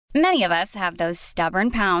Many of us have those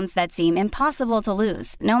stubborn pounds that seem impossible to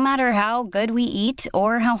lose, no matter how good we eat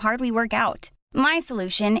or how hard we work out. My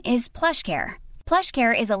solution is PlushCare.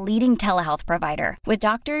 PlushCare is a leading telehealth provider with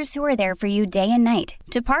doctors who are there for you day and night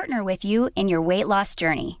to partner with you in your weight loss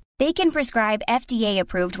journey. They can prescribe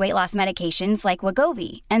FDA-approved weight loss medications like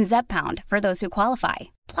Wegovy and Zepbound for those who qualify.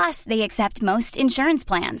 Plus, they accept most insurance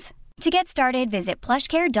plans. To get started, visit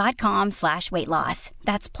plushcare.com/weightloss.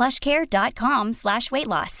 That's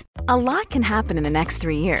plushcare.com/weightloss. A lot can happen in the next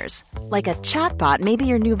 3 years. Like a chatbot may be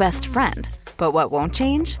your new best friend. But what won't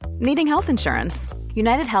change? Needing health insurance.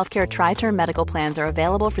 United Healthcare Tri-Term Medical Plans are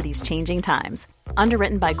available for these changing times.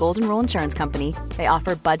 Underwritten by Golden Rule Insurance Company, they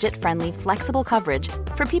offer budget-friendly, flexible coverage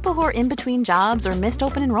for people who are in between jobs or missed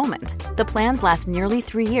open enrollment. The plans last nearly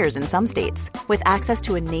 3 years in some states, with access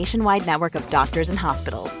to a nationwide network of doctors and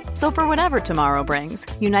hospitals. So for whatever tomorrow brings,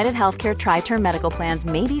 United Healthcare Tri-Term Medical Plans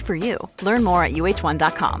may be for you. Learn more at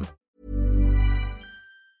uh1.com.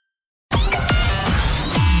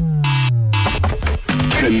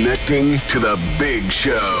 Connecting to the big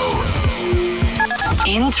show.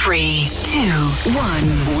 In 3, 2,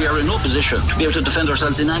 1. We are in no position to be able to defend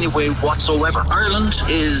ourselves in any way whatsoever. Ireland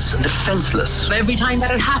is defenceless. Every time that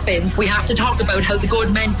it happens, we have to talk about how the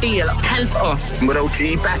good men feel. Help us. Without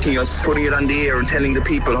G backing us, putting it on the air and telling the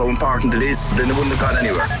people how important it is, then it wouldn't have gone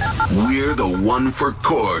anywhere. We're the one for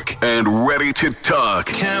Cork and ready to talk.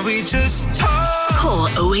 Can we just talk? Call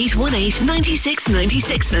 0818 96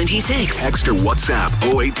 96 96. Text or WhatsApp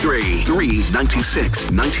 083 396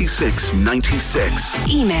 96 96.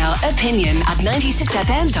 Email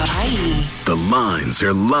opinion@96fm.ie. The lines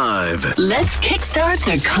are live. Let's kickstart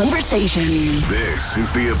the conversation. This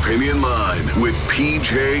is the Opinion Line with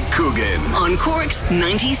PJ Coogan On Cork's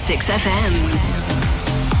 96 FM.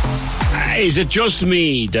 Is it just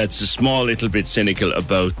me that's a small little bit cynical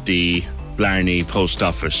about the Blarney post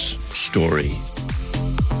office story?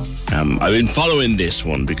 I've been following this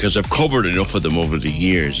one because I've covered enough of them over the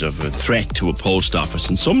years, of a threat to a post office,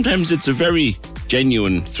 and sometimes it's a very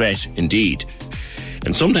genuine threat indeed,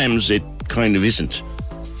 and sometimes it kind of isn't,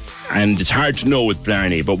 and it's hard to know with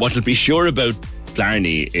Blarney. But what will be sure about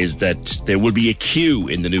Blarney is that there will be a queue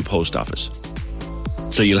in the new post office.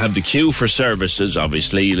 So you'll have the queue for services,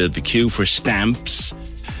 obviously, you'll have the queue for stamps,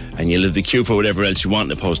 and you'll have the queue for whatever else you want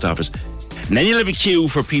in the post office. And then you'll have a queue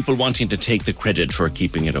for people wanting to take the credit for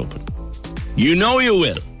keeping it open. You know you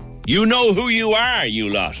will. You know who you are, you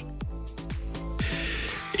lot.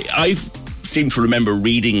 I seem to remember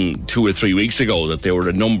reading 2 or 3 weeks ago that there were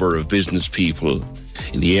a number of business people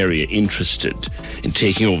in the area interested in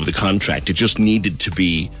taking over the contract. It just needed to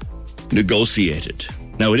be negotiated.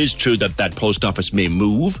 Now, it is true that that post office may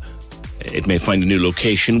move. It may find a new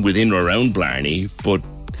location within or around Blarney, but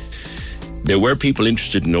there were people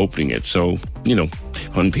interested in opening it. So, you know,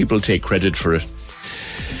 when people take credit for it,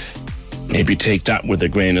 maybe take that with a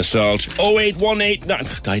grain of salt. 0818...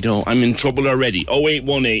 I know, I'm in trouble already.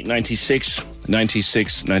 0818 96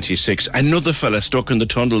 96 96. Another fella stuck in the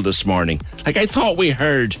tunnel this morning. Like, I thought we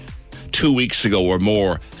heard 2 weeks ago or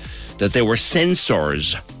more that there were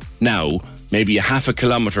sensors now, maybe a half a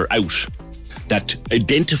kilometre out, that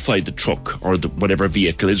identify the truck or whatever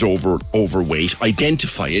vehicle is overweight,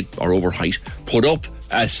 identify it, or overheight, put up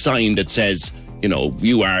a sign that says, you know,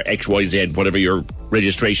 you are XYZ, whatever your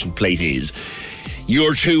registration plate is.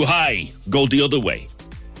 You're too high, go the other way.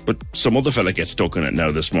 But some other fella gets stuck in it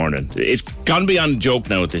now this morning. It's gone beyond a joke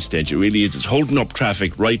now at this stage. It really is. It's holding up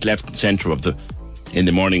traffic right, left and centre in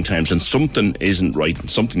the morning times, and something isn't right and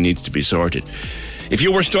something needs to be sorted. If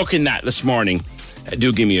you were stuck in that this morning,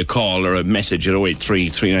 do give me a call or a message at 083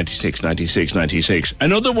 396 96 96.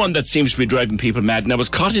 Another one that seems to be driving people mad, and I was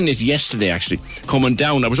caught in it yesterday actually, coming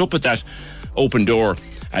down. I was up at that open door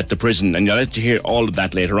at the prison, and you'll let you hear all of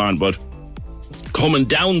that later on, but coming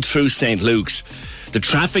down through St. Luke's, the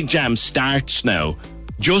traffic jam starts now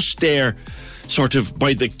just there, sort of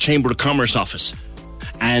by the Chamber of Commerce office,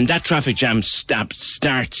 and that traffic jam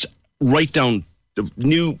starts right down the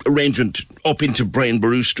new arrangement up into Brian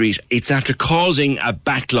Boru Street. It's after causing a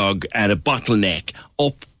backlog and a bottleneck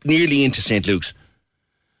up nearly into St. Luke's.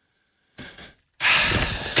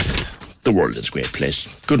 The world is a great place.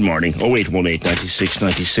 Good morning. 0818 96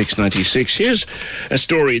 96 96. Here's a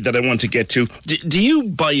story that I want to get to. Do you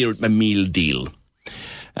buy a meal deal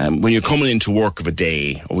when you're coming into work of a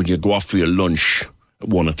day, or when you go off for your lunch at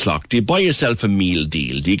 1 o'clock? Do you buy yourself a meal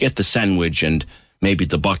deal? Do you get the sandwich and maybe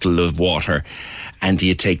the bottle of water, and do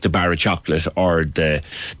you take the bar of chocolate or the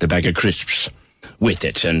bag of crisps with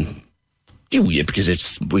it? And do you? Because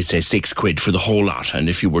it's, we say, £6 for the whole lot, and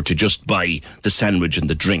if you were to just buy the sandwich and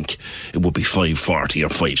the drink, it would be $5.40 or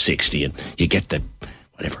 $5.60, and you get the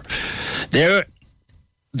whatever.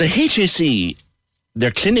 The HSE,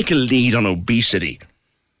 their clinical lead on obesity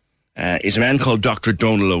is a man called Dr.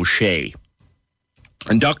 Donal O'Shea.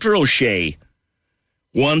 And Dr. O'Shea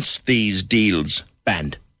wants these deals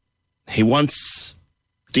banned. He wants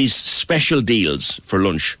these special deals for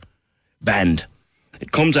lunch banned.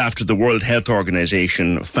 It comes after the World Health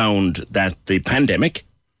Organization found that the pandemic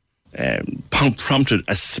prompted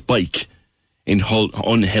a spike in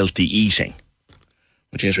unhealthy eating.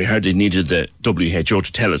 Which, as we heard, they needed the WHO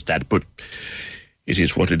to tell us that, but it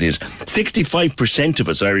is what it is. 65% of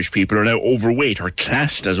us Irish people are now overweight or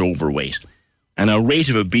classed as overweight. And our rate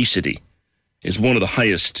of obesity is one of the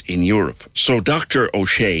highest in Europe. So Dr.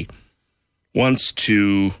 O'Shea wants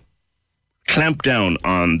to clamp down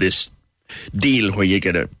on this deal where you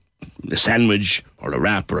get a sandwich or a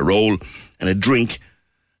wrap or a roll and a drink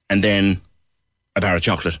and then a bar of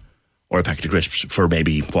chocolate or a packet of crisps for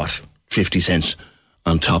maybe, 50 cents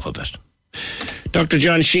on top of it. Dr.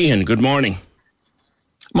 John Sheehan, good morning.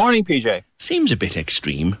 Morning, PJ. Seems a bit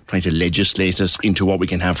extreme, trying to legislate us into what we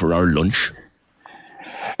can have for our lunch.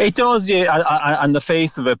 It does, yeah, on the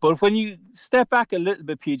face of it. But when you step back a little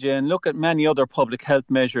bit, PJ, and look at many other public health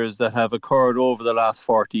measures that have occurred over the last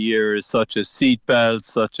 40 years, such as seatbelts,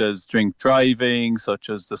 such as drink driving, such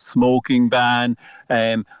as the smoking ban,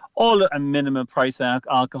 all and minimum price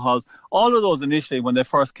alcohols, all of those initially, when they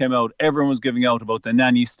first came out, everyone was giving out about the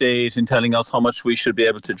nanny state and telling us how much we should be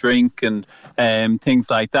able to drink and things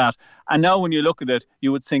like that. And now when you look at it,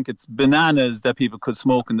 you would think it's bananas that people could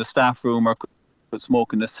smoke in the staff room or could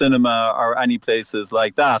smoke in the cinema or any places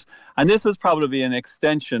like that. And this is probably an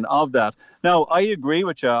extension of that. Now, I agree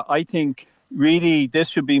with you. I think really this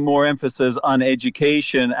should be more emphasis on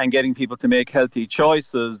education and getting people to make healthy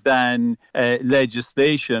choices than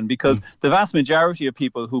legislation, because the vast majority of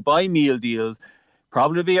people who buy meal deals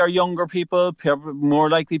probably are younger people, more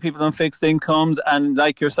likely people on fixed incomes, and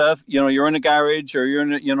like yourself, you're in a garage or you're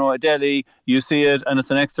in a deli, you see it and it's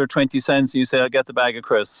an extra 20 cents and you say, I'll get the bag of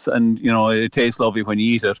crisps, and it tastes lovely when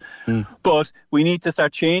you eat it. But we need to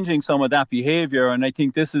start changing some of that behaviour, and I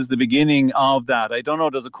think this is the beginning of that. I don't know,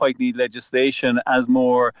 does it quite need legislation as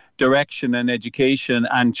more direction and education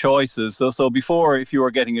and choices? So before, if you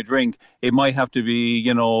were getting a drink, it might have to be,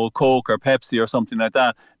 Coke or Pepsi or something like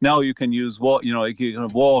that. Now you can use you can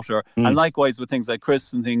have water, and likewise with things like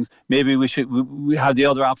crisps and things, maybe we have the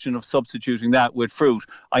other option of substituting that with fruit.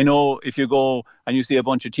 I know if you go and you see a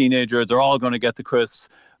bunch of teenagers, they're all going to get the crisps.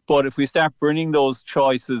 But if we start bringing those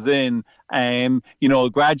choices in,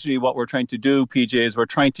 gradually what we're trying to do, PJ, is we're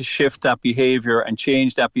trying to shift that behaviour and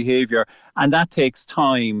change that behaviour. And that takes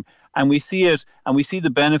time. And we see it, and we see the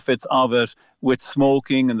benefits of it with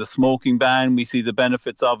smoking and the smoking ban. We see the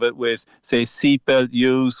benefits of it with, say, seatbelt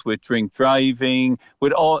use, with drink driving,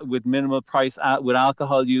 with minimal price, with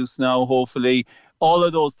alcohol use now, hopefully. All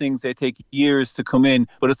of those things, they take years to come in,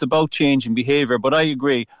 but it's about changing behaviour. But I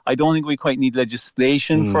agree, I don't think we quite need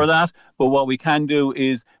legislation for that. But what we can do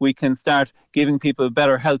is we can start giving people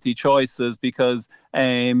better healthy choices, because,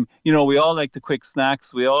 we all like the quick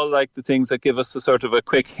snacks. We all like the things that give us a sort of a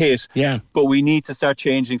quick hit. Yeah. But we need to start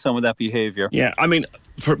changing some of that behaviour. Yeah, I mean,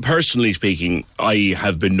 personally speaking, I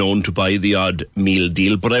have been known to buy the odd meal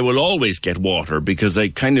deal, but I will always get water because I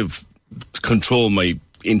kind of control my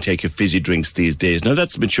intake of fizzy drinks these days. Now,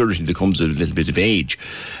 that's maturity that comes with a little bit of age,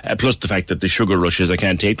 plus the fact that the sugar rushes, I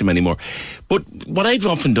can't take them anymore. But what I've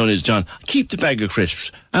often done is, John, keep the bag of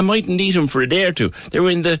crisps. I mightn't eat them for a day or two. They're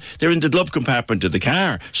in the glove compartment of the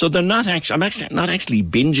car, so they're not actually. I'm not actually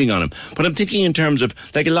binging on them. But I'm thinking in terms of,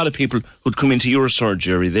 like, a lot of people who'd come into your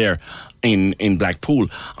surgery there in Blackpool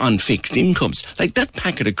on fixed incomes. Like, that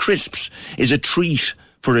packet of crisps is a treat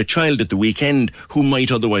for a child at the weekend who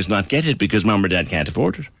might otherwise not get it because mum or dad can't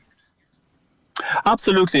afford it.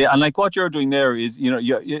 Absolutely. And like what you're doing there is,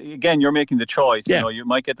 you're making the choice. Yeah. You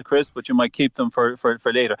might get the crisp, but you might keep them for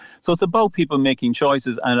later. So it's about people making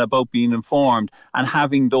choices and about being informed and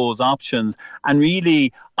having those options. And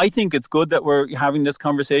really, I think it's good that we're having this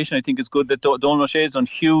conversation. I think it's good that Donal O'Shea has done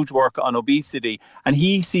huge work on obesity, and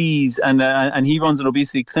he sees and he runs an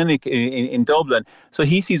obesity clinic in Dublin. So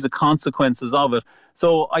he sees the consequences of it.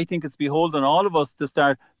 So I think it's beholden all of us to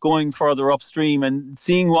start going further upstream and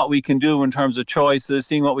seeing what we can do in terms of choices,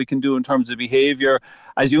 seeing what we can do in terms of behaviour.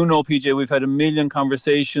 As you know, PJ, we've had a million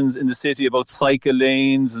conversations in the city about cycle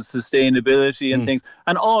lanes and sustainability and things.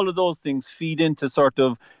 And all of those things feed into sort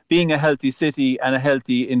of being a healthy city and a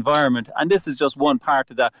healthy environment. And this is just one part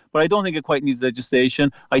of that. But I don't think it quite needs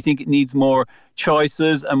legislation. I think it needs more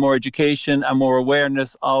choices and more education and more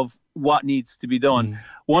awareness of what needs to be done.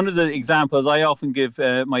 One of the examples I often give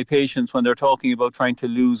my patients when they're talking about trying to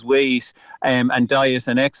lose weight and diet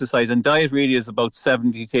and exercise, and diet really is about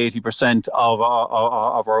 70 to 80% of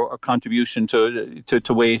our contribution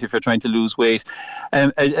to weight if you're trying to lose weight.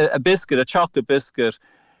 A biscuit, a chocolate biscuit,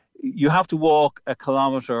 you have to walk a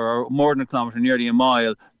kilometre or more than a kilometre, nearly a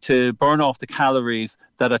mile, to burn off the calories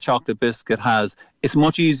that a chocolate biscuit has. It's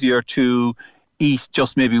much easier to eat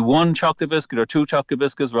just maybe one chocolate biscuit or two chocolate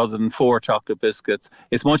biscuits rather than 4 chocolate biscuits.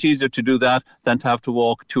 It's much easier to do that than to have to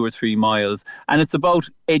walk 2 or 3 miles. And it's about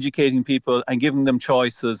educating people and giving them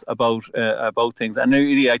choices about things. And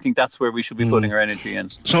really, I think that's where we should be putting our energy in.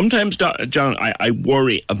 Sometimes, John, I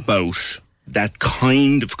worry about that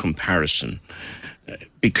kind of comparison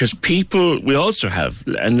because people, we also have,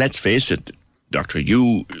 and let's face it, Doctor,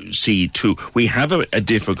 you see too, we have a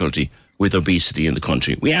difficulty with obesity in the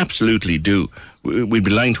country. We absolutely do. We'd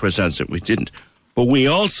be lying to ourselves if we didn't. But we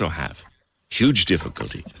also have huge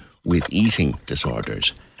difficulty with eating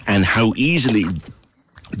disorders and how easily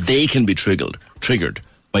they can be triggered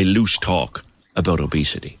by loose talk about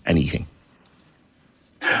obesity and eating.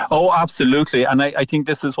 Oh, absolutely. And I think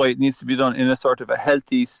this is why it needs to be done in a sort of a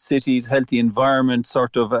healthy cities, healthy environment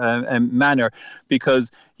sort of manner,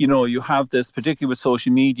 because, you know, you have this, particularly with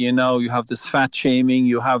social media now, you have this fat shaming,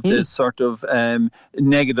 you have this sort of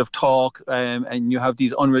negative talk, and you have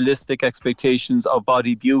these unrealistic expectations of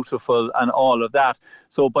body beautiful and all of that.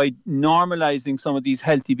 So by normalizing some of these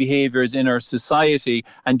healthy behaviors in our society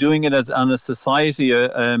and doing it as on a society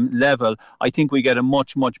level, I think we get a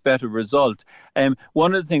much, much better result.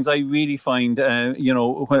 One of the things I really find,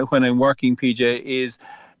 when I'm working, PJ, is,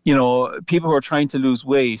 people who are trying to lose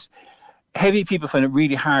weight, heavy people find it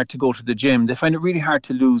really hard to go to the gym. They find it really hard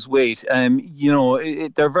to lose weight.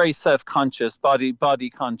 They're very self-conscious, body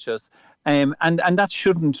conscious. And that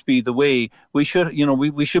shouldn't be the way. We should,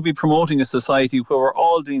 we should be promoting a society where we're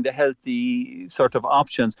all doing the healthy sort of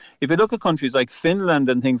options. If you look at countries like Finland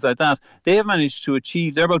and things like that, they have managed to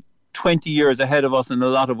achieve, they're about 20 years ahead of us in a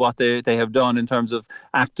lot of what they have done in terms of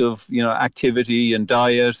active, activity and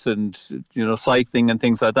diet and, cycling and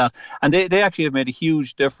things like that. And they actually have made a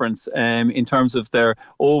huge difference in terms of their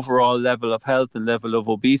overall level of health and level of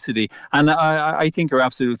obesity. And I think you're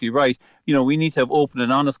absolutely right. We need to have open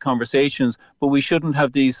and honest conversations, but we shouldn't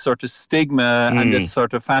have these sort of stigma and this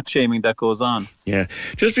sort of fat shaming that goes on. Yeah.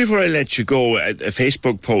 Just before I let you go, a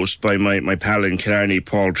Facebook post by my pal in Killarney,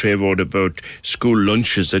 Paul Trevode, about school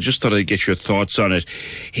lunches. I just thought I'd get your thoughts on it.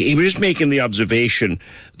 He was just making the observation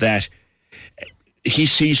that he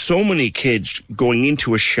sees so many kids going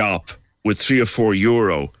into a shop with €3 or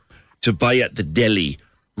 €4 to buy at the deli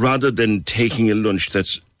rather than taking a lunch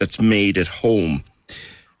that's made at home.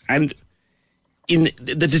 And in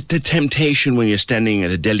the temptation when you're standing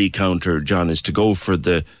at a deli counter, John, is to go for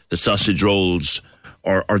the sausage rolls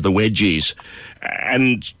or the wedgies.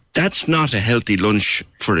 And that's not a healthy lunch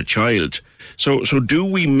for a child. So do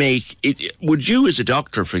we make it? Would you, as a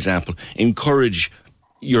doctor, for example, encourage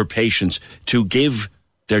your patients to give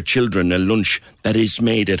their children a lunch that is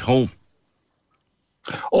made at home?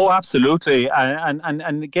 Oh, absolutely.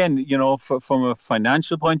 And again, from a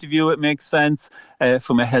financial point of view, it makes sense.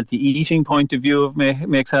 From a healthy eating point of view, it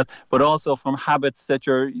makes sense. But also from habits that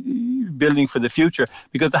you're building for the future.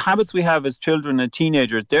 Because the habits we have as children and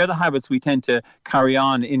teenagers, they're the habits we tend to carry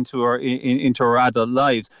on into our adult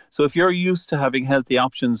lives. So if you're used to having healthy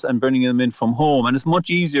options and bringing them in from home, and it's much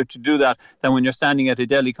easier to do that than when you're standing at a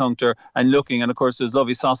deli counter and looking. And of course, there's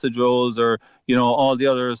lovely sausage rolls or, all the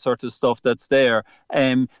other sort of stuff that's there.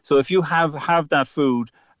 So if you have that food,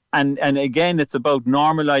 and again, it's about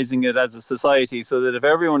normalizing it as a society so that if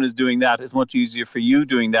everyone is doing that, it's much easier for you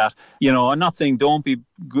doing that. I'm not saying don't be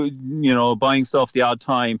good, buying stuff the odd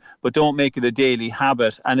time, but don't make it a daily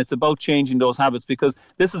habit. And it's about changing those habits because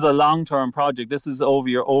this is a long-term project. This is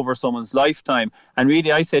over someone's lifetime. And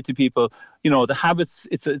really, I say to people, the habits,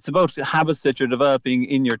 it's about habits that you're developing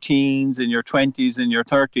in your teens, in your 20s, in your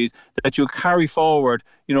 30s, that you'll carry forward,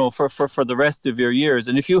 for the rest of your years.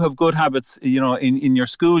 And if you have good habits, in your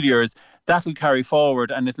school years, that will carry forward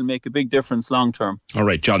and it'll make a big difference long term. All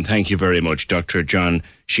right, John, thank you very much. Dr. John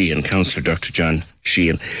Sheehan, Councillor Dr. John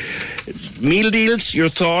Sheehan. Meal deals, your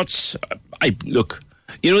thoughts?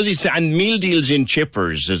 These and meal deals in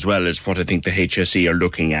chippers as well as what I think the HSE are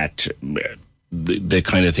looking at. The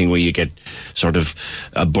kind of thing where you get sort of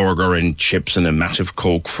a burger and chips and a massive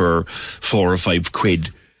Coke for £4 or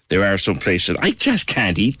 £5. There are some places I just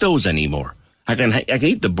can't eat those anymore. I can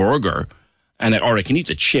eat the burger or I can eat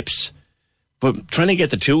the chips, but trying to get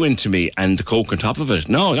the two into me and the Coke on top of it,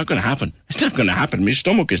 no, not going to happen. It's not going to happen. My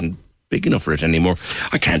stomach isn't big enough for it anymore.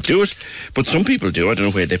 I can't do it, but some people do. I don't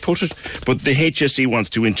know where they put it. But the HSE wants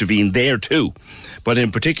to intervene there too. But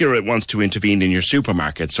in particular, it wants to intervene in your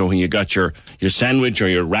supermarket. So when you got your sandwich or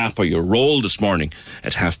your wrap or your roll this morning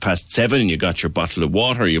at 7:30, and you got your bottle of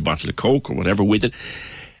water or your bottle of Coke or whatever with it,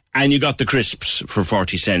 and you got the crisps for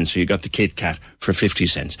 40 cents, or you got the Kit Kat for 50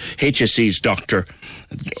 cents. HSE's Dr.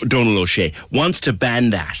 Donald O'Shea wants to ban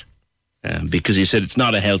that because he said it's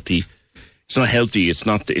not healthy. It's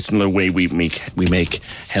not a way we make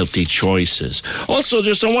healthy choices. Also,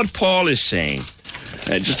 just on what Paul is saying,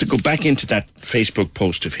 just to go back into that Facebook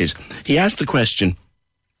post of his, he asked the question,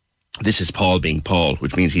 this is Paul being Paul,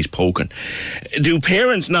 which means he's poking. Do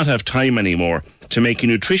parents not have time anymore to make a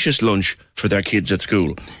nutritious lunch for their kids at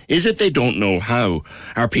school? Is it they don't know how?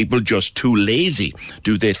 Are people just too lazy?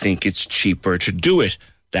 Do they think it's cheaper to do it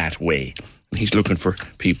that way? He's looking for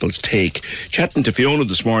people's take. Chatting to Fiona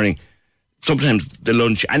this morning, sometimes the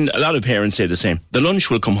lunch, and a lot of parents say the same, the lunch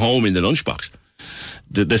will come home in the lunchbox.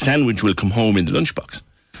 The sandwich will come home in the lunchbox.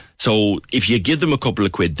 So if you give them a couple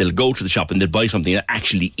of quid, they'll go to the shop and they'll buy something and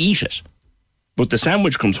actually eat it. But the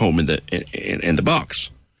sandwich comes home in the box.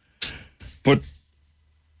 But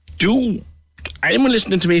do anyone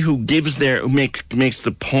listening to me who makes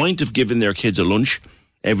the point of giving their kids a lunch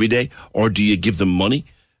every day, or do you give them money?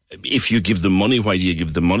 If you give them money, why do you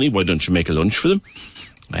give them money? Why don't you make a lunch for them?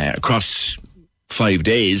 Across 5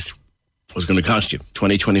 days, what's going to cost you?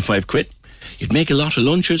 20, 25 quid? You'd make a lot of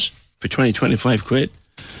lunches for 20, 25 quid.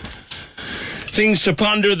 Things to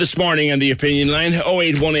ponder this morning on the opinion line.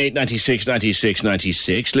 0818 96 96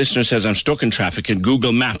 96. Listener says, I'm stuck in traffic and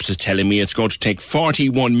Google Maps is telling me it's going to take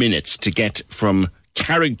 41 minutes to get to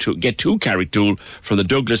Carricktool from the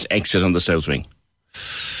Douglas exit on the South Wing.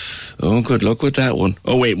 Oh, good luck with that one.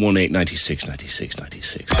 0818 96 96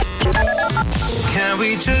 96. Can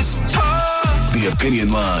we just talk? The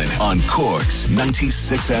Opinion Line on Cork's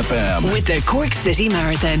 96 FM. With the Cork City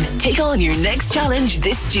Marathon, take on your next challenge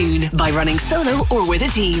this June by running solo or with a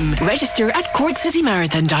team. Register at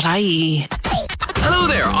corkcitymarathon.ie. Hello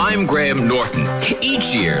there, I'm Graham Norton.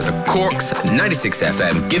 Each year, the Cork's 96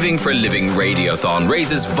 FM Giving for Living Radiothon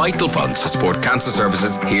raises vital funds to support cancer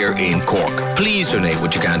services here in Cork. Please donate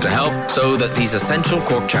what you can to help so that these essential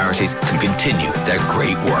Cork charities can continue their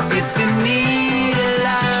great work. If you need a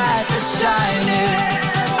light to shine it,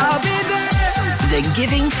 I'll be there. The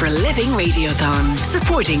Giving for Living Radiothon,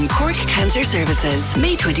 supporting Cork Cancer Services,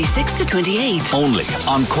 May 26th to 28th. Only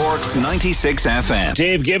on Cork's 96 FM.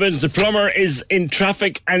 Dave Gibbons, the plumber, is in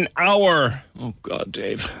traffic an hour. Oh, God,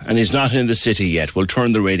 Dave. And he's not in the city yet. We'll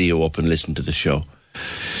turn the radio up and listen to the show.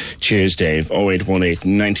 Cheers, Dave.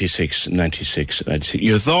 0818 96 96 96.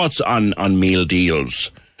 Your thoughts on meal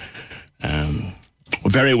deals?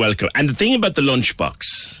 Very welcome. And the thing about the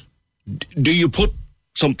lunchbox, do you put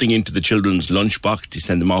something into the children's lunchbox to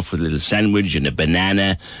send them off with a little sandwich and a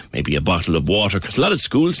banana, maybe a bottle of water? Because a lot of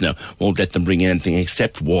schools now won't let them bring anything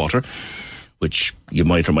except water, which you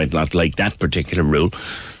might or might not like that particular rule.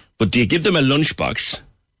 But do you give them a lunchbox,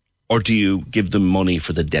 or do you give them money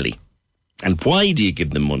for the deli? And why do you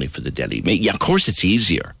give them money for the deli? Yeah, of course it's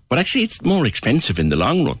easier, but actually it's more expensive in the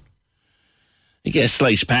long run. You get a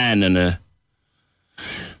sliced pan and a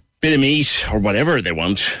bit of meat or whatever they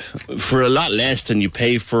want for a lot less than you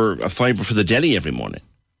pay for a fiver for the deli every morning.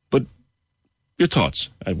 But your thoughts?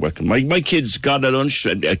 I welcome. My kids got a lunch.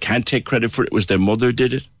 I can't take credit for it. It was their mother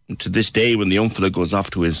did it. And to this day, when the young fella goes off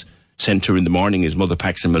to his centre in the morning, his mother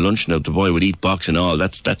packs him a lunch. Now the boy would eat box and all.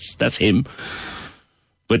 That's him.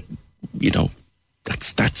 But you know,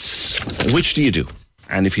 that's which do you do?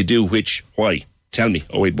 And if you do, which? Why? Tell me.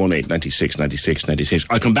 0818 96 96 96.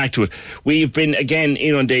 I'll come back to it. We've been again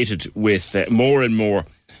inundated with more and more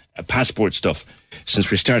passport stuff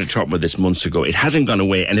since we started talking about this months ago. It hasn't gone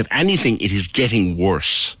away, and if anything, it is getting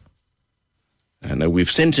worse. And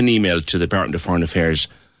we've sent an email to the Department of Foreign Affairs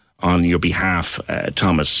on your behalf,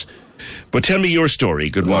 Thomas. But tell me your story.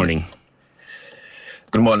 Good morning.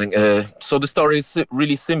 Good morning. So the story is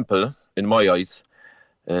really simple in my eyes.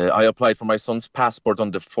 I applied for my son's passport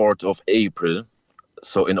on the 4th of April.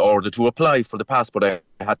 So in order to apply for the passport, I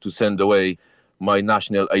had to send away my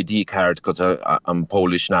national ID card because I'm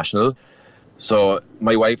Polish national. So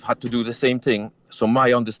my wife had to do the same thing. So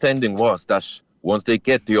my understanding was that once they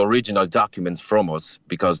get the original documents from us,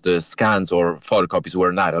 because the scans or photocopies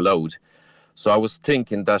were not allowed. So I was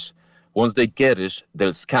thinking that once they get it,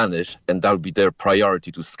 they'll scan it, and that'll be their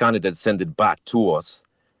priority to scan it and send it back to us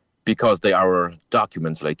because they are our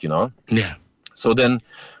documents, like, you know. Yeah. So then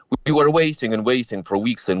we were waiting for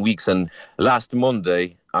weeks and weeks. And last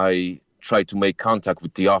Monday, I tried to make contact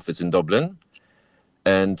with the office in Dublin.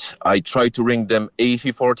 And I tried to ring them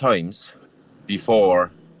 84 times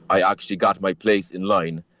before I actually got my place in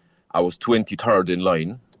line. I was 23rd in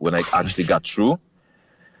line when I actually got through.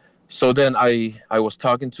 So then I was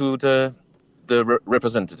talking to the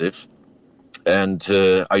representative, and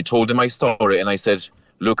I told him my story, and I said,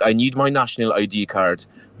 look, I need my national ID card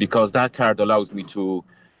because that card allows me to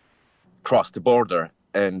cross the border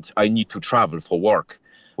and I need to travel for work.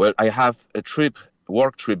 Well, I have a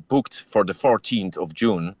work trip booked for the 14th of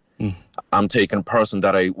June. I'm taking a person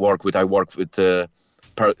that I work with. I work with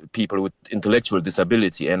people with intellectual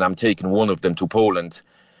disability, and I'm taking one of them to Poland.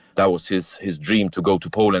 That was his dream, to go to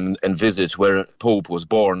Poland and visit where Pope was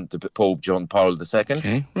born, the Pope John Paul II.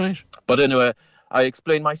 Okay, right. But anyway, I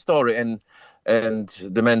explained my story, and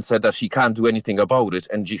the man said that he can't do anything about it,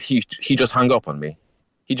 and he just hung up on me.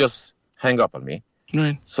 He just hung up on me.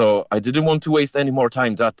 Right. So I didn't want to waste any more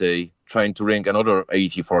time that day trying to ring another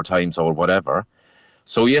 84 times or whatever.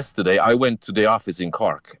 So yesterday I went to the office in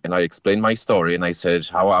Cork and I explained my story, and I said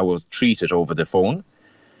how I was treated over the phone.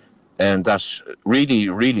 And that really,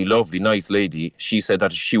 really lovely, nice lady, she said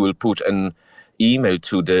that she will put an email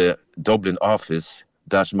to the Dublin office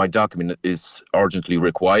that my document is urgently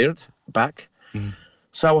required back.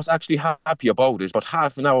 So I was actually happy about it. But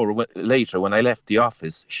half an hour later, when I left the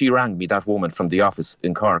office, she rang me, that woman from the office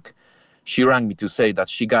in Cork. She rang me to say that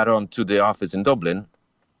she got on to the office in Dublin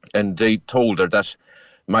and they told her that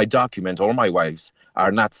my document or my wife's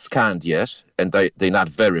are not scanned yet and they're not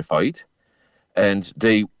verified. And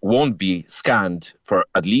they won't be scanned for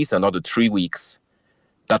at least another 3 weeks.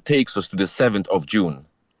 That takes us to the 7th of June.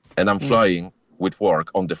 And I'm flying with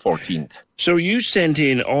work on the 14th. So you sent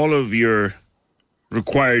in all of your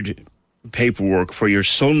required paperwork for your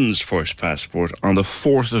son's first passport on the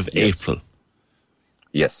 4th of April.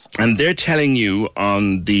 Yes. And they're telling you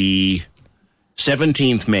on the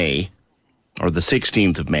 17th May or the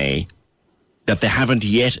 16th of May that they haven't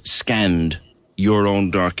yet scanned your own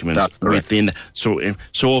documents. That's correct. Within so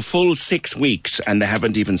a full 6 weeks and they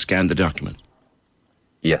haven't even scanned the document.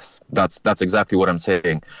 Yes, that's exactly what I'm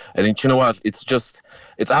saying. And you know what?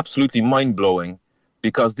 It's absolutely mind-blowing,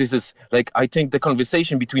 because this is, like, I think the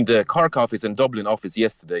conversation between the Cork office and Dublin office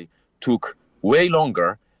yesterday took way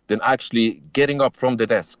longer than actually getting up from the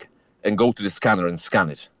desk and go to the scanner and scan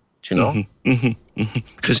it. Do you know?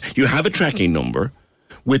 Because you have a tracking number.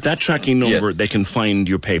 With that tracking number, Yes. they can find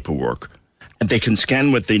your paperwork. And they can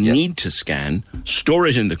scan what they need to scan, store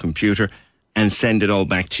it in the computer, and send it all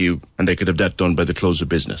back to you. And they could have that done by the close of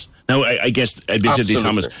business. Now, I guess, admittedly,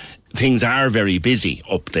 Thomas, things are very busy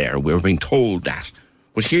up there. We're being told that.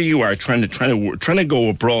 But here you are trying to go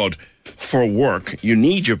abroad for work. You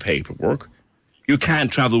need your paperwork. You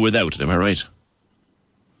can't travel without it. Am I right?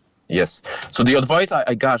 Yes. So the advice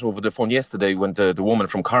I got over the phone yesterday when the woman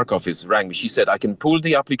from Cork office rang me, she said I can pull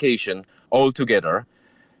the application all together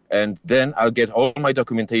and then I'll get all my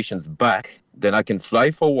documentations back. Then I can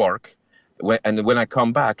fly for work. And when I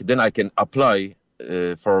come back, then I can apply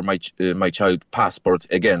for my child passport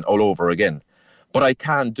again, all over again. But I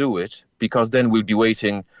can't do it because then we'll be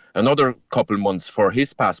waiting another couple months for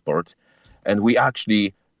his passport. And we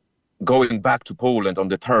actually going back to Poland on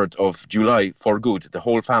the 3rd of July for good. The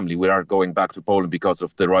whole family, we are going back to Poland because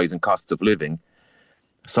of the rising cost of living.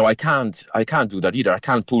 So I can't do that either. I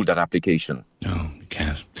can't pull that application. No, you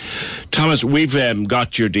can't. Thomas, we've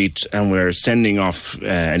got your deets and we're sending off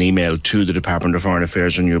an email to the Department of Foreign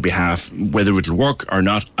Affairs on your behalf. Whether it'll work or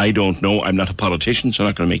not, I don't know. I'm not a politician, so I'm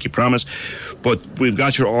not going to make you promise. But we've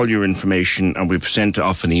got all your information and we've sent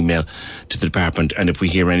off an email to the department. And if we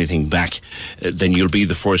hear anything back, then you'll be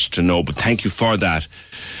the first to know. But thank you for that.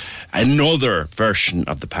 Another version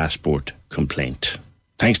of the passport complaint.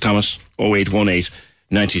 Thanks, Thomas. 0818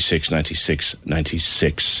 96 96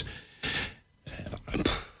 96.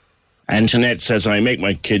 And Jeanette says, I make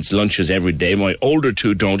my kids' lunches every day. My older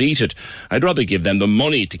two don't eat it. I'd rather give them the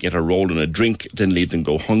money to get a roll and a drink than leave them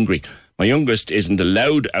go hungry. My youngest isn't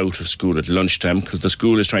allowed out of school at lunchtime because the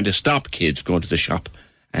school is trying to stop kids going to the shop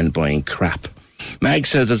and buying crap. Mag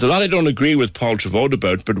says, there's a lot I don't agree with Paul Trevode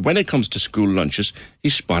about, but when it comes to school lunches,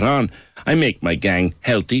 he's spot on. I make my gang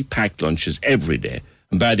healthy, packed lunches every day.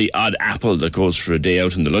 And by the odd apple that goes for a day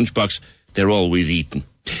out in the lunchbox, they're always eaten.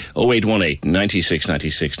 0818 96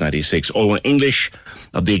 96 96. Owen English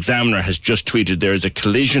of the Examiner has just tweeted there is a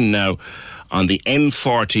collision now on the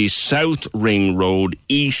M40 South Ring Road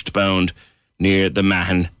eastbound near the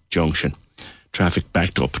Mahon Junction. Traffic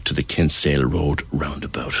backed up to the Kinsale Road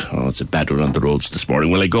roundabout. Oh, it's a bad one on the roads this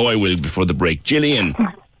morning. Will I go? I will before the break. Gillian.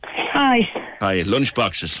 Hi. Hi.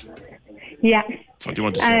 Lunchboxes. Yeah. What do you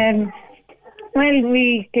want to say? Well,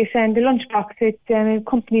 they send a lunchbox at a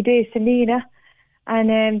company based in Nina,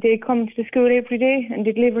 and they come to the school every day and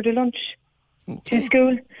they deliver the lunch to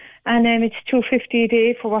school. And it's $2.50 a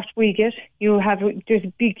day for what we get. There's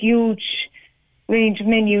a big, huge range of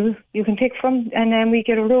menu you can pick from, and then we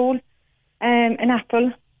get a roll, an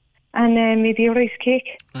apple, and maybe a rice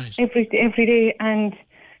cake every day, and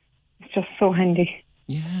it's just so handy.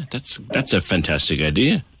 Yeah, that's a fantastic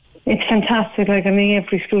idea. It's fantastic.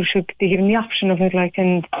 Every school should be given the option of it,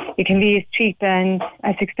 and it can be as cheap and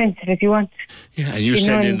as expensive as you want. Yeah, and you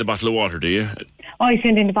send in the bottle of water, do you? I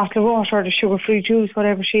send in the bottle of water or the sugar-free juice,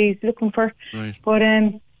 whatever she's looking for. Right. But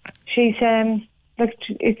she's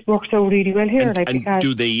it works out really well here. And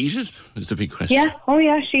do they eat it? Is the big question. Yeah. Oh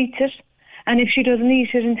yeah, she eats it. And if she doesn't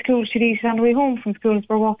eat it in school, she'll eat it on the way home from school as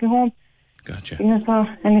we're walking home. Gotcha.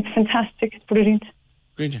 And it's fantastic. It's brilliant.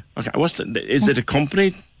 Brilliant. Okay. Is it a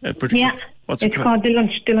company? Yeah. It's called the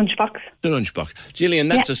Lunchbox. The Lunchbox. Gillian,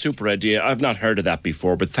 that's a super idea. I've not heard of that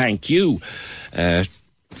before, but thank you.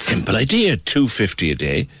 Simple idea. $2.50 a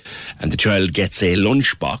day, and the child gets a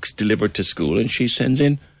lunchbox delivered to school, and she sends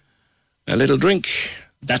in a little drink.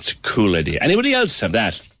 That's a cool idea. Anybody else have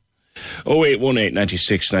that? 0818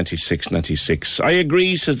 96 96 96. I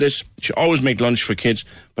agree, says this. Should always make lunch for kids,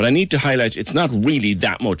 but I need to highlight it's not really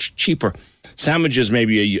that much cheaper. Sandwiches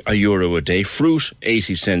maybe €1 a day, fruit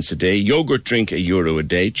 80 cents a day, yogurt drink €1 a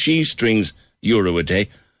day, cheese strings €1 a day,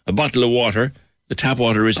 a bottle of water. The tap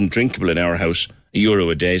water isn't drinkable in our house,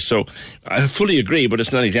 €1 a day. So I fully agree, but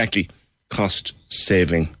it's not exactly cost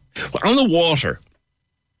saving. Well, on the water,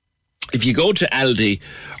 if you go to Aldi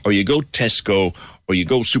or you go Tesco or you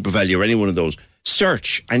go SuperValu or any one of those,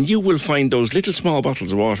 search and you will find those little small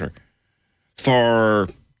bottles of water for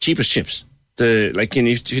cheapest chips.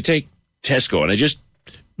 If you take Tesco, and I just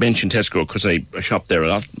mentioned Tesco because I shop there a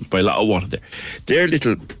lot, buy a lot of water there. They're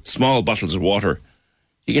little small bottles of water.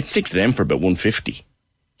 You get 6 of them for about $1.50.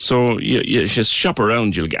 So you just shop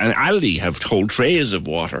around. And Aldi have whole trays of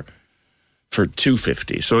water for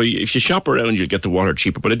 $2.50. So if you shop around, you'll get the water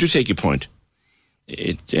cheaper. But I do take your point.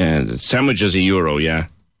 Sandwiches €1, yeah.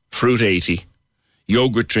 Fruit 80.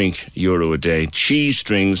 Yogurt drink €1 a day. Cheese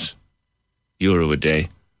strings €1 a day.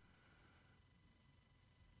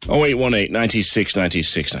 0818 96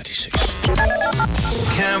 96 96.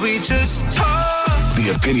 Can we just talk? The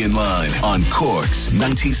Opinion Line on Cork's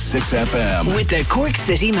 96 FM. With the Cork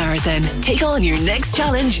City Marathon, take on your next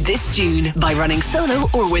challenge this June by running solo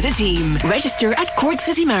or with a team. Register at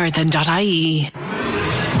corkcitymarathon.ie.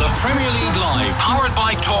 The Premier League Live, powered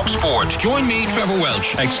by Talk Sport. Join me, Trevor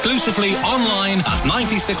Welch, exclusively online at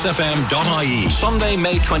 96fm.ie. Sunday,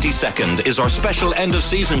 May 22nd is our special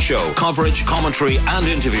end-of-season show. Coverage, commentary and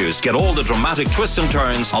interviews. Get all the dramatic twists and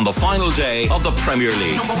turns on the final day of the Premier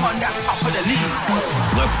League. The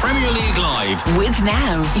Premier League Live. With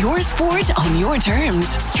Now, your sport on your terms.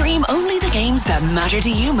 Stream only the games that matter to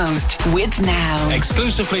you most. With Now.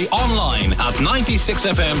 Exclusively online at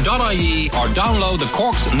 96fm.ie or download the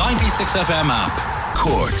Cork's 96FM app.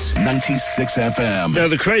 Cork's 96 FM. Now,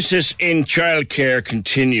 the crisis in childcare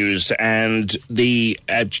continues, and the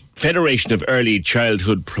Federation of Early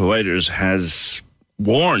Childhood Providers has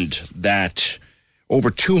warned that over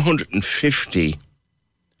 250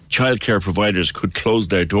 childcare providers could close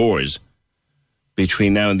their doors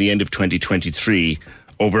between now and the end of 2023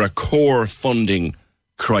 over a core funding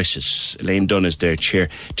crisis. Elaine Dunn is their chair.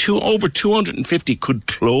 Over 250 could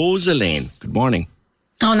close, Elaine. Good morning.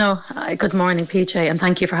 Oh no, good morning PJ, and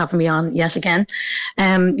thank you for having me on yet again.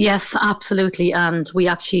 Yes, absolutely, and we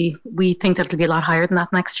think that it'll be a lot higher than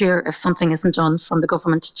that next year if something isn't done from the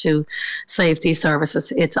government to save these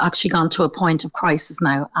services. It's actually gone to a point of crisis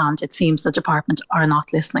now, and it seems the department are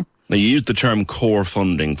not listening. Now, you used the term core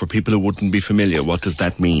funding. For people who wouldn't be familiar, what does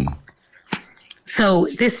that mean? So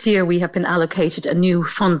this year we have been allocated a new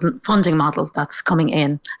funding model that's coming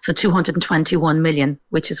in. So 221 million,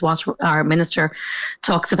 which is what our minister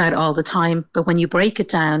talks about all the time. But when you break it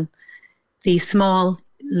down, the small,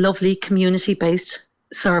 lovely community-based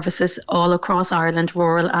services all across Ireland,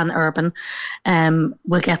 rural and urban,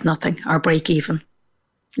 will get nothing or break even,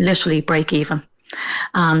 literally break even.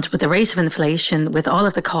 And with the rate of inflation, with all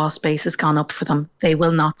of the cost bases gone up for them, they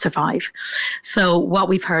will not survive. So what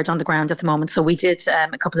we've heard on the ground at the moment, so we did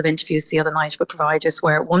a couple of interviews the other night with providers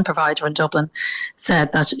where one provider in Dublin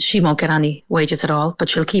said that she won't get any wages at all, but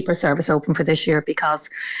she'll keep her service open for this year because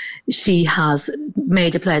she has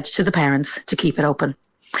made a pledge to the parents to keep it open.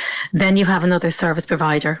 Then you have another service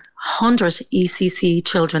provider, 100 ECC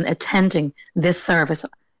children attending this service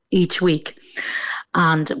each week.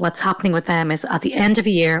 And what's happening with them is at the end of a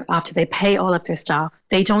year, after they pay all of their staff,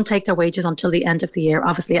 they don't take their wages until the end of the year,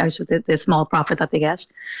 obviously out of the small profit that they get.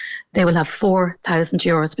 They will have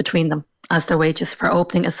 €4,000 between them as their wages for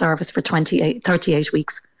opening a service for 38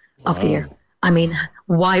 weeks of the year. I mean,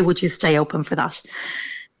 why would you stay open for that?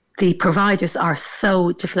 The providers are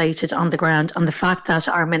so deflated on the ground, and the fact that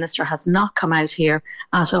our minister has not come out here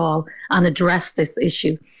at all and addressed this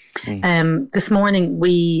issue. This morning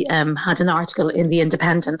we had an article in The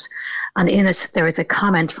Independent, and in it there is a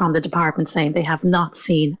comment from the department saying they have not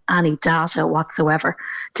seen any data whatsoever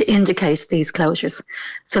to indicate these closures.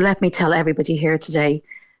 So let me tell everybody here today,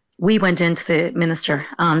 we went into the minister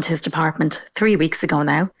and his department 3 weeks ago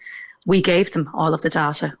now. We gave them all of the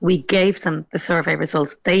data. We gave them the survey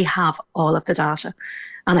results. They have all of the data.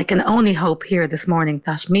 And I can only hope here this morning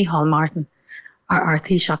that Micheál Martin, our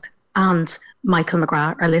Taoiseach, and Michael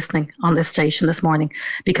McGrath are listening on this station this morning,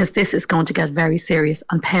 because this is going to get very serious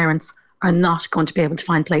and parents are not going to be able to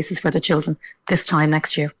find places for their children this time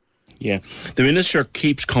next year. Yeah. The minister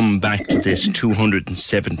keeps coming back to this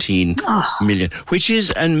 217 million, which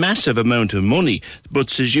is a massive amount of money. But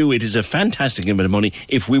says you, it is a fantastic amount of money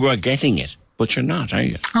if we were getting it. But you're not, are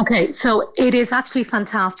you? Okay, so it is actually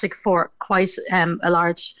fantastic for quite a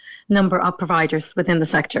large number of providers within the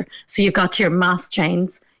sector. So you've got your mass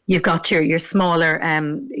chains, you've got your smaller,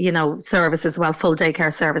 services, full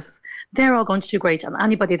daycare services. They're all going to do great. And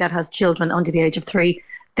anybody that has children under the age of 3,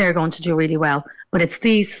 they're going to do really well. But it's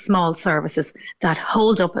these small services that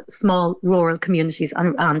hold up small rural communities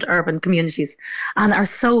and urban communities and are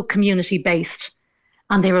so community based.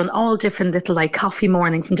 And they run all different little coffee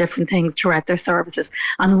mornings and different things throughout their services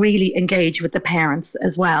and really engage with the parents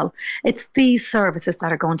as well. It's these services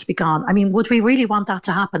that are going to be gone. I mean, would we really want that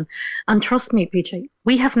to happen? And trust me, PJ,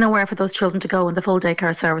 we have nowhere for those children to go in the full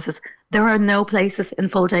daycare services. There are no places in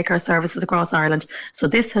full daycare services across Ireland. So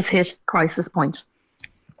this has hit crisis point.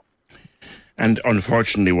 And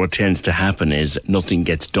unfortunately, what tends to happen is nothing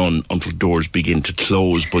gets done until doors begin to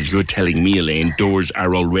close. But you're telling me, Elaine, doors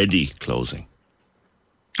are already closing.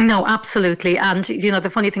 No, absolutely. And,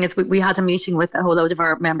 the funny thing is we had a meeting with a whole load of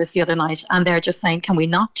our members the other night, and they're just saying, can we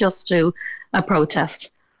not just do a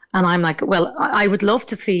protest? And I'm like, well, I would love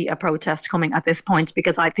to see a protest coming at this point,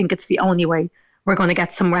 because I think it's the only way we're going to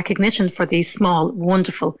get some recognition for these small,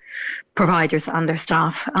 wonderful providers and their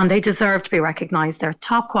staff. And they deserve to be recognised. They're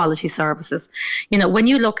top quality services. When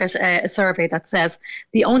you look at a survey that says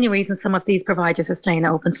the only reason some of these providers are staying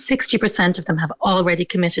open, 60% of them have already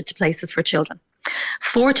committed to places for children.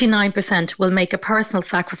 49% will make a personal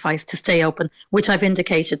sacrifice to stay open, which I've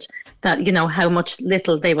indicated that, how much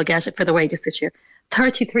little they will get for the wages this year.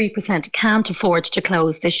 33% can't afford to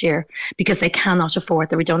close this year because they cannot afford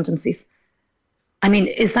the redundancies. I mean,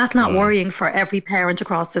 is that not worrying for every parent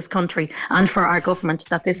across this country and for our government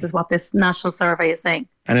that this is what this national survey is saying?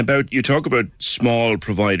 And you talk about small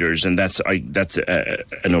providers, and that's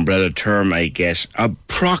an umbrella term, I guess.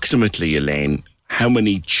 Approximately, Elaine, how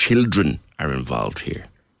many children are involved here?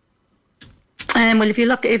 Well, if you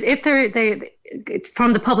look, if it's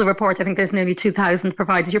from the public report, I think there's nearly 2,000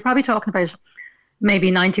 providers. You're probably talking about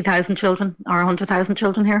maybe 90,000 children or 100,000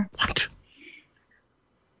 children here. What?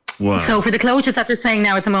 Wow. So for the closures that they're saying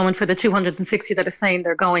now at the moment, for the 260 that are saying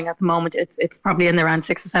they're going at the moment, it's probably in around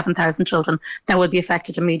 6,000 or 7,000 children that will be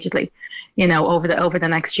affected immediately, over the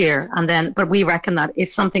next year. And then, but we reckon that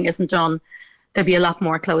if something isn't done, there'll be a lot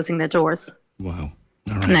more closing their doors. Wow.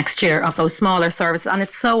 All right. Next year of those smaller services. And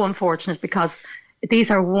it's so unfortunate because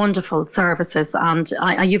these are wonderful services, and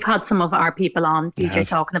you've had some of our people on, PJ,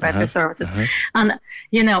 talking about their services. And,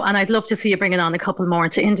 and I'd love to see you bringing on a couple more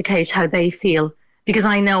to indicate how they feel. Because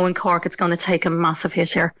I know in Cork it's going to take a massive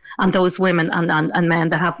hit here. And those women and men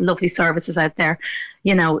that have lovely services out there,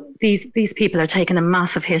 these people are taking a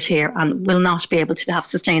massive hit here and will not be able to have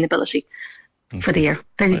sustainability for the year.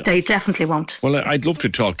 They definitely won't. Well, I'd love to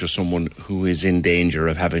talk to someone who is in danger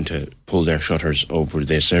of having to pull their shutters over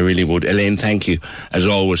this. I really would. Elaine, thank you, as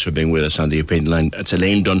always, for being with us on the Opinion Line. It's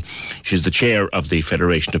Elaine Dunn. She's the chair of the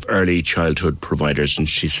Federation of Early Childhood Providers, and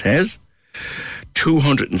she says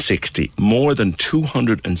more than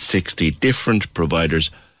 260 different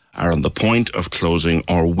providers are on the point of closing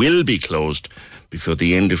or will be closed before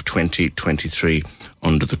the end of 2023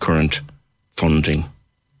 under the current funding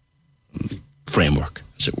framework,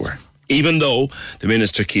 as it were. Even though the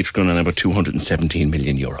minister keeps going on about €217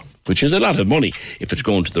 million, which is a lot of money if it's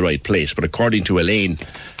going to the right place. But according to Elaine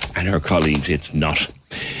and her colleagues, it's not.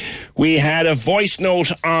 We had a voice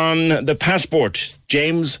note on the passport.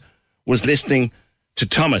 James was listening to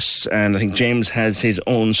Thomas, and I think James has his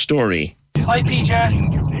own story. Hi,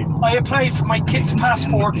 PJ. I applied for my kids'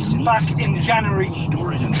 passports back in January.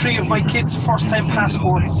 3 of my kids' first-time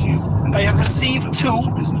passports. I have received 2,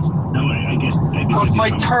 but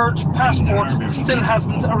my 3rd passport still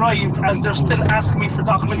hasn't arrived, as they're still asking me for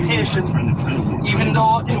documentation, even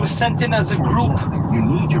though it was sent in as a group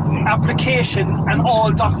application and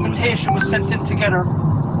all documentation was sent in together.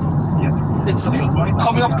 It's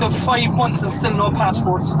coming up to 5 months and still no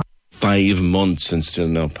passports. 5 months and still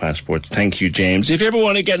no passports. Thank you, James. If you ever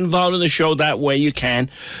want to get involved in the show that way, you can.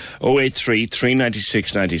 083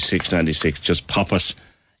 396 96 96. Just pop us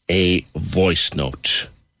a voice note.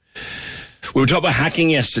 We were talking about hacking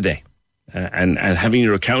yesterday and having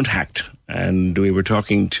your account hacked. And we were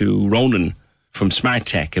talking to Ronan from Smart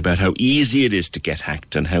Tech about how easy it is to get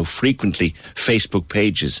hacked and how frequently Facebook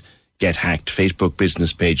pages get hacked, Facebook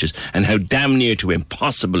business pages, and how damn near to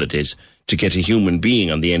impossible it is to get a human being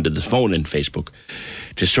on the end of the phone in Facebook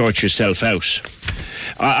to sort yourself out.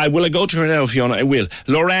 I go to her now, Fiona? I will.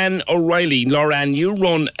 Lauren O'Reilly. Lauren, you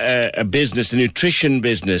run a business, a nutrition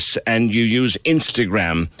business, and you use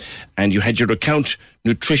Instagram, and you had your account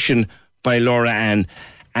Nutrition by Laura Ann,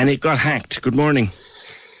 and it got hacked. Good morning.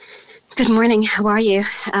 Good morning. How are you?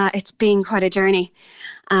 It's been quite a journey.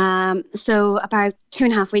 So about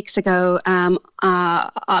 2.5 weeks ago,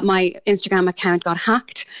 my Instagram account got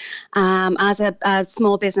hacked. As a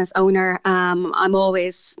small business owner, I'm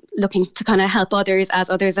always looking to kind of help others as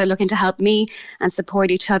others are looking to help me and support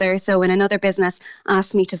each other. So when another business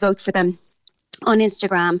asked me to vote for them on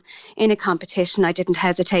Instagram in a competition, I didn't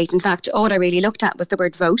hesitate. In fact, all I really looked at was the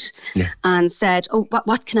word vote and said, oh,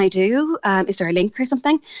 what can I do? Is there a link or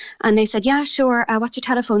something? And they said, yeah, sure. What's your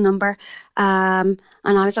telephone number?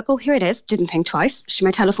 And I was like, oh, here it is. Didn't think twice. My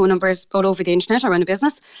telephone number is all over the internet. I run a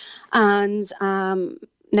business. And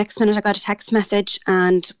next minute I got a text message,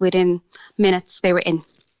 and within minutes they were in.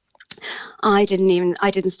 I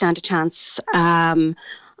didn't stand a chance.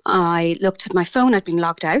 I looked at my phone. I'd been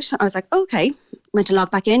logged out. I was like, okay. Went to log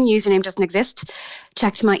back in. Username doesn't exist.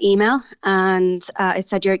 Checked my email, and it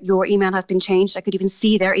said your email has been changed. I could even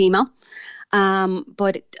see their email,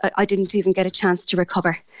 but I didn't even get a chance to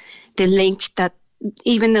recover the link. That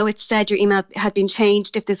even though it said your email had been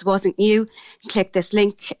changed, if this wasn't you, click this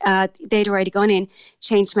link. They'd already gone in,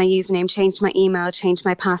 changed my username, changed my email, changed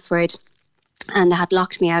my password, and they had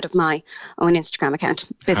locked me out of my own Instagram account,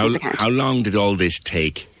 business account. How long did all this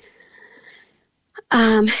take?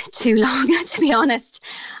 Too long, to be honest.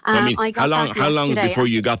 I got how long before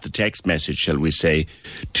you got the text message, shall we say,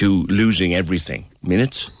 to losing everything?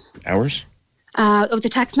 Minutes? Hours? The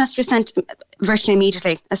text message was sent virtually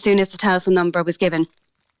immediately as soon as the telephone number was given.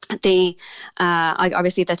 I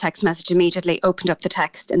received the text message immediately, opened up the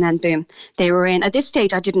text, and then boom, they were in. At this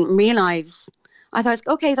stage, I didn't realise. I thought,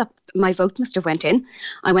 okay, that my vote must have went in.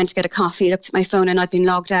 I went to get a coffee, looked at my phone, and I'd been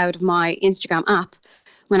logged out of my Instagram app.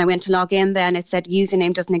 When I went to log in, then it said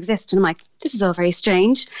username doesn't exist. And I'm like, this is all very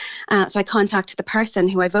strange. So I contacted the person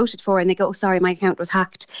who I voted for, and they go, oh, sorry, my account was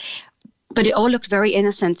hacked. But it all looked very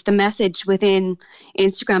innocent. The message within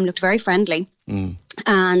Instagram looked very friendly. And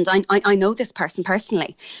I know this person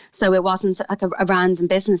personally. So it wasn't like a random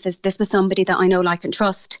business. This was somebody that I know, like, and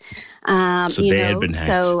trust. So they had been hacked.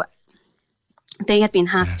 So they had been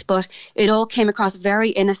hacked, but it all came across very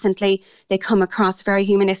innocently. They come across very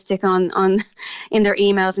humanistic on in their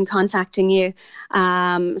emails and contacting you.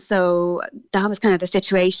 So that was kind of the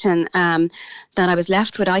situation that I was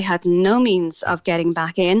left with. I had no means of getting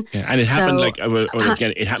back in. Yeah, and it happened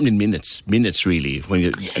it happened in minutes really. When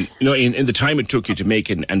in the time it took you to make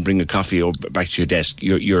it and bring a coffee or back to your desk,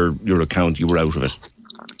 your account, you were out of it.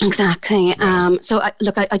 Exactly. So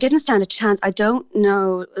I didn't stand a chance. I don't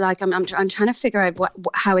know. Like I'm trying to figure out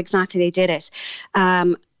how exactly they did it.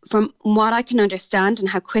 From what I can understand and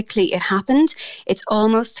how quickly it happened, it's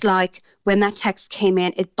almost like when that text came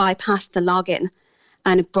in, it bypassed the login,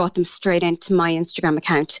 and it brought them straight into my Instagram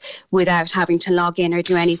account without having to log in or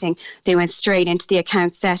do anything. They went straight into the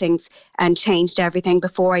account settings and changed everything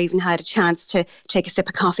before I even had a chance to take a sip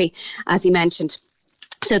of coffee, as you mentioned.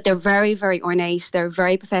 So they're very, very ornate. They're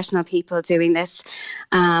very professional people doing this.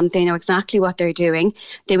 They know exactly what they're doing.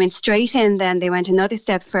 They went straight in, then they went another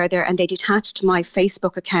step further, and they detached my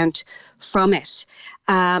Facebook account from it.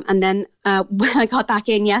 And then when I got back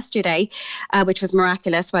in yesterday, which was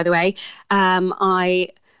miraculous, by the way,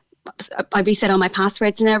 I reset all my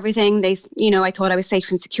passwords and everything. I thought I was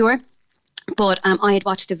safe and secure, but I had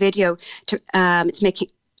watched a video to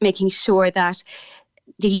making sure that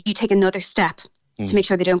you take another step to make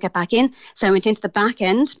sure they don't get back in. So I went into the back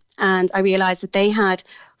end, and I realised that they had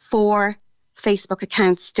 4 Facebook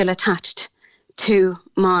accounts still attached to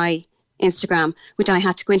my Instagram, which I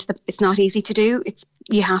had to go into. It's not easy to do. It's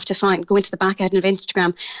you have to go into the back end of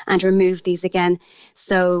Instagram and remove these again.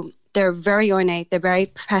 So they're very ornate, they're very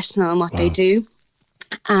professional in what they do.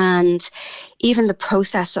 And even the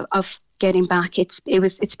process of getting back, it's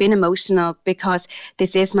been emotional, because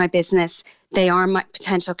this is my business. They are my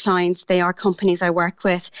potential clients. They are companies I work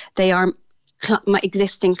with. They are my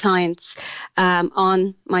existing clients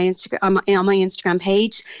on my Instagram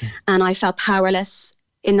page, and I felt powerless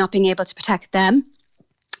in not being able to protect them.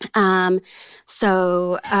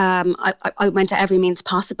 So I went to every means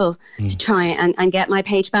possible to try and get my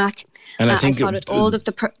page back. And I think all of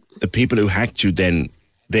the people who hacked you then,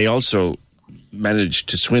 they also managed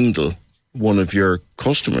to swindle one of your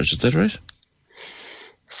customers. Is that right?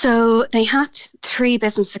 So they hacked 3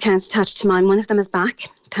 business accounts attached to mine. One of them is back,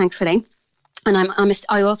 thankfully. And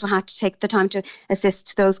I also had to take the time to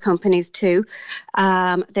assist those companies too.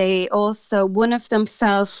 They also, one of them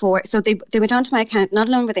fell for, so they went onto my account. Not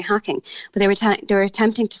alone were they hacking, but they were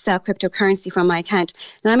attempting to sell cryptocurrency from my account.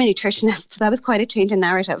 Now, I'm a nutritionist, so that was quite a change in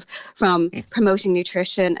narrative from promoting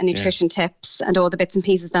nutrition and nutrition tips and all the bits and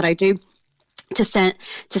pieces that I do to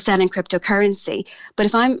selling cryptocurrency. But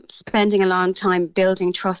if I'm spending a long time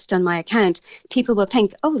building trust on my account, people will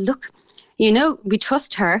think, oh, look, we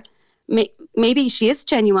trust her. Maybe she is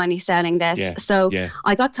genuinely selling this.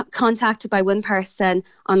 I got contacted by one person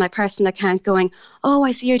on my personal account going, oh,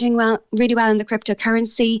 I see you're doing really well in the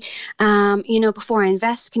cryptocurrency. Before I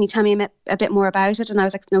invest, can you tell me a bit more about it? And I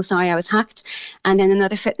was like, no, sorry, I was hacked. And then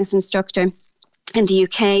another fitness instructor in the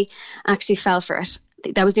UK actually fell for it.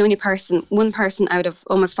 That was the only one person out of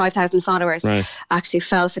almost 5,000 followers actually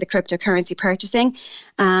fell for the cryptocurrency purchasing.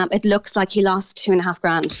 It looks like he lost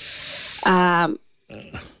 $2,500.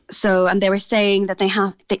 So, and they were saying that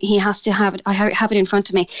he has to have it. I have it in front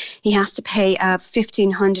of me. He has to pay a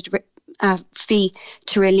 $1,500 fee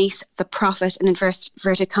to release the profit in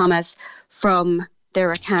inverted commas from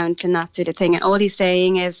their account and that sort of thing. And all he's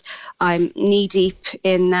saying is, I'm knee deep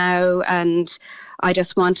in now, and I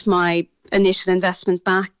just want my initial investment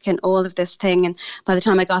back and all of this thing. And by the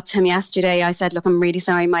time I got to him yesterday, I said, look, I'm really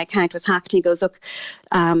sorry, my account was hacked. He goes, look,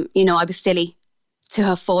 I was silly to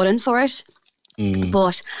have fallen for it.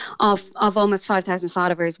 But of almost 5,000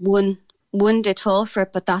 followers, one did fall for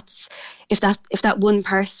it. But that's if that one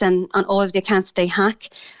person on all of the accounts they hack,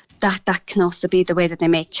 that can also be the way that they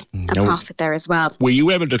make a profit there as well. Were you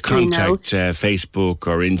able to contact Facebook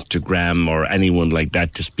or Instagram or anyone like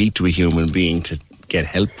that to speak to a human being to get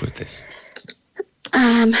help with this?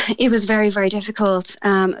 It was very, very difficult.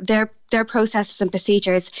 Their processes and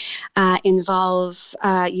procedures involve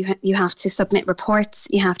you have to submit reports,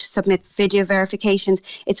 you have to submit video verifications.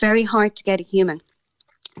 It's very hard to get a human.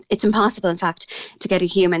 It's impossible, in fact, to get a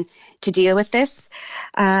human to deal with this.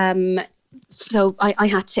 So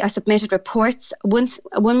I submitted reports. One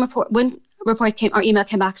report came, or email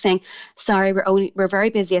came back saying, sorry, we're very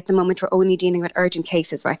busy at the moment. We're only dealing with urgent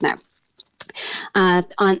cases right now.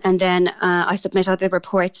 And then I submit other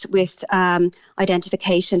reports with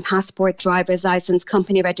identification, passport, driver's license,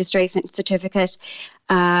 company registration certificate,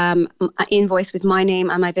 invoice with my name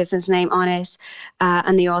and my business name on it.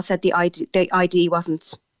 And they all said the ID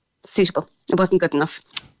wasn't suitable. It wasn't good enough.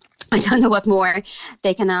 I don't know what more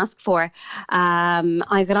they can ask for. I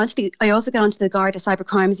also got onto the Garda Cyber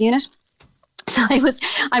Crimes Unit. So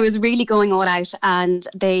I was really going all out, and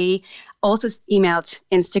they also emailed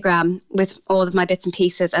Instagram with all of my bits and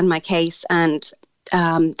pieces and my case, and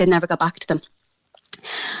they never got back to them.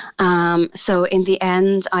 So in the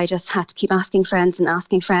end, I just had to keep asking friends, and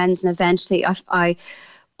eventually I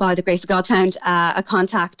by the grace of God, found a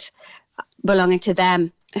contact belonging to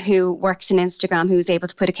them who works in Instagram, who's able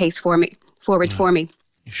to put a case forward for me.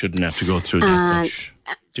 You shouldn't have to go through that much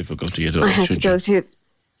difficulty at all. I had to go through,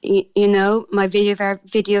 my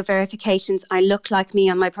video verifications. I look like me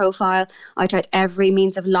on my profile. I tried every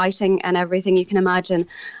means of lighting and everything you can imagine,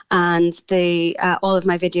 and all of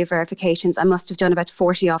my video verifications, I must have done about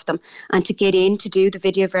 40 of them. And to get in to do the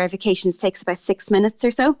video verifications takes about 6 minutes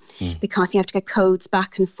or so, because you have to get codes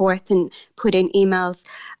back and forth and put in emails,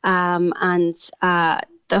 and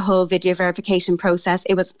the whole video verification process,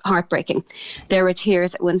 it was heartbreaking. There were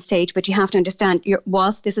tears at one stage, but you have to understand,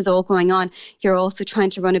 whilst this is all going on, you're also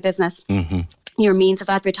trying to run a business. Mm-hmm. Your means of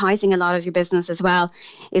advertising a lot of your business as well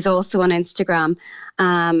is also on Instagram.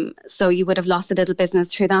 So you would have lost a little business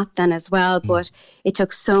through that then as well. But it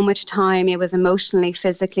took so much time. It was emotionally,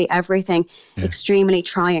 physically, everything, extremely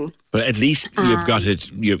trying. But at least you've got it.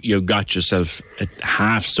 You've got yourself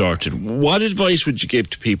half sorted. What advice would you give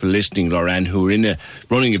to people listening, Lorraine, who are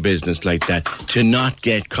running a business like that, to not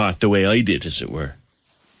get caught the way I did, as it were?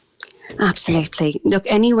 Absolutely. Look,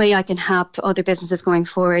 any way I can help other businesses going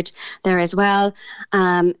forward there as well.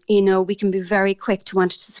 We can be very quick to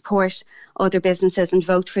want to support other businesses and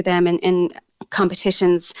vote for them in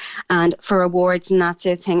competitions and for awards and that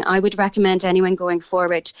sort of thing. I would recommend anyone going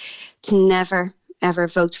forward to never, ever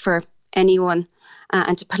vote for anyone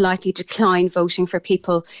and to politely decline voting for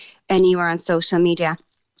people anywhere on social media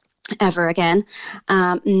ever again.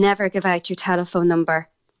 Never give out your telephone number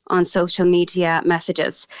on social media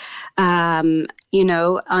messages. I'm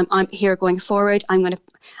here going forward. I'm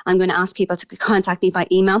going to ask people to contact me by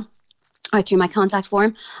email or through my contact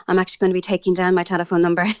form. I'm actually going to be taking down my telephone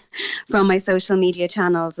number from my social media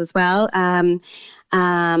channels as well.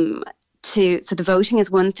 So the voting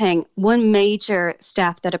is one thing. One major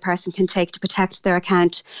step that a person can take to protect their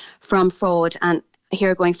account from fraud and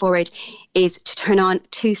here going forward is to turn on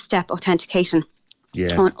two-step authentication.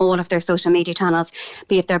 On all of their social media channels,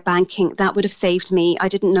 be it their banking. That would have saved me. I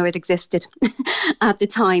didn't know it existed at the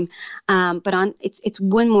time. But it's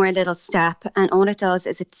one more little step, and all it does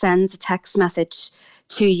is it sends a text message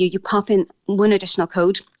to you. You pop in one additional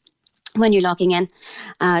code when you're logging in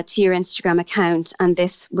to your Instagram account, and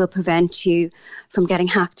this will prevent you from getting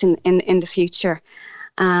hacked in the future.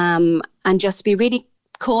 And just be really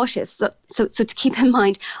cautious. So to keep in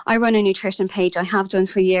mind, I run a nutrition page. I have done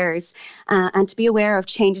for years, and to be aware of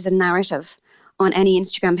changes in narrative on any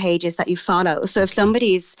Instagram pages that you follow. So if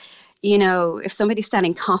somebody's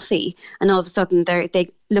selling coffee and all of a sudden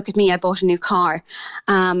they look at me, I bought a new car,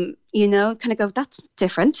 kind of go, that's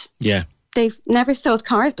different. Yeah. They've never sold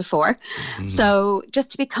cars before. Mm-hmm. So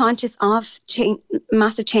just to be conscious of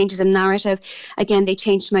massive changes in narrative. Again, they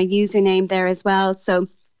changed my username there as well. So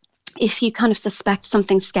if you kind of suspect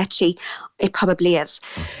something sketchy, it probably is,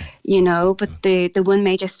 but the one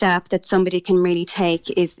major step that somebody can really take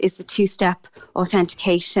is the two-step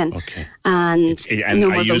authentication. Okay. And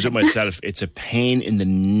I use it myself. It's a pain in the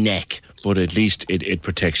neck, but at least it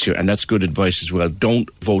protects you. And that's good advice as well. Don't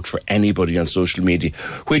vote for anybody on social media,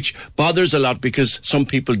 which bothers a lot because some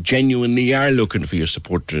people genuinely are looking for your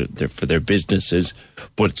support for their businesses,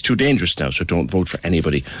 but it's too dangerous now. So don't vote for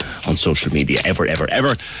anybody on social media ever, ever,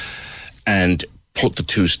 ever. And put the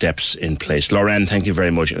two steps in place. Lauren, thank you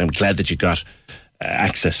very much. And I'm glad that you got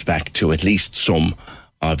access back to at least some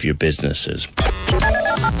of your businesses.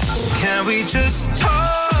 Can we just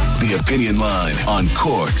talk? The Opinion Line on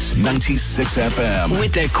Cork's 96 FM.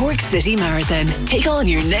 With the Cork City Marathon. Take on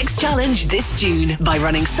your next challenge this June by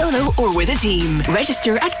running solo or with a team.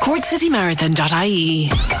 Register at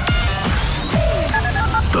corkcitymarathon.ie.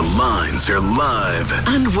 The lines are live.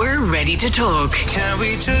 And we're ready to talk. Can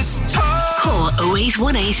we just talk? Call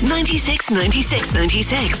 0818 96 96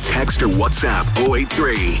 96. Text or WhatsApp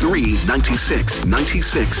 083 396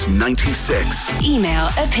 96 96. Email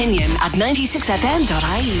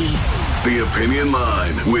opinion@96fm.ie. The Opinion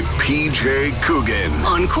Line with PJ Coogan.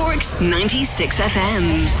 On Cork's 96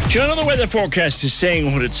 FM. Do you know the weather forecast is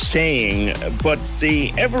saying what it's saying, but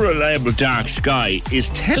the ever-reliable dark sky is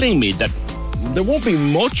telling me that there won't be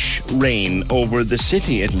much rain over the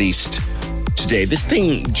city, at least today. This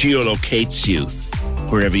thing geolocates you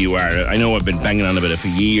wherever you are. I know I've been banging on about it for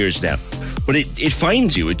years now, but it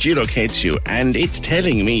finds you, it geolocates you, and it's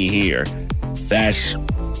telling me here that,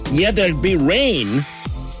 there'll be rain,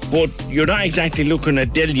 but you're not exactly looking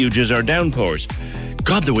at deluges or downpours.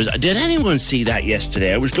 God, did anyone see that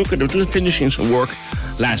yesterday? I was finishing some work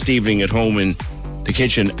last evening at home in the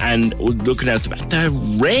kitchen and looking out the back. The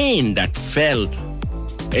rain that fell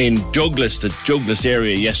in the Douglas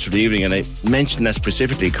area yesterday evening, and I mentioned that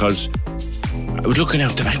specifically because I was looking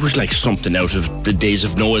out the back. It was like something out of the days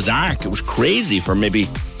of Noah's Ark. It was crazy for maybe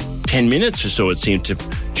 10 minutes or so. It seemed to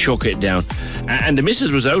chuck it down. And the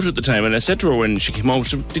missus was out at the time, and I said to her when she came home,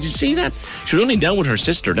 did you see that? She was only down with her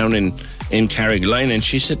sister down in Carrigaline, and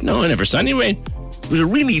she said, no, I never saw any rain. It was a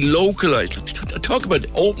really localised, talk about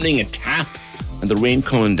opening a tap and the rain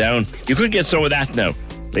coming down. You could get some of that now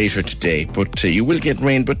later today, but you will get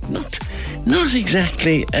rain, but not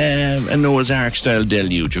exactly a Noah's Ark style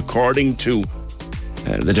deluge, according to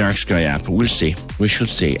the Dark Sky app. We'll see. We shall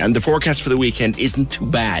see. And the forecast for the weekend isn't too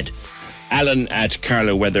bad. Alan at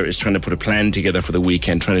Carlow Weather is trying to put a plan together for the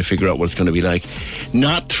weekend, trying to figure out what it's going to be like.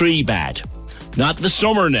 Not three bad. Not the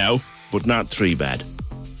summer now, but not three bad.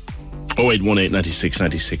 0818 96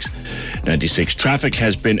 96 96. Traffic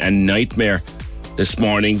has been a nightmare this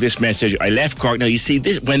morning. This message, I left Cork. Now, you see,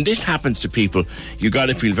 when this happens to people, you got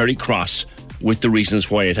to feel very cross with the reasons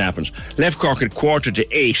why it happens. Left Cork at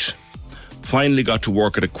 7:45. Finally got to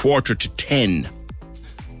work at 9:45.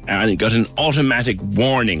 And got an automatic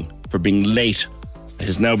warning for being late. It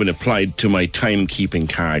has now been applied to my timekeeping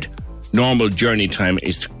card. Normal journey time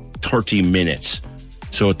is 30 minutes.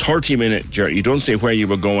 So a 30-minute journey. You don't say where you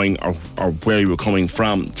were going or where you were coming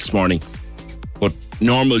from this morning. But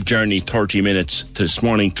normal journey, 30 minutes, to this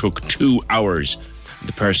morning took 2 hours.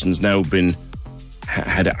 The person's now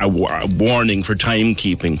had a warning for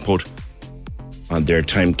timekeeping put on their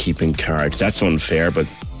timekeeping card. That's unfair, but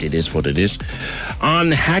it is what it is.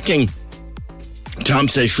 On hacking, Tom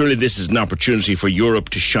says, surely this is an opportunity for Europe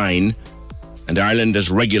to shine and Ireland as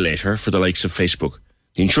regulator for the likes of Facebook.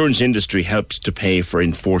 The insurance industry helps to pay for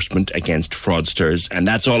enforcement against fraudsters, and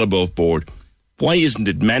that's all above board. Why isn't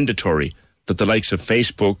it mandatory that the likes of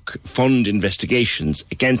Facebook fund investigations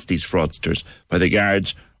against these fraudsters by the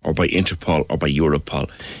guards or by Interpol or by Europol?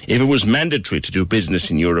 If it was mandatory to do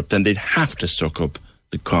business in Europe, then they'd have to suck up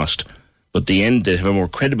the cost. But at the end, they have a more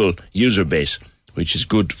credible user base, which is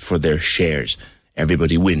good for their shares.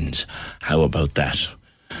 Everybody wins. How about that?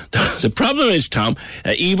 The problem is, Tom,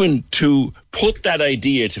 even to put that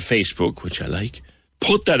idea to Facebook, which I like,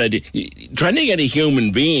 put that idea, trying to get a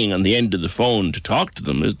human being on the end of the phone to talk to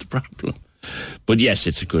them is the problem. But yes,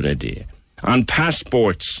 it's a good idea. On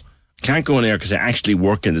passports, can't go in there because I actually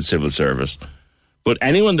work in the civil service. But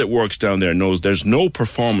anyone that works down there knows there's no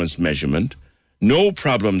performance measurement, no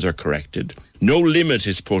problems are corrected, no limit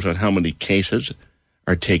is put on how many cases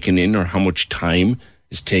are taken in or how much time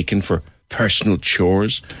is taken for personal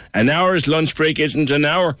chores. An hour's lunch break isn't an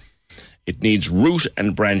hour. It needs root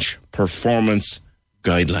and branch performance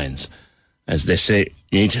guidelines. As they say,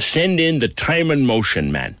 you need to send in the time and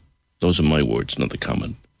motion man. Those are my words, not the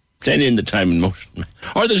common. Send in the time and motion man.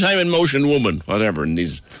 Or the time and motion woman, whatever, in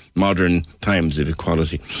these modern times of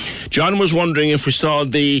equality. John was wondering if we saw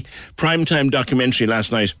the primetime documentary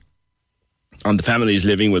last night on the families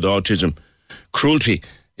living with autism. Cruelty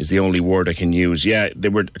is the only word I can use. Yeah, there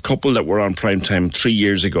were a couple that were on primetime 3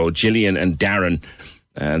 years ago, Gillian and Darren,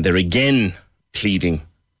 and they're again pleading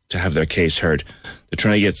to have their case heard. They're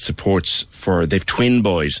trying to get supports for, they've twin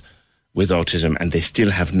boys with autism and they still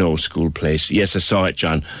have no school place. Yes, I saw it,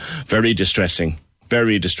 John. Very distressing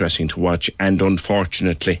to watch, and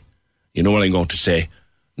unfortunately, you know what I'm going to say,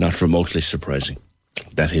 not remotely surprising.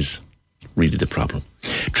 That is really the problem.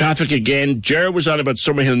 Traffic again. Ger was on about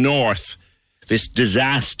Summerhill North. This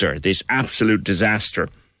disaster, this absolute disaster,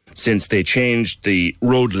 since they changed the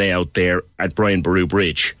road layout there at Brian Boru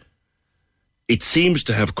Bridge. It seems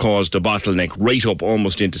to have caused a bottleneck right up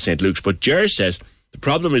almost into St. Luke's. But Ger says the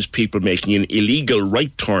problem is people making an illegal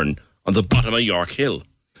right turn on the bottom of York Hill.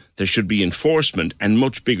 There should be enforcement and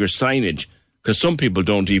much bigger signage, because some people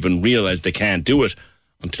don't even realise they can't do it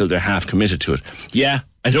until they're half committed to it. Yeah,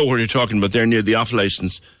 I know what you're talking about there near the off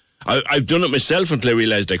licence. I've done it myself until I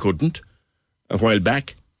realised I couldn't a while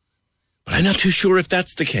back. But I'm not too sure if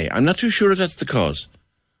that's the case. I'm not too sure if that's the cause.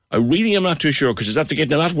 I really am not too sure, because it's after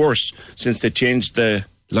getting a lot worse since they changed the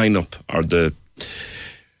lineup or the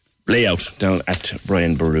layout down at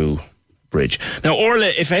Brian Boru Bridge. Now,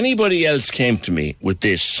 Orla, if anybody else came to me with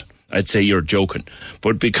this, I'd say you're joking.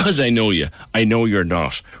 But because I know you, I know you're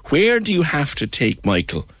not. Where do you have to take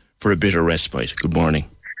Michael for a bit of respite? Good morning.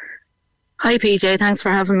 Hi, PJ. Thanks for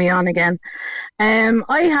having me on again.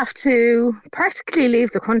 I have to practically leave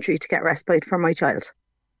the country to get respite for my child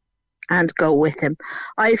and go with him.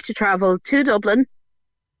 I have to travel to Dublin,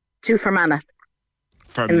 to Fermanagh.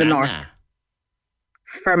 In the north.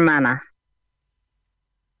 Fermanagh.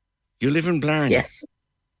 You live in Blarney? Yes.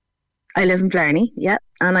 I live in Blarney, yeah.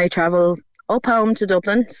 And I travel up home to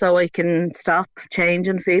Dublin so I can stop, change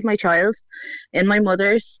and feed my child in my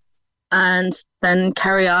mother's and then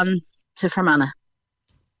carry on to Fermanagh.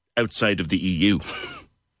 Outside of the EU?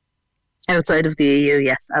 Outside of the EU,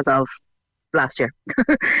 yes, as of last year.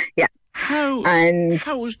 Yeah. How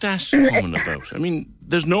is that coming about? I mean,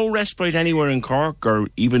 there's no respite anywhere in Cork or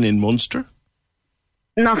even in Munster?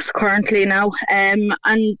 Not currently, no. And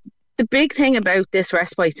the big thing about this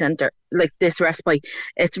respite centre, like this respite,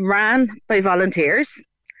 it's ran by volunteers.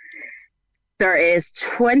 There is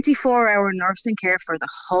 24-hour nursing care for the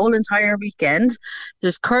whole entire weekend.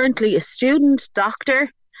 There's currently a student doctor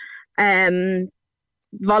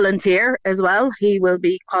volunteer as well. He will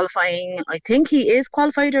be qualifying, I think he is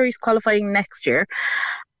qualified or he's qualifying next year,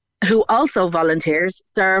 who also volunteers.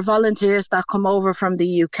 There are volunteers that come over from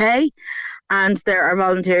the UK, and there are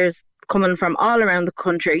volunteers coming from all around the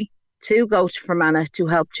country to go to Fermanagh to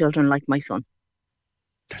help children like my son.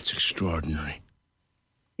 That's extraordinary.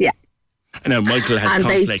 Yeah. And now Michael has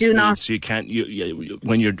complex needs, so you can't.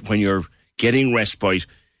 When you're getting respite,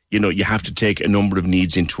 you know, you have to take a number of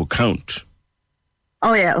needs into account.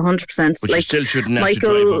 Oh yeah, 100%. But you still shouldn't have to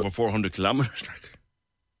drive over 400 kilometres.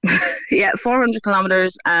 Yeah, 400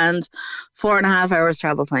 kilometres and 4.5 hours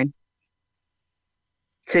travel time.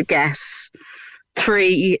 to get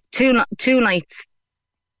two nights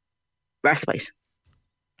respite.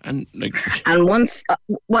 And once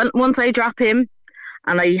I drop him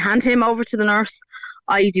and I hand him over to the nurse,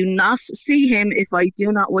 I do not see him if I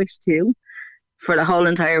do not wish to for the whole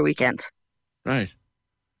entire weekend. Right.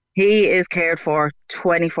 He is cared for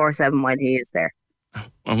 24/7 while he is there.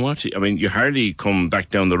 And what? I mean, you hardly come back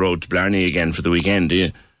down the road to Blarney again for the weekend, do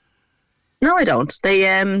you? No, I don't.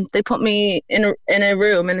 They put me in a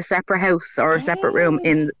room in a separate house or a separate room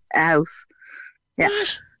in a house. Yeah.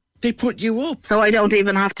 What? They put you up? So I don't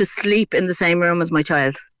even have to sleep in the same room as my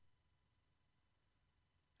child.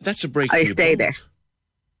 That's a break. I stay there.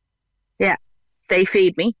 Yeah, they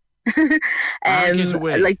feed me. They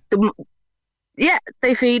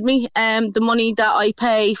feed me. The money that I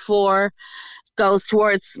pay for goes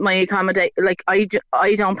towards my accommodation. Like I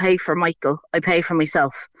don't pay for Michael. I pay for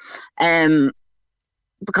myself.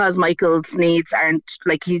 Because Michael's needs aren't,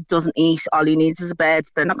 like, he doesn't eat. All he needs is a bed.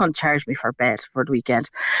 They're not going to charge me for a bed for the weekend.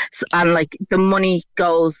 So, and like the money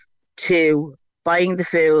goes to buying the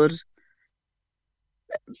food,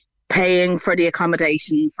 paying for the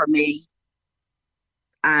accommodation for me,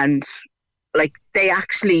 and like they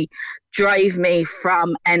actually drive me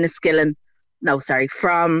from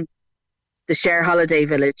from the Share Holiday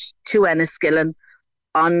Village to Enniskillen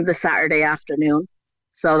on the Saturday afternoon,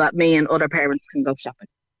 so that me and other parents can go shopping.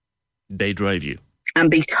 They drive you?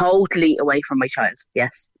 And be totally away from my child.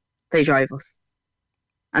 Yes, they drive us.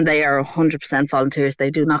 And they are 100% volunteers.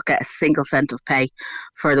 They do not get a single cent of pay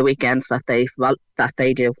for the weekends that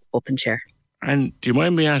they do up in Share. And do you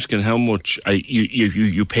mind me asking how much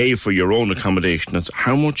you pay for your own accommodation?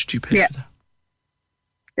 How much do you pay for that?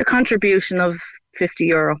 A contribution of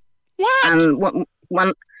 €50. What? And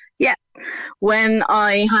when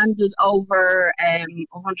I handed over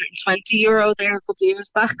 €120 there a couple of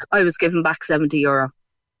years back, I was given back €70.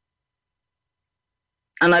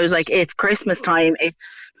 And I was like, it's Christmas time.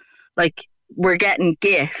 It's like we're getting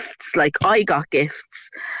gifts. Like I got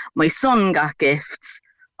gifts. My son got gifts.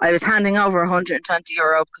 I was handing over €120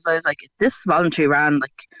 because I was like, this voluntary ran,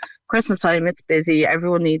 like Christmas time, it's busy.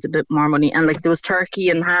 Everyone needs a bit more money. And like there was turkey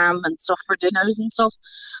and ham and stuff for dinners and stuff.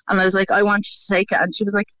 And I was like, I want you to take it. And she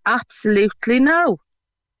was like, absolutely no.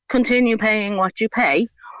 Continue paying what you pay.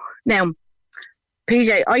 Now,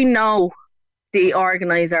 PJ, I know the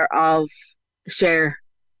organiser of Share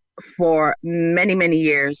for many, many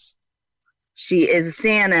years. She is a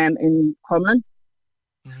CNM in Crumlin.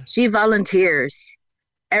 She volunteers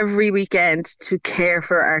every weekend to care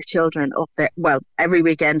for our children up there. Well, every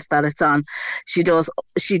weekend that it's on, she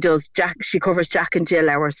covers Jack and Jill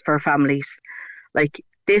hours for families. Like,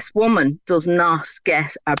 this woman does not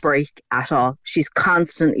get a break at all. She's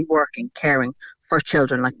constantly working, caring for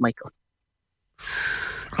children like Michael.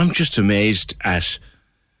 I'm just amazed at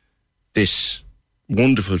this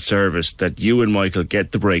wonderful service that you and Michael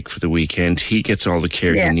get the break for the weekend. He gets all the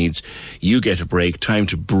care he needs. You get a break, time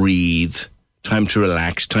to breathe, time to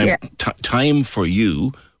relax, time for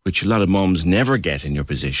you, which a lot of mums never get in your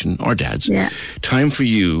position, or dads. Time for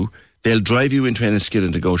you. They'll drive you into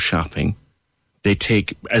Enniskillen to go shopping. They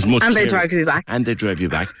take as much and they drive you back. And they drive you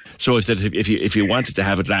back. So if you wanted to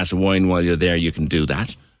have a glass of wine while you're there, you can do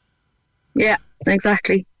that. Yeah,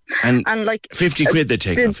 exactly. And like 50 quid they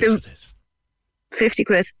take off you for this. 50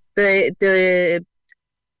 quid. The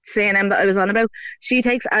CNM that I was on about, she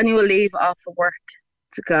takes annual leave off of work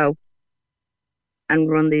to go and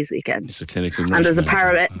run these weekends. It's a clinical nurse.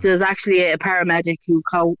 And there's actually a paramedic who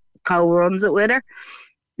co-runs it with her.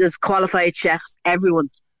 There's qualified chefs, everyone.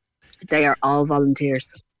 They are all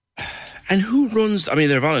volunteers. And who runs, I mean,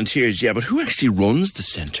 they're volunteers, but who actually runs the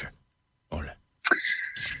centre?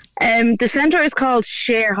 The centre is called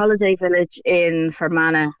Share Holiday Village in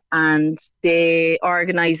Fermanagh, and the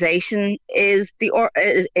organisation is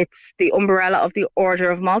it's the umbrella of the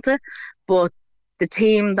Order of Malta, but the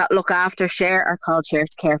team that look after Share are called Share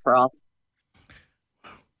to Care for All.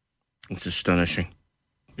 It's astonishing.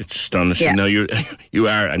 It's astonishing. Yeah. Now you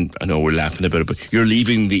are, and I know we're laughing about it, but you're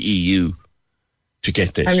leaving the EU to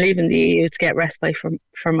get this. I'm leaving the EU to get respite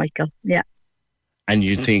for Michael. Yeah. And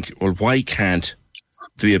you think, well, why can't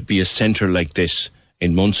there be a centre like this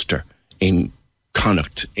in Munster, in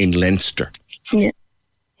Connacht, in Leinster? Yeah.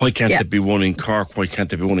 Why can't there be one in Cork? Why can't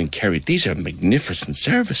there be one in Kerry? These are magnificent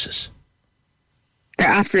services. They're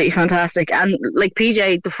absolutely fantastic. And like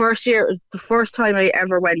PJ, the first time I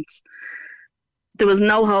ever went, there was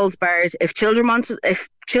no holds barred. If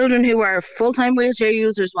children who are full-time wheelchair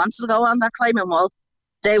users wanted to go on that climbing wall,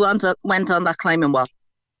 they went on that climbing wall.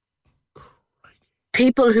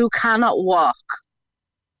 People who cannot walk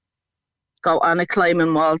go on a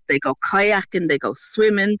climbing wall, they go kayaking, they go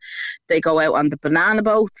swimming, they go out on the banana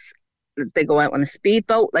boats, they go out on a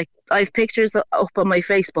speedboat. Like, I have pictures up on my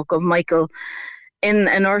Facebook of Michael in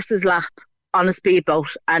a nurse's lap on a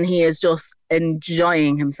speedboat, and he is just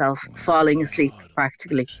enjoying himself, falling asleep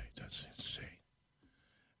practically. That's insane.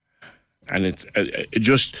 And it's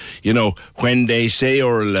just, you know, when they say,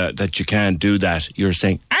 Orla, that you can't do that, you're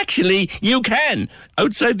saying, actually, you can,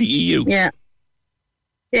 outside the EU. Yeah.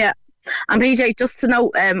 Yeah. And PJ, just to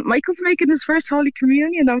know, Michael's making his first Holy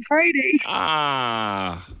Communion on Friday.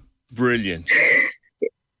 Ah, brilliant.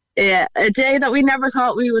 Yeah, a day that we never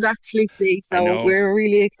thought we would actually see, so we're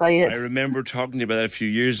really excited. I remember talking to you about that a few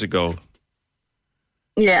years ago.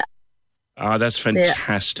 Yeah. Ah, that's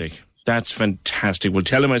fantastic. Yeah. That's fantastic. Well,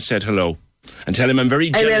 tell him I said hello. And tell him I'm very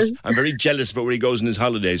jealous. I'm very jealous about where he goes on his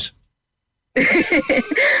holidays. Do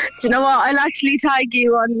you know what? I'll actually tag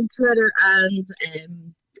you on Twitter and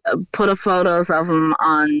put up photos of him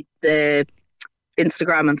on the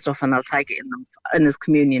Instagram and stuff, and I'll tag it in his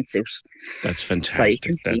communion suit. That's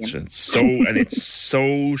fantastic. So it's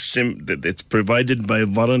so simple. It's provided by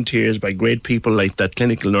volunteers, by great people like that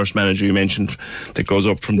clinical nurse manager you mentioned that goes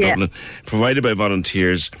up from Dublin. Provided by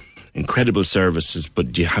volunteers, incredible services,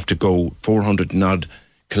 but you have to go 400 and odd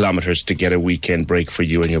kilometres to get a weekend break for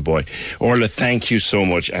you and your boy. Orla, thank you so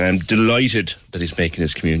much, and I'm delighted that he's making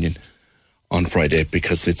his communion on Friday,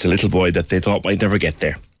 because it's a little boy that they thought might never get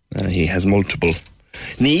there. He has multiple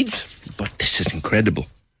needs, but this is incredible.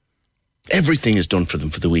 Everything is done for them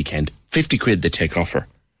for the weekend. 50 quid they take off her.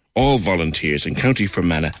 All volunteers in County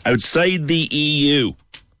Fermanagh, outside the EU.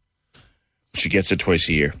 She gets it twice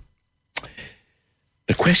a year.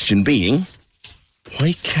 The question being,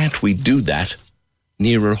 why can't we do that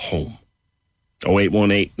nearer home?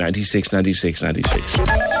 0818 96 96 96.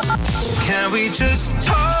 Can we just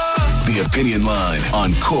talk? The Opinion Line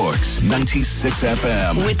on Cork's 96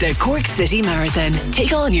 FM. With the Cork City Marathon,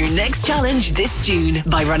 take on your next challenge this June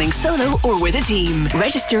by running solo or with a team.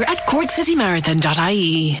 Register at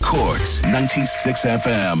corkcitymarathon.ie. Cork's 96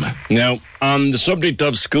 FM. Now, on the subject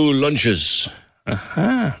of school lunches,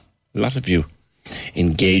 a lot of you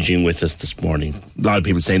engaging with us this morning. A lot of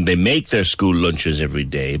people saying they make their school lunches every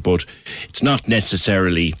day, but it's not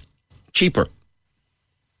necessarily cheaper.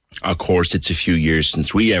 Of course, it's a few years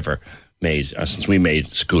since we made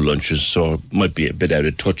school lunches, so it might be a bit out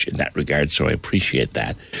of touch in that regard, so I appreciate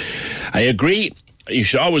that. I agree, you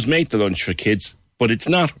should always make the lunch for kids, but it's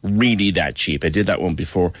not really that cheap. I did that one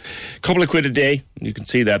before. A couple of quid a day, you can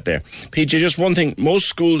see that there. PJ, just one thing, most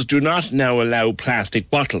schools do not now allow plastic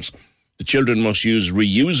bottles. The children must use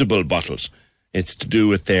reusable bottles. It's to do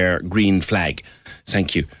with their green flag.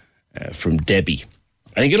 Thank you, from Debbie.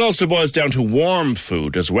 I think it also boils down to warm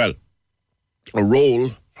food as well. A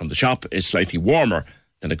roll from the shop is slightly warmer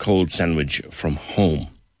than a cold sandwich from home.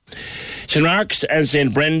 St. Mark's and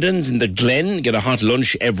St. Brendan's in the Glen get a hot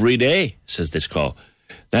lunch every day, says this call.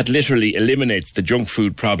 That literally eliminates the junk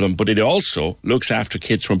food problem, but it also looks after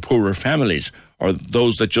kids from poorer families or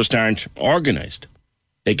those that just aren't organised.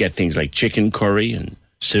 They get things like chicken curry and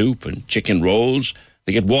soup and chicken rolls.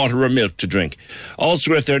 They get water or milk to drink.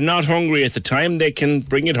 Also, if they're not hungry at the time, they can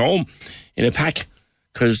bring it home in a pack,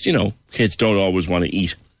 because, you know, kids don't always want to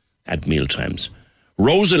eat at meal times.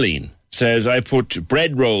 Rosaline says, I put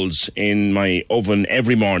bread rolls in my oven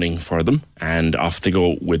every morning for them, and off they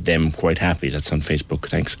go with them, quite happy. That's on Facebook,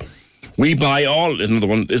 thanks. We buy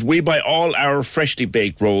all our freshly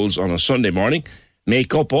baked rolls on a Sunday morning,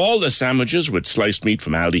 make up all the sandwiches with sliced meat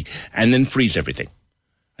from Aldi, and then freeze everything.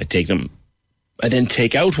 I then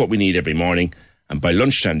take out what we need every morning, and by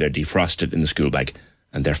lunchtime they're defrosted in the school bag,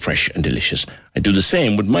 and they're fresh and delicious. I do the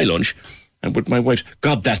same with my lunch and with my wife.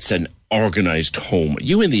 God, that's an organised home. Are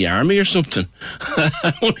you in the army or something?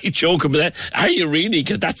 I'm only joking about that. Are you really?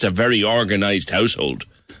 Because that's a very organised household.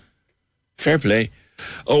 Fair play.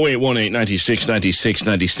 0818 96 96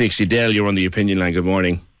 96. Adele, you're on the Opinion Line. Good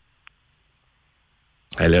morning.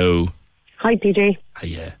 Hello. Hi, PJ.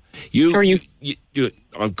 Hiya. How are you? You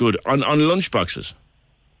are good. On lunchboxes?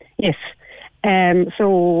 Yes.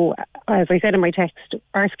 So, as I said in my text,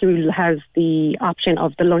 our school has the option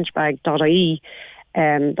of the lunchbag.ie.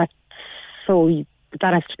 That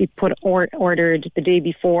has to be ordered the day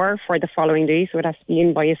before for the following day, so it has to be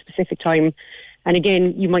in by a specific time. And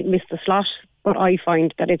again, you might miss the slot, but I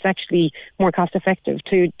find that it's actually more cost effective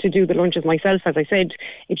to do the lunches myself. As I said,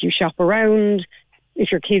 if you shop around,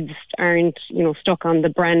 if your kids aren't, stuck on the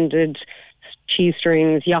branded cheese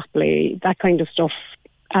strings, Yoplait, that kind of stuff,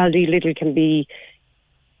 Aldi, Lidl can be,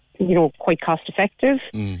 quite cost effective.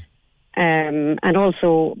 And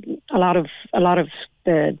also a lot of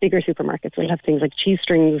the bigger supermarkets will have things like cheese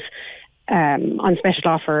strings on special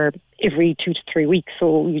offer every 2 to 3 weeks,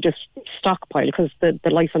 so you just stockpile because the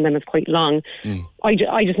life on them is quite long. I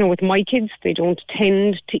just know with my kids, they don't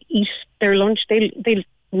tend to eat their lunch. They'll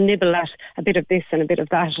nibble at a bit of this and a bit of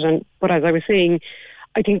that. But as I was saying,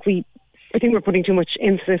 I think we're putting too much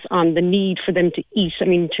emphasis on the need for them to eat. I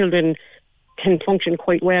mean, children can function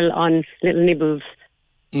quite well on little nibbles.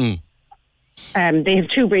 They have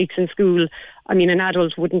 2 breaks in school. I mean, an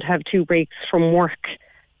adult wouldn't have 2 breaks from work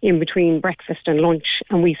in between breakfast and lunch,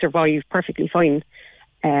 and we survive perfectly fine.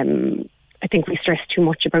 I think we stress too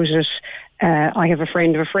much about it. I have a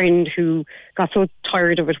friend of a friend who got so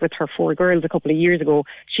tired of it with her 4 girls a couple of years ago.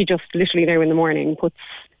 She just literally now in the morning puts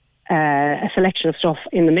a selection of stuff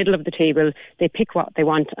in the middle of the table. They pick what they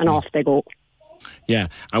want and off they go. Yeah,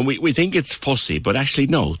 and we think it's fussy, but actually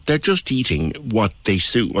no, they're just eating what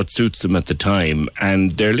suits them at the time,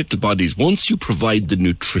 and their little bodies, once you provide the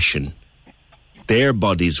nutrition, their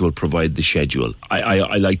bodies will provide the schedule.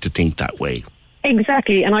 I like to think that way.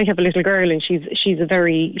 Exactly, and I have a little girl, and she's a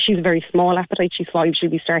very small appetite. She's 5. She'll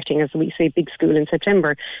be starting, as we say, big school in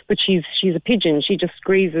September. But she's a pigeon. She just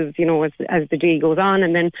grazes, as the day goes on.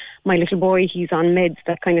 And then my little boy, he's on meds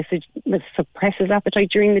that kind of suppresses appetite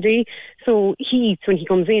during the day. So he eats when he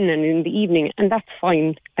comes in and in the evening, and that's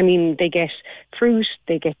fine. I mean, they get fruit,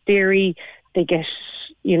 they get dairy, they get,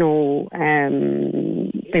 they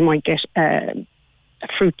might get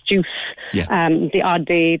fruit juice, the odd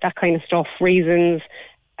day, that kind of stuff, raisins,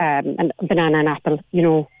 and banana and apple.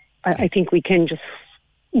 I think we can just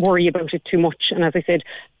worry about it too much. And as I said,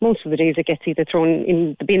 most of the days it gets either thrown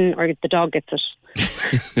in the bin or the dog gets it.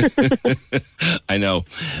 I know,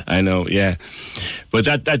 yeah.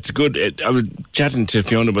 But that's good. I was chatting to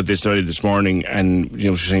Fiona about this earlier this morning, and she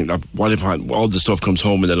was saying, what if all the stuff comes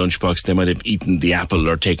home in the lunchbox? They might have eaten the apple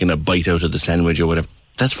or taken a bite out of the sandwich or whatever.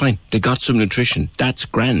 That's fine. They got some nutrition. That's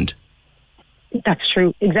grand. That's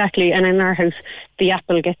true, exactly. And in our house, the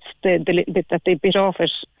apple gets the little bit that they bit off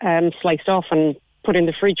it, sliced off and put in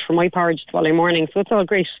the fridge for my porridge the following morning. So it's all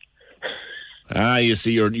great. You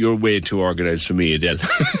see, you're way too organised for me, Adele.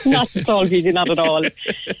 Not at all, PJ, not at all.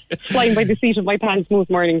 Flying by the seat of my pants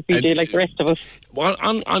most mornings, PJ, like the rest of us. Well,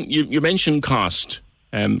 you mentioned cost,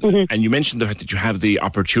 and you mentioned the fact that you have the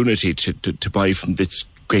opportunity to buy from this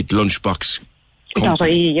great lunchbox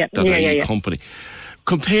company. Company.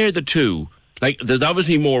 Compare the two. Like, there's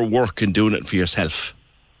obviously more work in doing it for yourself.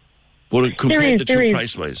 But compare the two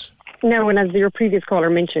price-wise. No, and as your previous caller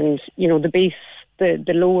mentioned, the base, the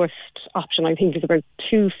lowest option, I think, is about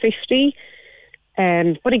 $2.50.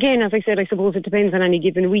 But again, as I said, I suppose it depends on any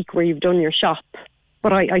given week where you've done your shop.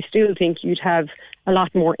 But I still think you'd have a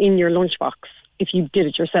lot more in your lunchbox if you did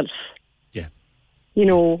it yourself. Yeah.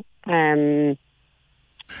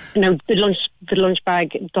 Now, the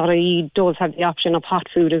lunchbag.ie does have the option of hot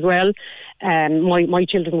food as well. My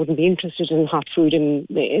children wouldn't be interested in hot food in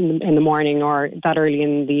the morning or that early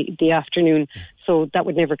in the afternoon, so that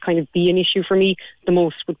would never kind of be an issue for me. The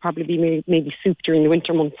most would probably be maybe soup during the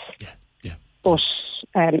winter months. Yeah. But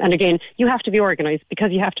and again, you have to be organised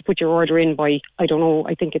because you have to put your order in by, I don't know,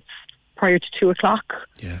 I think it's prior to 2:00.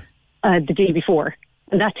 Yeah. The day before,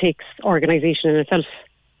 and that takes organisation in itself.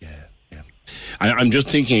 I'm just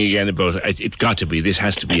thinking again about it's got to be, this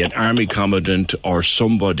has to be an army commandant or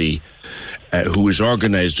somebody who is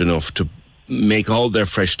organised enough to make all their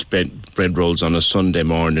fresh bread rolls on a Sunday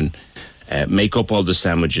morning, make up all the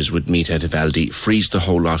sandwiches with meat out of Aldi, freeze the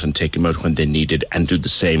whole lot and take them out when they need it, and do the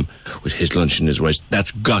same with his lunch and his rice. That's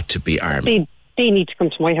got to be army. They need to come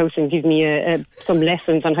to my house and give me some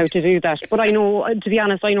lessons on how to do that. But I know, to be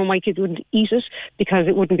honest, my kids wouldn't eat it because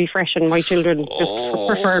it wouldn't be fresh, and my children just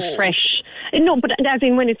prefer fresh. No, but as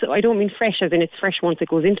in I don't mean fresh as in it's fresh once it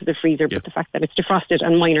goes into the freezer, but the fact that it's defrosted,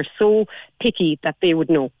 and mine are so picky that they would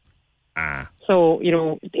know. So,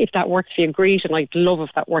 if that works for you, great, and I'd love if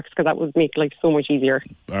that works because that would make life so much easier.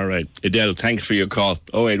 All right. Adele, thanks for your call.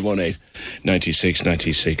 0818 96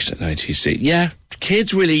 96 96. Yeah,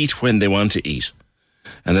 kids will eat when they want to eat.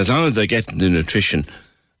 And as long as they're getting the nutrition,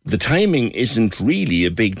 the timing isn't really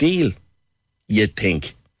a big deal, you'd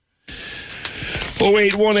think.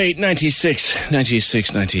 0818 96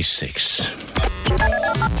 96 96.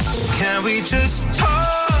 Can we just talk?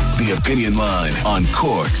 The Opinion Line on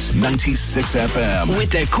Cork's 96 FM.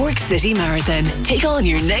 With the Cork City Marathon. Take on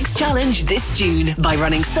your next challenge this June by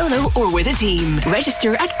running solo or with a team.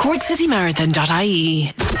 Register at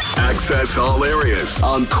corkcitymarathon.ie. Access all areas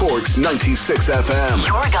on Cork's 96 FM.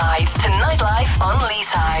 Your guide to nightlife on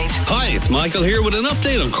Leeside. Hi, it's Michael here with an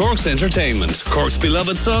update on Cork's entertainment. Cork's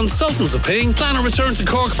beloved son, Sultans of Ping, plan a return to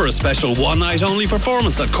Cork for a special one-night only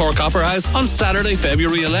performance at Cork Opera House on Saturday,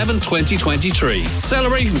 February 11, 2023.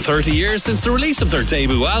 Celebrating 30 years since the release of their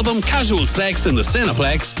debut album, Casual Sex in the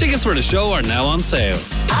Cineplex, tickets for the show are now on sale.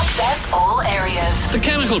 Access all areas. The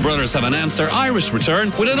Chemical Brothers have announced their Irish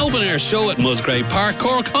return with an open-air show at Musgrave Park,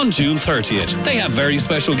 Cork on June 30th. They have very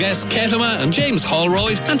special guests Ketema and James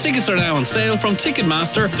Holroyd, and tickets are now on sale from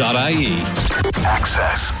Ticketmaster.ie.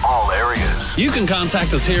 Access all areas. You can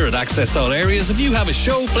contact us here at Access All Areas if you have a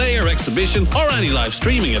show, play or exhibition or any live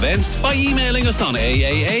streaming events by emailing us on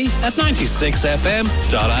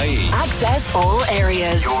aaa@96fm.ie. Access all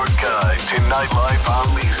areas. Your guide to nightlife on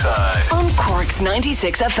Leeside. On Cork's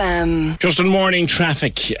 96 FM. Just on morning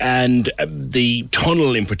traffic and the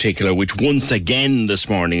tunnel in particular, which once again this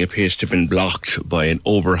morning appears to have been blocked by an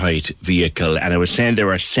overheight vehicle. And I was saying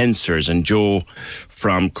there are sensors, and Joe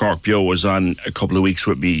from Cork Bio was on a couple of weeks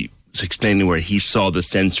with me explaining where he saw the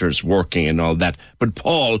sensors working and all that. But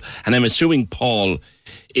Paul, and I'm assuming Paul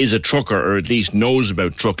is a trucker, or at least knows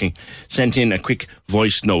about trucking, sent in a quick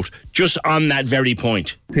voice note just on that very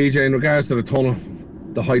point. PJ, in regards to the tunnel,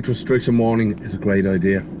 the height restriction warning is a great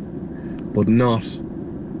idea, but not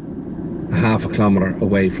a half a kilometre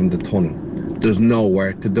away from the tunnel. There's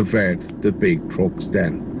nowhere to divert the big trucks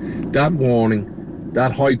then. That warning,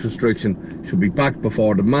 that height restriction should be back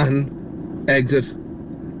before the Mahon exit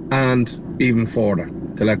and even further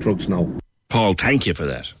to let trucks know. Paul, thank you for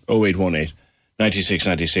that. 0818 96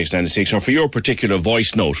 96 96. Or for your particular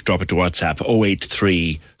voice note, drop it to WhatsApp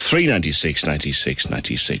 083 396 96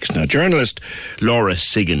 96. Now, journalist Laura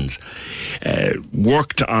Siggins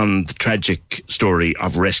worked on the tragic story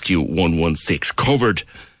of Rescue 116, covered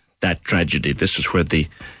that tragedy. This is where the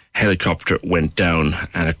helicopter went down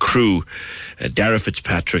and a crew, Dara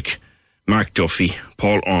Fitzpatrick, Mark Duffy,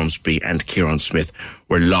 Paul Ormsby and Kieran Smith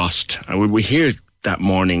were lost. And we hear that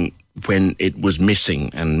morning when it was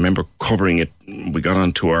missing, and remember covering it, we got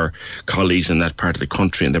on to our colleagues in that part of the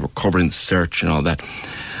country and they were covering the search and all that.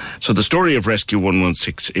 So the story of Rescue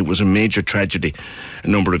 116, it was a major tragedy a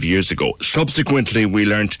number of years ago. Subsequently, we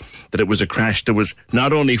learnt that it was a crash that was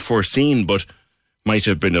not only foreseen but might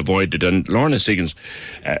have been avoided. And Lorna Siggins,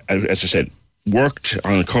 as I said, worked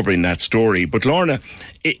on covering that story. But Lorna,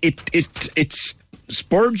 it's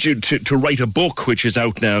spurred you to write a book which is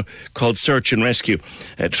out now called Search and Rescue,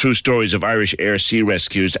 True Stories of Irish Air Sea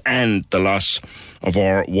Rescues and the Loss of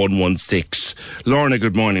R116. Lorna,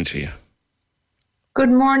 good morning to you.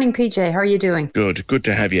 Good morning, PJ. How are you doing? Good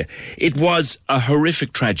to have you. It was a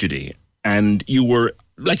horrific tragedy, and you were,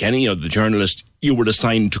 like any other journalist, you were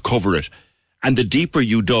assigned to cover it. And the deeper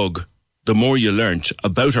you dug, the more you learnt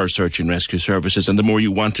about our search and rescue services and the more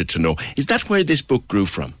you wanted to know. Is that where this book grew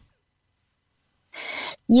from?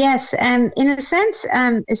 Yes, in a sense,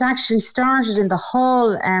 it actually started in the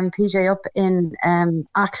hall, PJ, up in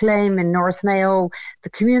Acclaim in North Mayo. The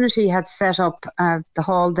community had set up the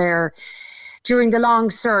hall there during the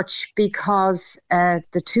long search because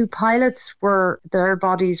the two pilots their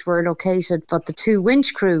bodies were located, but the two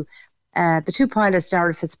winch crew, the two pilots,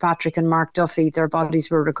 Dara Fitzpatrick and Mark Duffy, their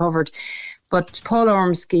bodies were recovered. But Paul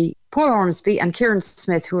Ormsby and Kieran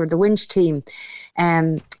Smith, who are the winch team,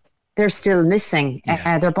 they're still missing.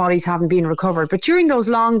 Yeah. Their bodies haven't been recovered. But during those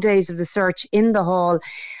long days of the search in the hall,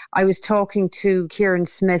 I was talking to Kieran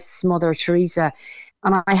Smith's mother, Teresa,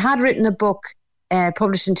 and I had written a book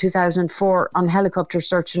published in 2004 on helicopter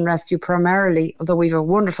search and rescue primarily, although we have a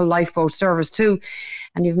wonderful lifeboat service too,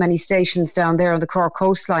 and you have many stations down there on the Cork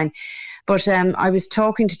coastline. But I was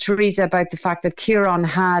talking to Teresa about the fact that Kieran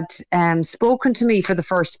had spoken to me for the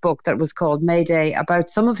first book that was called Mayday about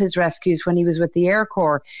some of his rescues when he was with the Air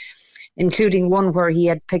Corps, including one where he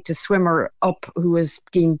had picked a swimmer up who was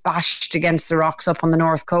being bashed against the rocks up on the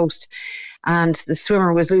north coast, and the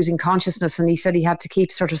swimmer was losing consciousness, and he said he had to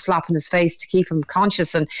keep sort of slapping his face to keep him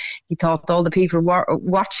conscious, and he thought all the people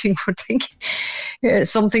watching would think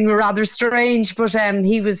something rather strange, but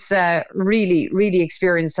he was really, really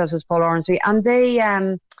experienced, as was Paul Ormsby. And they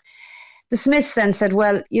the Smiths then said,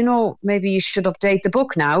 well, maybe you should update the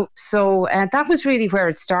book now. So that was really where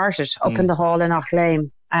it started, up in the hall in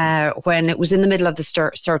Acclaim. When it was in the middle of the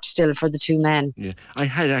search still for the two men. Yeah, I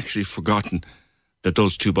had actually forgotten that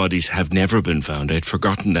those two bodies have never been found. I'd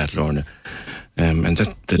forgotten that, Lorna. And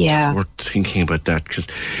that's worth thinking about that, because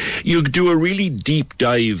you do a really deep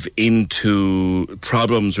dive into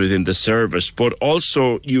problems within the service, but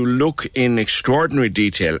also you look in extraordinary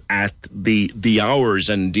detail at the hours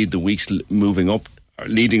and indeed the weeks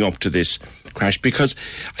leading up to this crash? Because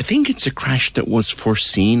I think it's a crash that was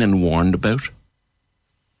foreseen and warned about.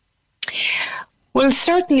 Well,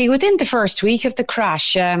 certainly within the first week of the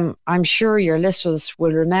crash, I'm sure your listeners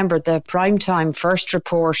will remember the Primetime First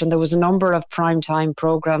report, and there was a number of primetime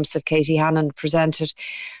programmes that Katie Hannon presented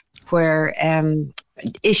where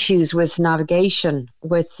issues with navigation,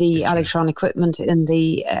 with the electronic equipment in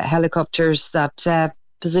the helicopters, that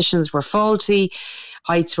positions were faulty,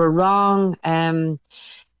 heights were wrong.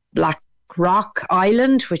 Black Rock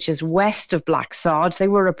Island, which is west of Blacksod, they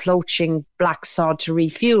were approaching Blacksod to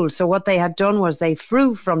refuel. So what they had done was they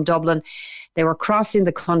flew from Dublin. They were crossing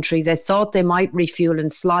the country. They thought they might refuel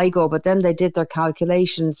in Sligo, but then they did their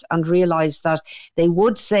calculations and realised that they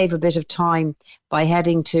would save a bit of time by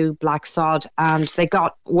heading to Blacksod, and they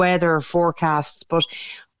got weather forecasts. But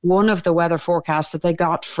one of the weather forecasts that they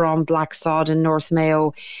got from Blacksod in North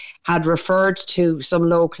Mayo had referred to some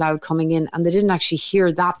low cloud coming in, and they didn't actually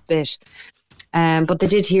hear that bit. But they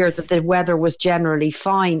did hear that the weather was generally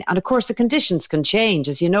fine. And of course, the conditions can change,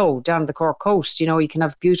 as you know, down the Cork coast. You know, you can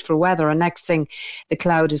have beautiful weather, and next thing the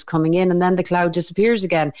cloud is coming in, and then the cloud disappears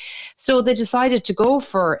again. So they decided to go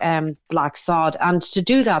for Blacksod. And to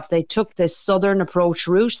do that, they took this southern approach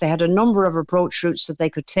route. They had a number of approach routes that they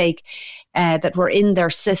could take that were in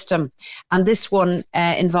their system. And this one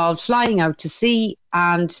involved flying out to sea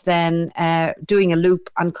and then doing a loop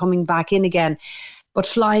and coming back in again. But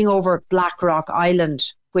flying over Black Rock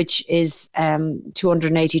Island, which is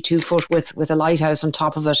 282 foot with a lighthouse on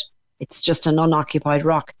top of it. It's just an unoccupied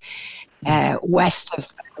rock west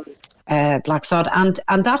of Blacksod.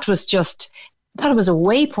 And that was a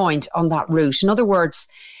waypoint on that route. In other words,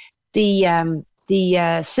 the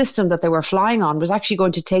system that they were flying on was actually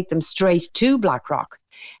going to take them straight to Blackrock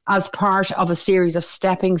as part of a series of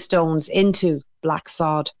stepping stones into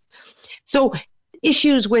Blacksod. So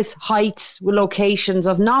issues with heights, with locations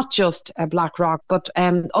of not just Blackrock, but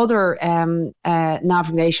other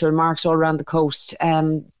navigational marks all around the coast.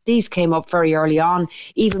 These came up very early on,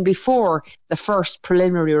 even before the first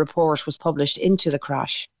preliminary report was published into the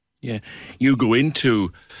crash. Yeah, you go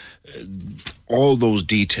into all those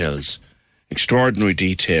details, extraordinary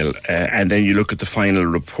detail, and then you look at the final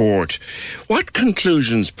report. What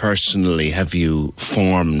conclusions personally have you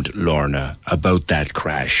formed, Lorna, about that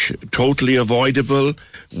crash? Totally avoidable?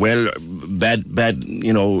 Well, bad,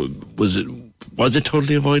 you know, was it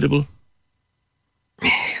totally avoidable?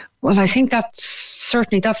 Well, I think that's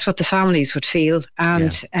what the families would feel.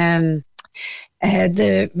 And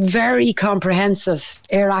the very comprehensive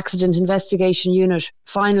Air Accident Investigation Unit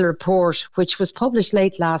final report, which was published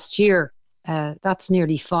late last year, that's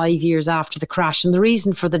nearly 5 years after the crash. And the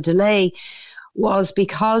reason for the delay was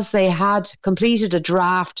because they had completed a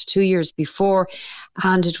draft 2 years before,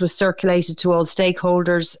 and it was circulated to all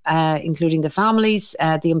stakeholders, including the families,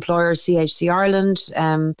 the employer, CHC Ireland,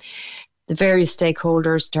 the various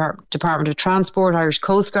stakeholders, Department of Transport, Irish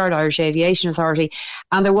Coast Guard, Irish Aviation Authority,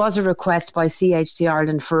 and there was a request by CHC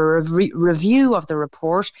Ireland for a review of the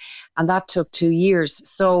report, and that took 2 years.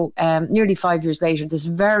 So nearly 5 years later, this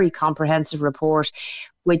very comprehensive report,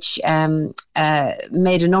 which made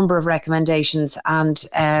a number of recommendations and,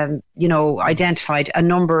 identified a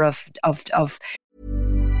number of.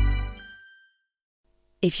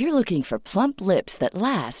 If you're looking for plump lips that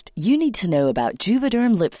last, you need to know about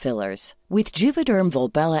Juvederm lip fillers. With Juvederm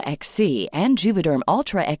Volbella XC and Juvederm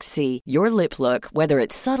Ultra XC, your lip look, whether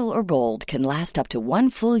it's subtle or bold, can last up to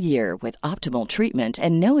 1 full year with optimal treatment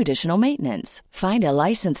and no additional maintenance. Find a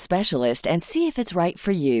licensed specialist and see if it's right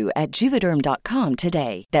for you at Juvederm.com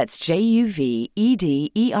today. That's JUVEDERM.com.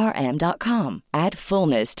 Add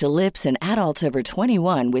fullness to lips in adults over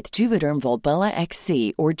 21 with Juvederm Volbella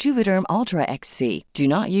XC or Juvederm Ultra XC. Do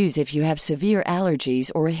not use if you have severe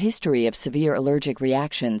allergies or a history of severe allergic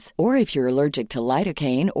reactions, or if you're allergic to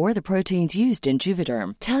lidocaine or the proteins used in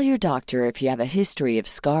Juvederm. Tell your doctor if you have a history of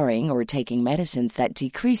scarring or taking medicines that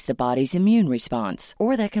decrease the body's immune response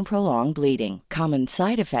or that can prolong bleeding. Common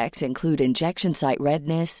side effects include injection site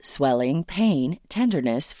redness, swelling, pain,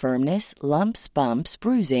 tenderness, firmness, lumps, bumps,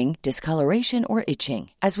 bruising, discoloration, or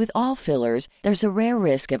itching. As with all fillers, there's a rare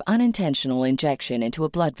risk of unintentional injection into a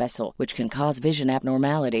blood vessel, which can cause vision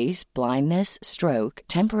abnormalities, blindness, stroke,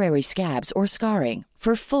 temporary scabs, or scarring.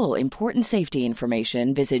 For full, important safety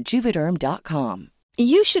information, visit Juvederm.com.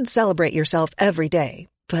 You should celebrate yourself every day,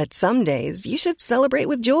 but some days you should celebrate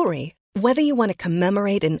with jewelry. Whether you want to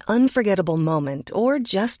commemorate an unforgettable moment or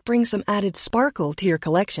just bring some added sparkle to your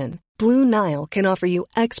collection, Blue Nile can offer you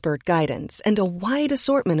expert guidance and a wide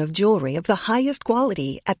assortment of jewelry of the highest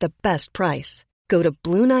quality at the best price. Go to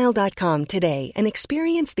BlueNile.com today and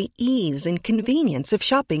experience the ease and convenience of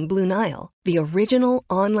shopping Blue Nile, the original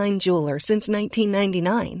online jeweler since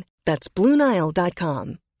 1999. That's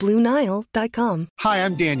BlueNile.com. BlueNile.com. Hi,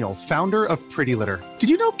 I'm Daniel, founder of Pretty Litter. Did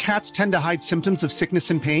you know cats tend to hide symptoms of sickness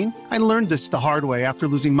and pain? I learned this the hard way after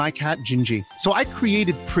losing my cat, Gingy. So I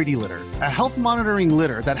created Pretty Litter, a health monitoring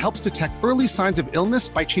litter that helps detect early signs of illness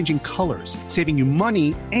by changing colors, saving you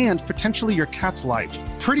money and potentially your cat's life.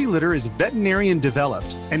 Pretty Litter is veterinarian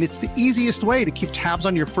developed, and it's the easiest way to keep tabs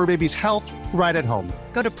on your fur baby's health right at home.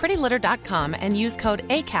 Go to prettylitter.com and use code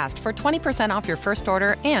ACAST for 20% off your first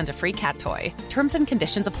order and a free cat toy. Terms and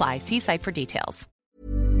conditions apply. See site for details.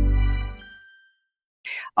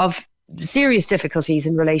 Of serious difficulties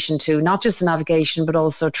in relation to not just the navigation but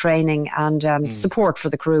also training and support for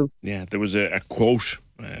the crew. Yeah, there was a quote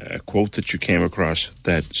that you came across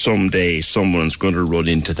that someday someone's going to run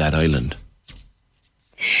into that island.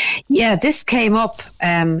 Yeah, this came up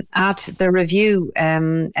at the review.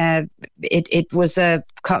 It was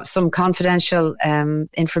some confidential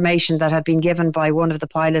information that had been given by one of the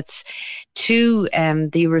pilots to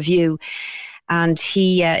the review, and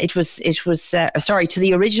it was to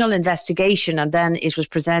the original investigation, and then it was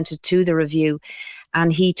presented to the review,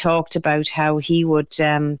 and he talked about how he would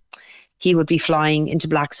be flying into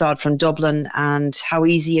Blacksod from Dublin and how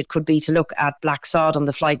easy it could be to look at Blacksod on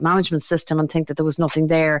the flight management system and think that there was nothing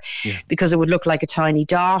there because it would look like a tiny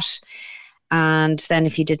dot. And then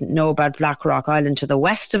if you didn't know about Blackrock Island to the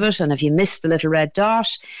west of it, and if you missed the little red dot,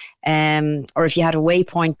 or if you had a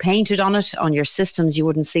waypoint painted on it on your systems, you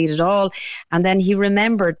wouldn't see it at all. And then he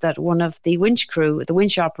remembered that one of the winch crew, the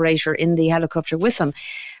winch operator in the helicopter with him,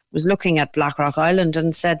 was looking at Blackrock Island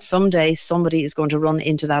and said someday somebody is going to run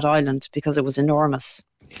into that island because it was enormous.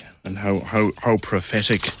 Yeah, and how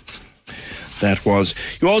prophetic that was.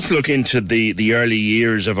 You also look into the early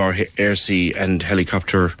years of our air, sea and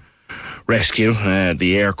helicopter rescue,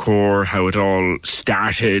 the Air Corps, how it all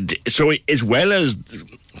started. So as well as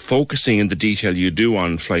focusing in the detail you do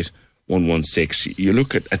on Flight 116, you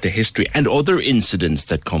look at the history and other incidents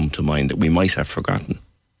that come to mind that we might have forgotten.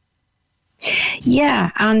 Yeah,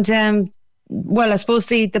 and well, I suppose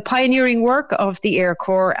the pioneering work of the Air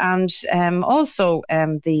Corps and also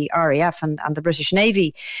the RAF and the British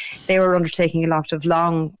Navy, they were undertaking a lot of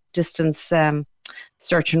long distance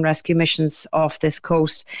search and rescue missions off this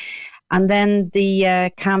coast. And then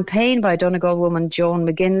the campaign by Donegal woman Joan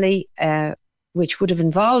McGinley, which would have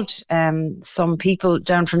involved some people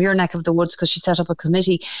down from your neck of the woods, because she set up a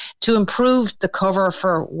committee to improve the cover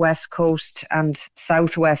for West Coast and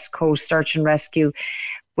Southwest Coast search and rescue,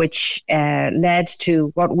 which led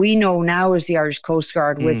to what we know now as the Irish Coast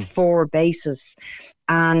Guard with 4 bases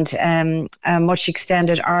and a much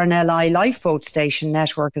extended RNLI lifeboat station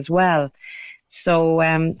network as well. So,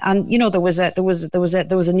 and you know, there was a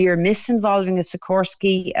near miss involving a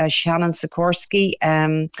Sikorsky, Shannon Sikorsky,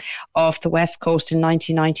 off the West Coast in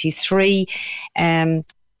 1993.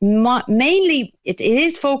 Mainly, it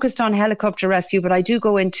is focused on helicopter rescue, but I do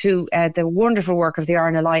go into the wonderful work of the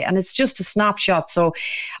RNLI, and it's just a snapshot. So,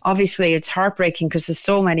 obviously, it's heartbreaking because there's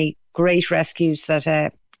so many great rescues that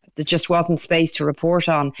there just wasn't space to report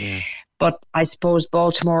on. Yeah. But I suppose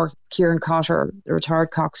Baltimore, Kieran Cotter, the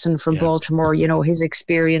retired coxswain from Baltimore, you know, his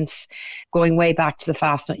experience going way back to the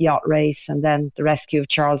Fastnet yacht race, and then the rescue of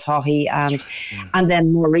Charles Haughey, and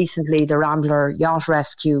then more recently the Rambler yacht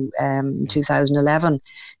rescue in 2011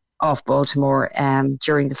 off Baltimore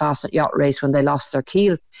during the Fastnet yacht race when they lost their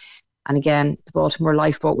keel. And again, the Baltimore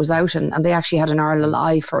lifeboat was out, and they actually had an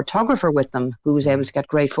RNLI photographer with them who was able to get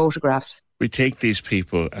great photographs. We take these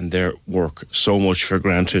people and their work so much for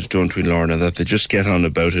granted, don't we, Lorna, that they just get on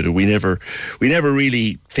about it. We never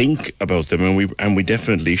really think about them, and we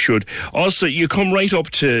definitely should. Also, you come right up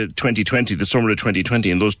to 2020, the summer of 2020,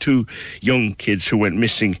 and those 2 young kids who went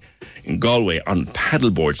missing in Galway on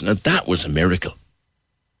paddleboards. Now, that was a miracle.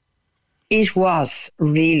 It was,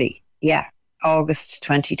 really, yeah. August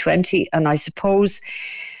 2020, and I suppose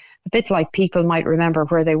a bit like people might remember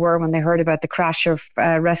where they were when they heard about the crash of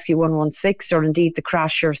Rescue 116, or indeed the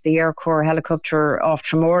crash of the Air Corps helicopter off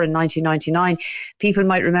Tramore in 1999. People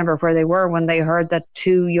might remember where they were when they heard that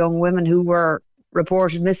 2 young women who were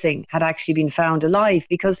reported missing had actually been found alive,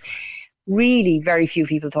 because really very few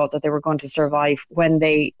people thought that they were going to survive when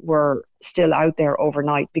they were still out there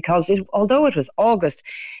overnight, because although it was August,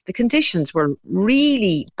 the conditions were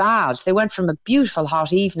really bad. They went from a beautiful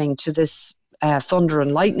hot evening to this thunder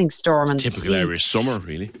and lightning storm. And typical Irish summer,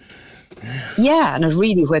 really. Yeah, and it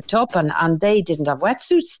really whipped up, and they didn't have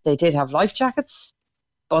wetsuits. They did have life jackets,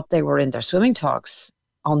 but they were in their swimming togs.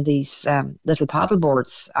 on these little paddle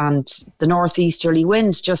boards, and the northeasterly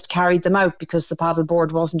wind just carried them out because the paddle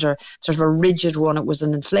board wasn't a sort of a rigid one, it was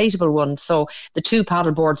an inflatable one. So the two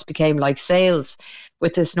paddle boards became like sails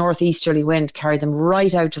with this northeasterly wind, carried them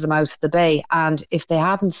right out to the mouth of the bay. And if they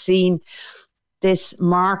hadn't seen this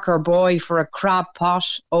marker buoy for a crab pot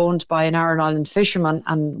owned by an Aran Island fisherman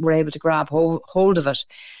and were able to grab hold of it,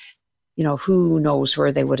 you know, who knows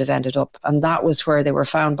where they would have ended up. And that was where they were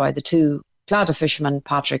found by the two Claddagh fishermen,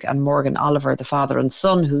 Patrick and Morgan Oliver, the father and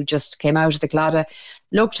son, who just came out of the Claddagh,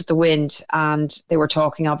 looked at the wind, and they were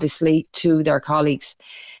talking obviously to their colleagues,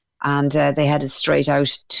 and they headed straight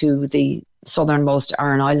out to the southernmost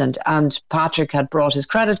Aran Island. And Patrick had brought his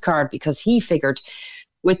credit card because he figured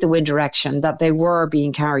with the wind direction that they were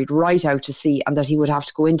being carried right out to sea and that he would have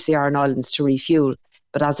to go into the Aran Islands to refuel.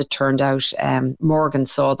 But as it turned out, Morgan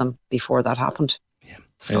saw them before that happened. Yeah,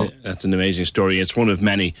 so that's an amazing story. It's one of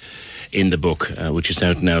many in the book, which is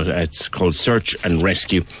out now. It's called Search and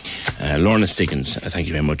Rescue. Lorna Stiggins, thank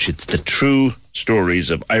you very much. It's the true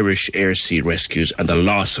stories of Irish air sea rescues and the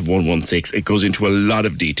loss of 116. It goes into a lot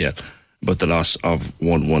of detail about the loss of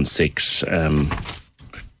 116.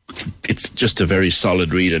 It's just a very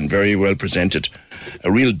solid read and very well presented.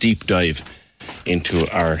 A real deep dive into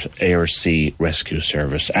our air sea rescue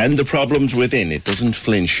service and the problems within. It doesn't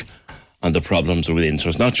flinch on the problems within. So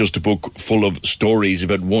it's not just a book full of stories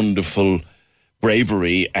about wonderful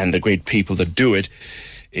bravery and the great people that do it.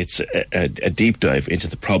 It's a deep dive into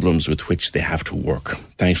the problems with which they have to work.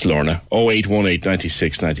 Thanks, Lorna. 0818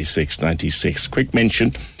 96 96 96. Quick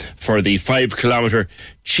mention for the 5-kilometre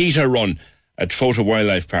cheetah run at Photo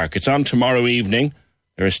Wildlife Park. It's on tomorrow evening.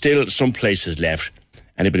 There are still some places left.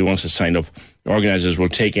 Anybody wants to sign up, the organisers will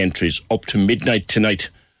take entries up to midnight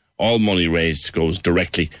tonight. All money raised goes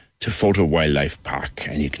directly to Photo Wildlife Park,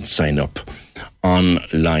 and you can sign up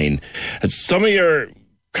online. And some of your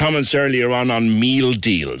comments earlier on meal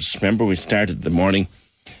deals. Remember, we started the morning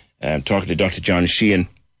talking to Dr. John Sheehan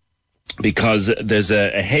because there's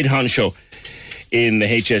a head honcho in the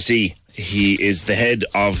HSE. He is the head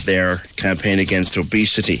of their campaign against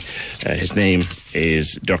obesity. His name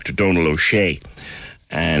is Dr. Donal O'Shea.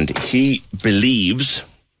 And he believes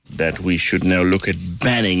that we should now look at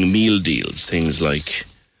banning meal deals. Things like,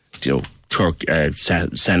 you know,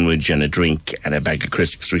 sandwich and a drink and a bag of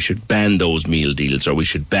crisps. We should ban those meal deals, or we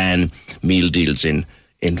should ban meal deals in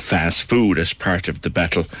fast food as part of the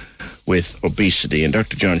battle with obesity. And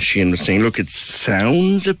Dr. John Sheehan was saying, look, it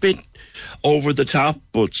sounds a bit over the top,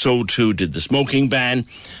 but so too did the smoking ban,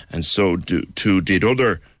 and so too did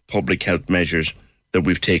other public health measures that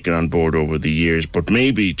we've taken on board over the years. But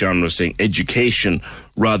maybe, John was saying, education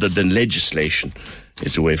rather than legislation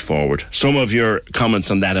is the way forward. Some of your comments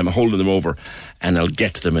on that, I'm holding them over and I'll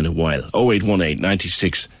get to them in a while. 0818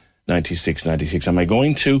 96 96 96. Am I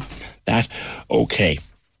going to that? Okay.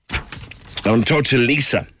 I want to talk to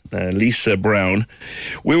Lisa Brown.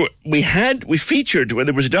 We featured, when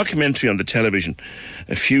there was a documentary on the television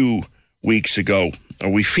a few weeks ago,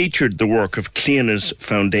 we featured the work of Cliona's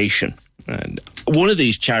Foundation. And one of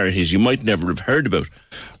these charities you might never have heard about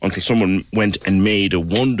until someone went and made a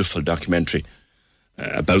wonderful documentary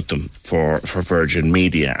about them for Virgin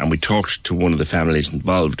Media, and we talked to one of the families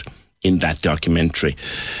involved in that documentary.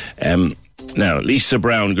 Now, Lisa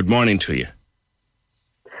Brown, good morning to you.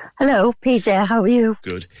 Hello, PJ, how are you?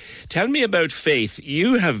 Good. Tell me about Faith.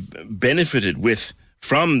 You have benefited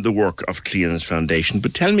from the work of Cliona's Foundation,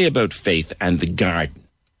 but tell me about Faith and the garden.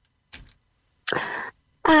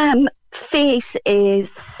 Faith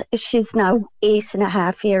she's now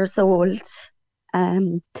 8.5 years old.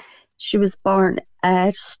 She was born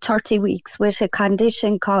at 30 weeks with a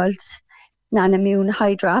condition called non-immune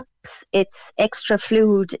hydrops. It's extra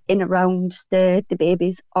fluid in around the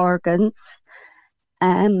baby's organs.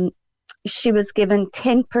 She was given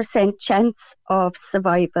 10% chance of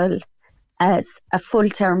survival as a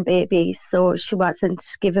full-term baby, so she wasn't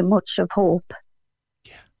given much of hope.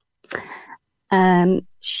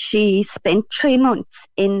 She spent 3 months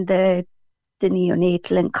in the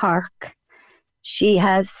neonatal in Cork. She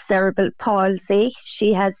has cerebral palsy,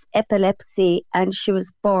 she has epilepsy, and she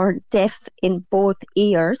was born deaf in both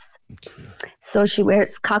ears. Okay. So she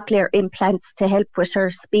wears cochlear implants to help with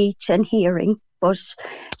her speech and hearing, but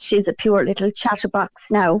she's a pure little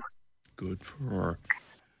chatterbox now. Good for her.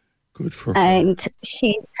 Good for her. And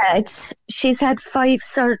she's had 5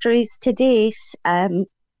 surgeries to date.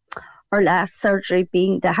 Her last surgery,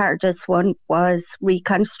 being the hardest one, was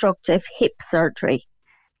reconstructive hip surgery.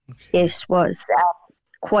 Okay. It was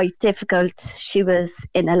quite difficult. She was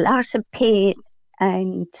in a lot of pain,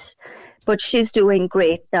 and But she's doing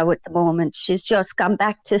great now at the moment. She's just gone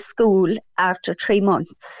back to school after 3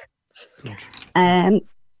 months.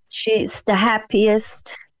 She's the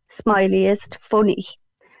happiest, smiliest, funny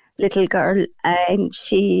little girl, and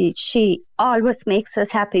she always makes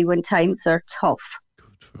us happy when times are tough.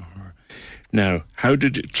 Good for her. Now, how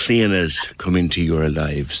did Cliona's come into your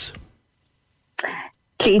lives?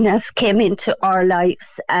 Cliona's came into our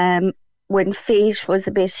lives when Faith was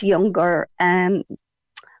a bit younger.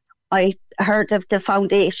 I heard of the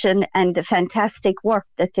foundation and the fantastic work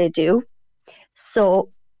that they do.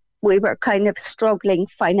 So we were kind of struggling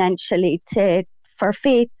financially for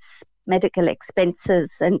Faith's medical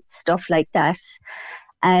expenses and stuff like that.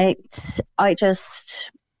 And I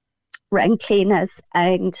just rang Cliona's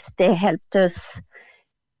and they helped us.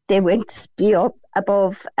 They went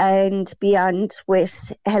above and beyond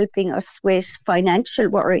with helping us with financial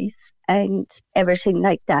worries and everything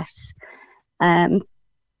like that.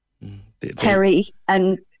 Terry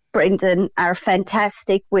and Brendan are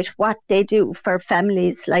fantastic with what they do for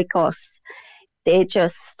families like us. They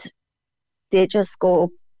just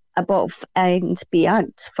go above and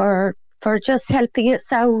beyond for just helping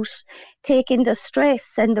us out, taking the stress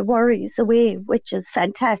and the worries away, which is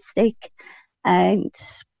fantastic. And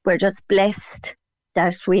we're just blessed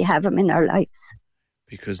that we have them in our lives.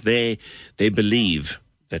 Because they believe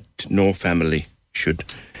that no family should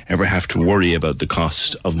ever have to worry about the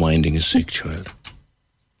cost of minding a sick child.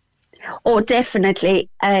 Oh, definitely.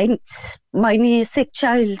 And minding a sick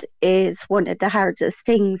child is one of the hardest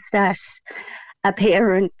things that a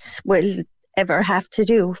parent will ever have to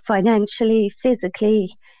do, financially,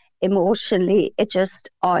 physically, emotionally. It just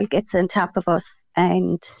all gets on top of us.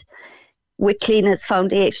 And with Cliona's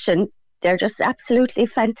Foundation, they're just absolutely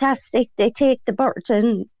fantastic. They take the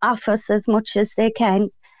burden off us as much as they can.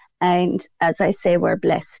 And as I say, we're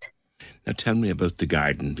blessed. Now tell me about the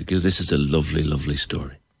garden, because this is a lovely, lovely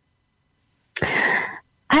story.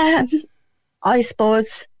 I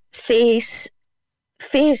suppose Faith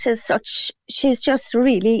is she's just a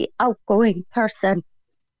really outgoing person.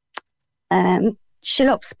 She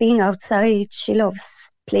loves being outside, she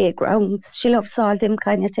loves playgrounds, she loves all them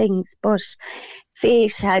kind of things. But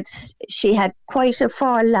Faith had quite a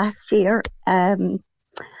fall last year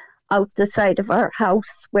out the side of our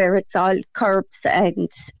house where it's all curbs and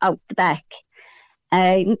out the back.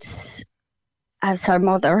 And as her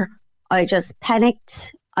mother, I just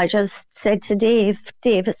panicked. I just said to Dave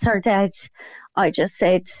is her dad, I just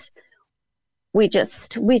said, we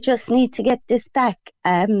just need to get this back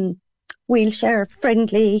wheelchair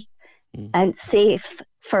friendly and safe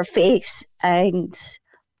for Faith. And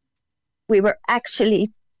we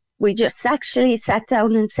just actually sat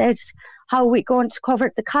down and said, how are we going to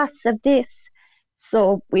cover the costs of this?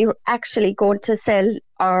 So we were actually going to sell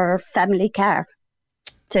our family car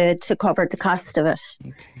to cover the cost of it.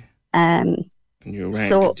 Okay. And you rang,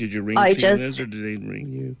 so did you ring Cliona's or did they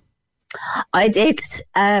ring you? I did.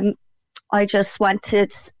 I just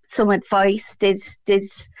wanted some advice. Did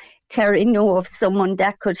Terry know of someone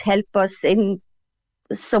that could help us in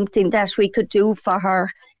something that we could do for her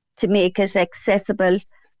to make it accessible?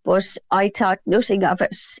 But I thought nothing of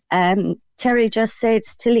it. Terry just said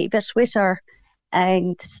to leave it with her.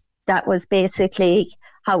 And that was basically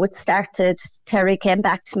how it started. Terry came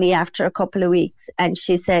back to me after a couple of weeks and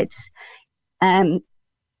she said,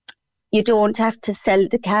 you don't have to sell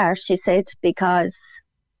the car, she said, because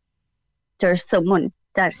there's someone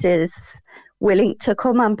that is willing to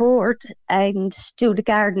come on board and do the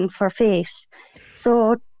garden for Faith.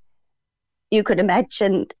 So you could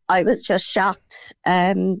imagine I was just shocked.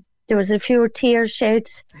 There was a few tears shed,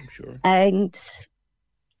 I'm sure. And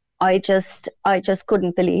I just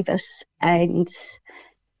couldn't believe it. And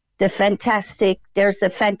there's a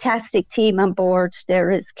fantastic team on board.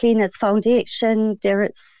 There is Cliona's Foundation, there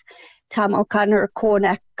is Tom O'Connor,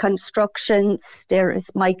 Kona Constructions, there is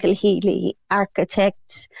Michael Healy,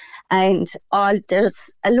 architect, and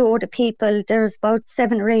there's a load of people. There's about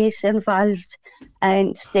 7 or 8 involved,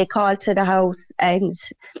 and they called to the house, and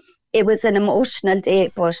it was an emotional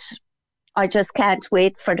day, but I just can't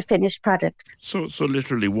wait for the finished product. So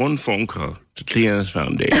literally one phone call to Cliona's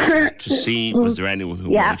Foundation to see was there anyone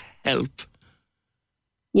who might help.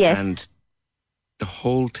 Yes. And the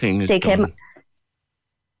whole thing is done.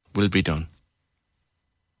 Will be done.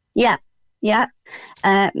 Yeah.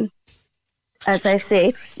 As I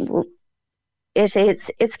say,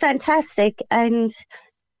 it's fantastic, and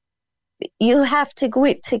you have to go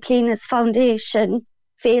into Cliona's Foundation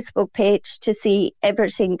Facebook page to see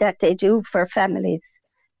everything that they do for families.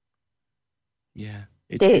 Yeah,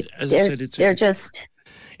 it's a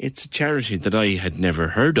charity that I had never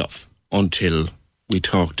heard of until we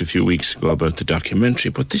talked a few weeks ago about the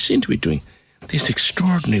documentary, but they seem to be doing this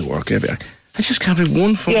extraordinary work. I just can't have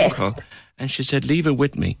one phone call. And she said, leave it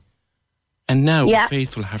with me. And now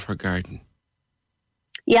Faith will have her garden.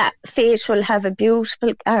 Yeah, Faith will have a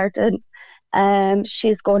beautiful garden.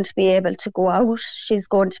 She's going to be able to go out. She's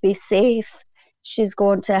going to be safe. She's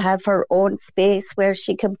going to have her own space where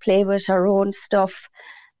she can play with her own stuff.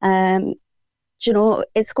 You know,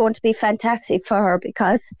 it's going to be fantastic for her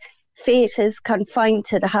because Faith is confined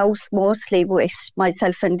to the house mostly with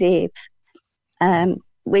myself and Dave.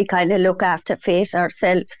 We kind of look after Faith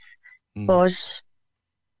ourselves, but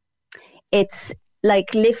it's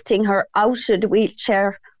like lifting her out of the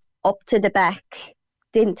wheelchair up to the back,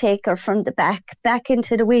 then take her from the back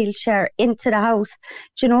into the wheelchair, into the house.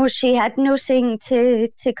 You know, she had nothing to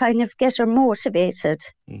kind of get her motivated.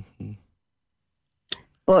 Mm-hmm.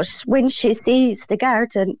 But when she sees the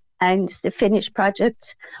garden and the finished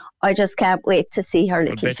project, I just can't wait to see her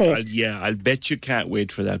little face. I'll bet you can't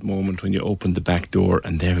wait for that moment when you open the back door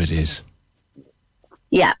and there it is.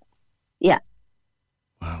 Yeah.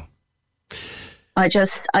 Wow. I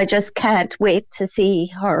just can't wait to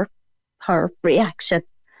see her reaction.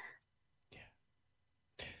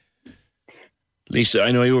 Lisa,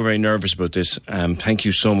 I know you were very nervous about this. Thank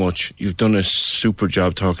you so much. You've done a super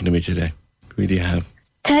job talking to me today. Really have.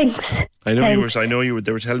 Thanks. I know you were.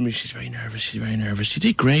 They were telling me she's very nervous. You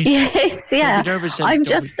did great. Yes, yeah. I'm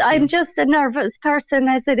just a nervous person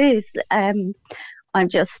as it is. I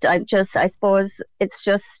suppose it's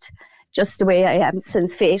just the way I am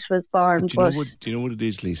since Faith was born. Do you know what it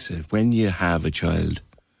is, Lisa? When you have a child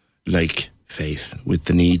like Faith with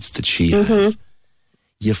the needs that she has,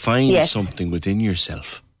 you find something within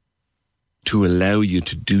yourself to allow you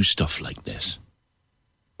to do stuff like this.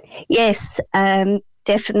 Yes,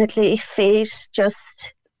 definitely. Faith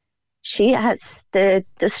she has the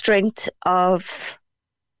strength of,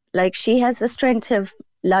 like, she has the strength of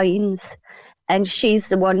lions, and she's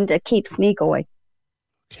the one that keeps me going.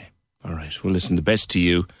 Okay, all right. Well, listen, the best to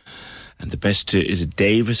you, and the best to, is it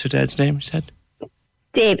Dave, is her dad's name, you said?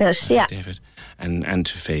 David, yeah. David, and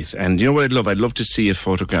to Faith. And you know what I'd love? I'd love to see a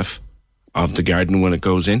photograph of the garden when it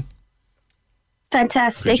goes in.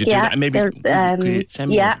 Fantastic, yeah. Maybe could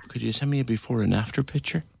you send me a before and after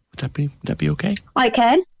picture? Would that be okay? I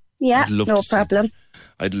can. Yeah, no problem.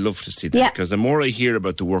 I'd love to see that because the more I hear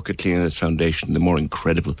about the work at Cleanliness Foundation, the more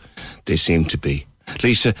incredible they seem to be.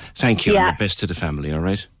 Lisa, thank you. And the best to the family. All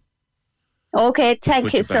right. Okay,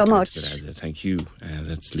 thank you so much. Thank you.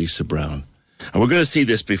 That's Lisa Brown, and we're going to see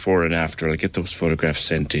this before and after. I'll get those photographs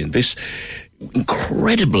sent in. This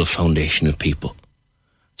incredible foundation of people,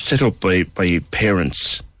 set up by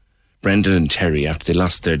parents, Brendan and Terry, after they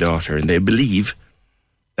lost their daughter, and they believe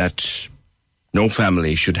that no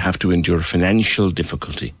family should have to endure financial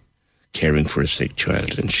difficulty caring for a sick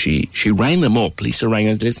child. And she rang them up. Lisa rang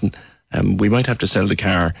and said, listen, we might have to sell the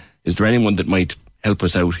car. Is there anyone that might help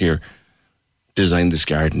us out here, design this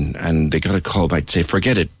garden? And they got a call back to say,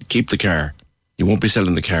 forget it, keep the car. You won't be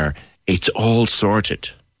selling the car. It's all sorted.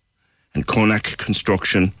 And Konak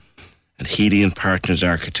Construction and Healy and Partners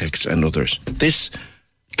Architects and others. This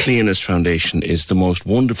Cleanliness Foundation is the most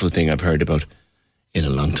wonderful thing I've heard about in a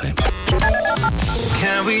long time.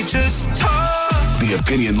 Can we just talk? The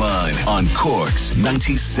Opinion Line on Cork's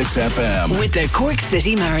 96 FM. With the Cork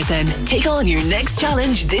City Marathon. Take on your next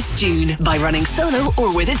challenge this June by running solo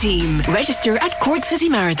or with a team. Register at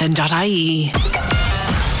corkcitymarathon.ie.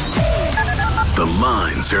 The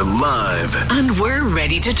lines are live. And we're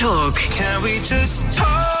ready to talk. Can we just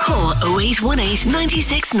talk? Call 0818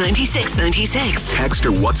 96 96 96. Text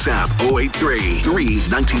or WhatsApp 083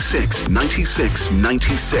 396 96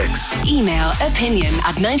 96. Email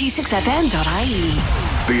opinion@96fm.ie.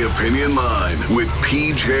 The Opinion Line with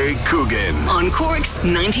PJ Coogan. On Cork's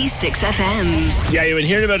 96 FM. Yeah, you've been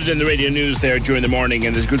hearing about it in the radio news there during the morning,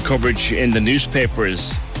 and there's good coverage in the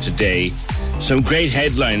newspapers today. Some great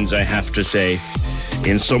headlines, I have to say,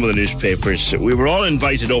 in some of the newspapers. We were all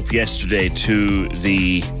invited up yesterday to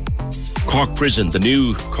the Cork Prison, the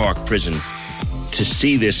new Cork Prison, to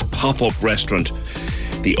see this pop-up restaurant,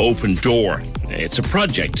 The Open Door. It's a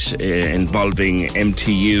project involving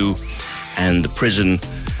MTU and the prison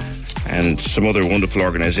and some other wonderful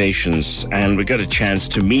organisations. And we got a chance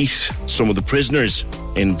to meet some of the prisoners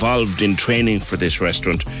involved in training for this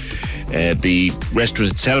restaurant. The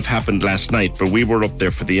restaurant itself happened last night, but we were up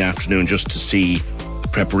there for the afternoon just to see the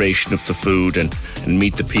preparation of the food and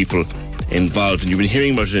meet the people involved. And you've been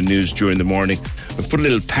hearing about it in the news during the morning. We've put a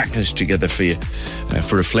little package together for you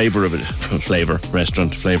for a flavour of it,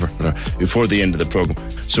 restaurant flavour, before the end of the programme.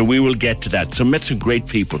 So we will get to that. So met some great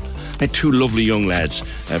people. Met two lovely young lads,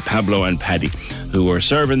 Pablo and Paddy, who are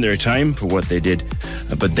serving their time for what they did.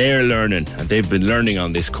 But they're learning, and they've been learning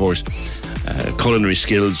on this course, culinary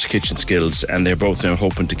skills, kitchen skills, and they're both now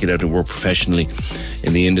hoping to get out and work professionally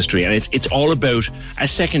in the industry. And it's all about a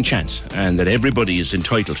second chance, and that everybody is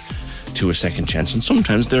entitled to a second chance, and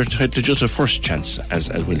sometimes they're entitled to just a first chance, as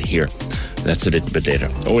we'll hear. That's a little bit later.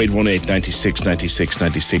 0818 96 96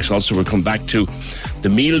 96. Also, we'll come back to the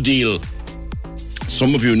meal deal.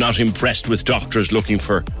 Some of you not impressed with doctors looking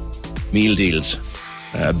for meal deals,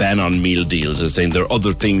 a ban on meal deals, as saying there are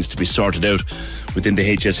other things to be sorted out within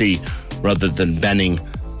the HSE rather than banning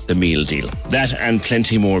the meal deal. That and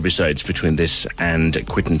plenty more besides between this and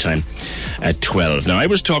quitting time at 12. Now, I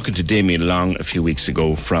was talking to Damien Long a few weeks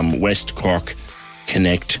ago from West Cork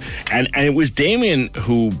Connect, and it was Damien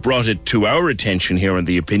who brought it to our attention here on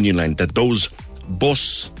the opinion line that those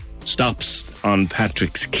bus stops on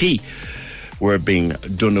Patrick's Quay were being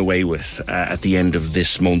done away with at the end of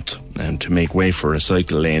this month, to make way for a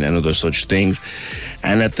cycle lane and other such things.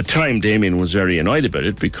 And at the time, Damien was very annoyed about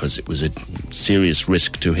it because it was a serious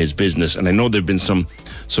risk to his business. And I know there have been some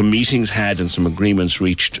meetings had and some agreements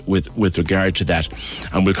reached with regard to that.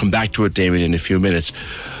 And we'll come back to it, Damien, in a few minutes.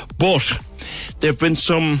 But there have been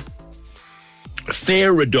some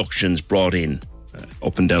fare reductions brought in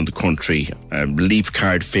up and down the country, leap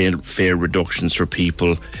card fare reductions for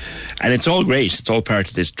people, and it's all great. It's all part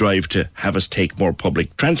of this drive to have us take more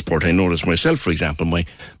public transport. I noticed myself, for example, my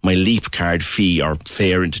leap card fee or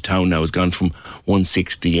fare into town now has gone from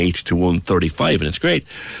 168 to 135, and it's great.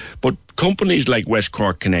 But companies like West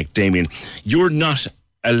Cork Connect, Damien, you're not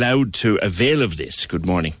allowed to avail of this. Good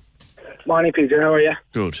morning. Morning, Peter. How are you?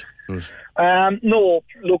 Good. No,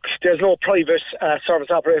 look, there's no private service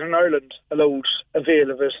operator in Ireland allowed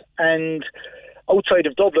avail of it. And outside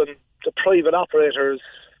of Dublin, the private operators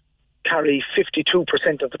carry 52%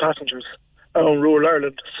 of the passengers around rural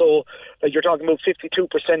Ireland. So, like, you're talking about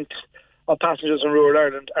 52% of passengers in rural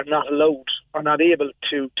Ireland are not allowed or not able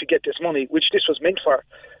to get this money, which this was meant for.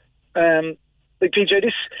 Like,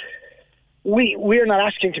 PJ, we're not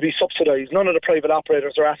asking to be subsidised. None of the private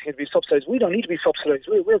operators are asking to be subsidised. We don't need to be subsidised.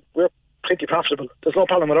 We're plenty profitable. There's no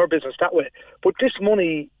problem with our business that way. But this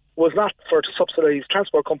money was not to subsidise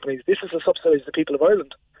transport companies. This is to subsidise the people of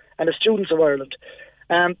Ireland and the students of Ireland.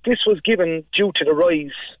 This was given due to the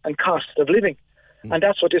rise and cost of living. And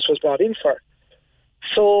that's what this was brought in for.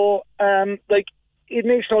 So, it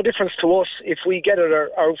makes no difference to us if we get it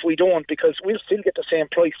or if we don't, because we'll still get the same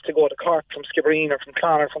price to go to Cork from Skibbereen or from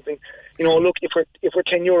Clon or something. You know, look, if we're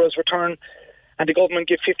 €10 return and the government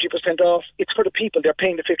give 50% off, it's for the people. They're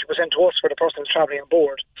paying the 50% to us for the person who's travelling on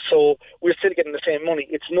board. So we're still getting the same money.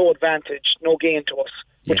 It's no advantage, no gain to us.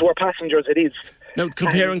 But to our passengers, it is. Now,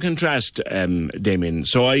 compare and contrast, Damien.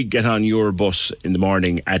 So I get on your bus in the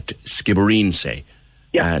morning at Skibbereen, say,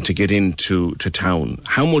 to get into town.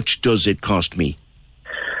 How much does it cost me?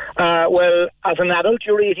 Well, as an adult,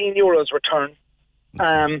 you're €18 return.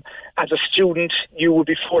 As a student, you would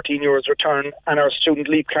be €14 return, and our student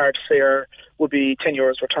leap card fare would be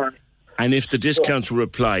 €10 return. And if the discounts were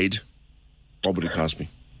applied, what would it cost me?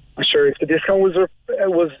 I'm sure if the discount was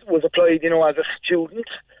applied, as a student,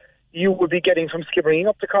 you would be getting from Skibbereen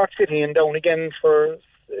up to Cork City and down again for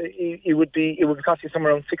it would cost you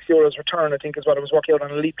somewhere around €6 return, I think, is what it was working out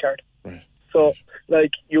on a leap card. Right. So,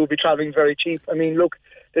 you would be travelling very cheap. I mean, look,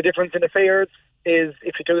 the difference in the fares is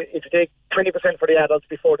if you take 20% for the adults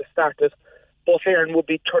before they started, bus faring would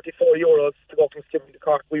be €34 to go from Skibbereen to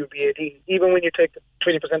Cork. We would be 18. Even when you take the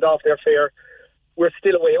 20% off their fare, we're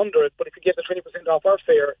still way under it. But if you get the 20% off our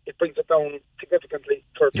fare, it brings it down significantly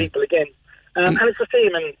for people again. And it's the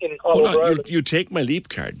same in all over Ireland. You take my leap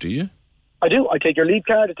card, do you? I do. I take your leap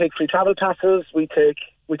card. I take free travel passes. We take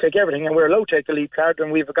everything, and we're allowed to take the leap card.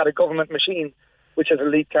 And we've got a government machine, which is a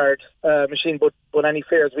leap card machine. But any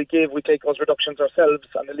fares we give, we take those reductions ourselves.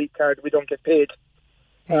 On the leap card, we don't get paid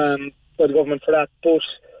by the government for that.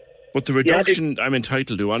 But the reduction I'm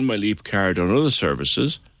entitled to on my leap card on other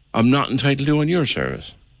services, I'm not entitled to on your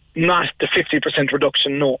service. Not the 50%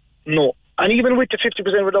 reduction, no. And even with the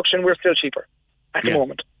 50% reduction, we're still cheaper at the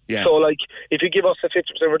moment. Yeah. So, if you give us a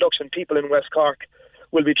 50% reduction, people in West Cork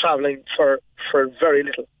will be travelling for very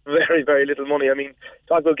little, very, very little money. I mean,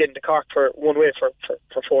 talk about getting to Cork for one way for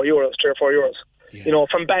 €4, €3 or €4. Yeah.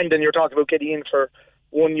 From Bandon, you're talking about getting in for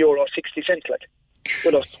 €1.60,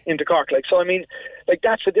 with us into Cork. So, I mean,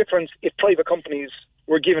 that's the difference if private companies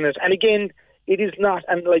were given it. And again, It is not,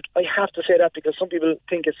 and like I have to say that because some people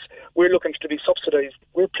think we're looking to be subsidised.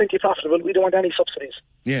 We're plenty profitable. We don't want any subsidies.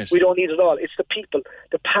 Yes. We don't need it all. It's the people,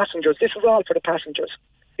 the passengers. This is all for the passengers.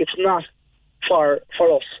 It's not for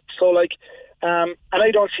us. So like, and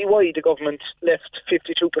I don't see why the government left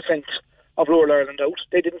 52% of rural Ireland out.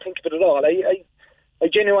 They didn't think of it at all. I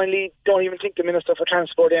genuinely don't even think the Minister for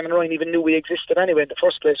Transport, Eamon Ryan, even knew we existed anyway in the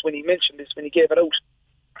first place when he mentioned this, when he gave it out.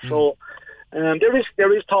 So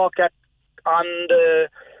there is talk that on the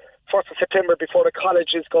 1st of September, before the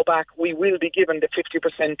colleges go back, we will be given the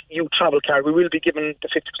 50% youth travel card. We will be given the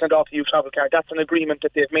 50% off the youth travel card. That's an agreement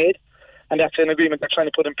that they've made, and that's an agreement they're trying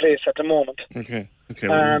to put in place at the moment. Okay.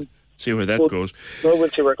 We'll see where that goes. Well, we'll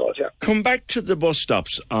see where it goes, yeah. Come back to the bus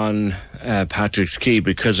stops on Patrick's Quay,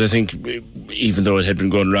 because I think even though it had been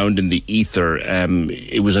going around in the ether,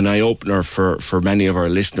 it was an eye-opener for many of our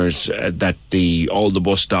listeners that all the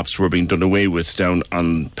bus stops were being done away with down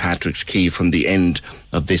on Patrick's Quay from the end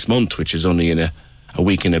of this month, which is only in a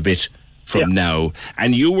week and a bit from now.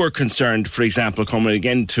 And you were concerned, for example, coming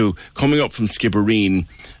up from Skibbereen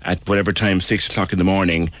at whatever time, 6 o'clock in the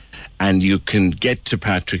morning, and you can get to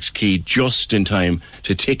Patrick's Quay just in time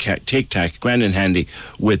to tic-tac, grand and handy,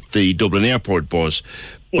 with the Dublin Airport bus.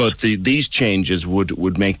 But these changes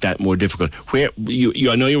would make that more difficult. I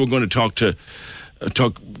know you were going to talk to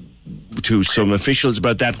some officials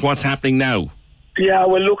about that. What's happening now? Yeah,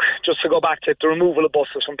 well, look, just to go back to it, the removal of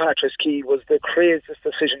buses from Patrick's Quay was the craziest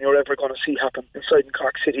decision you're ever going to see happen inside in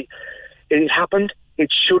Cork City. It happened.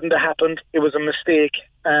 It shouldn't have happened. It was a mistake.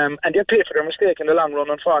 And they'll pay for their mistake in the long run,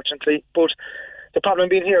 unfortunately. But the problem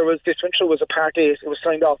being here was this went through was a Part 8. It was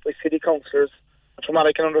signed off by city councillors. And from what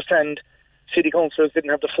I can understand, city councillors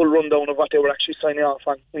didn't have the full rundown of what they were actually signing off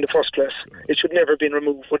on in the first place. It should never have been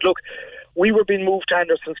removed. But look, we were being moved to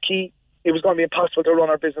Anderson's Quay. It was going to be impossible to run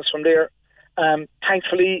our business from there.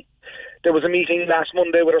 Thankfully, there was a meeting last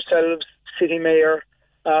Monday with ourselves, City Mayor,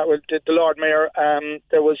 the Lord Mayor,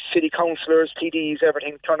 there was city councillors, TDs,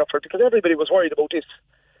 everything turned up for it, because everybody was worried about this.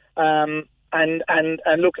 And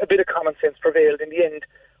look, a bit of common sense prevailed in the end.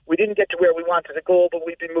 We didn't get to where we wanted to go, but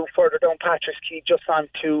we've been moved further down Patrick's Quay, just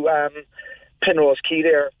onto Penrose Quay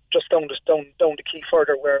there, just down the quay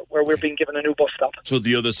further, where we're being given a new bus stop. So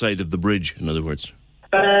the other side of the bridge, in other words?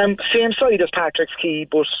 Same side as Patrick's Quay,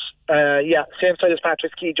 but same side as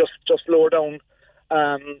Patrick's Quay, just lower down.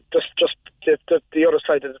 Just the other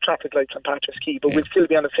side of the traffic lights on Patrick's Quay, but we'll still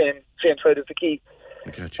be on the same side as the quay.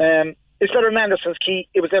 It's better than Anderson's Quay.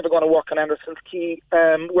 It was never going to work on Anderson's Quay.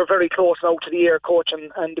 We're very close now to the Air Coach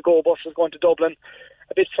and the Go bus is going to Dublin,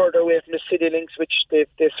 a bit further away from the City Links, which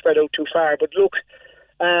they've spread out too far. But look,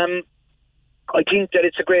 I think that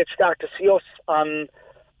it's a great start to see us on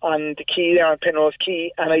the quay there on Penrose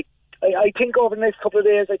Quay, and I think over the next couple of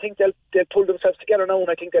days, I think they'll pull themselves together now, and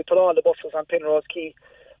I think they'll put all the buses on Penrose Quay.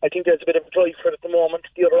 I think there's a bit of a drive for it at the moment.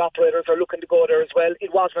 The other operators are looking to go there as well.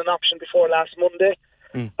 It wasn't an option before last Monday.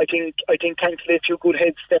 I think thankfully a few good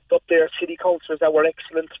heads stepped up there. City councillors that were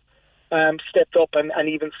excellent stepped up and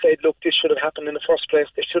even said, look, this should have happened in the first place.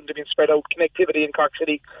 They shouldn't have been spread out. Connectivity in Cork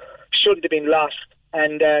City shouldn't have been lost.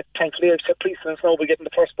 And thankfully I've set precedence now. We're getting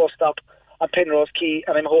the first bus stop on Penrose Quay,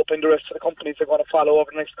 and I'm hoping the rest of the companies are going to follow over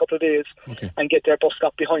the next couple of days and get their bus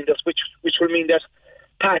stop behind us, which will mean that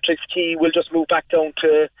Patrick's Quay will just move back down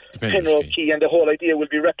to Penrose Quay, and the whole idea will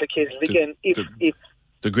be replicated again. If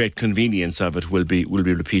the great convenience of it will be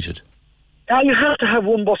repeated. You have to have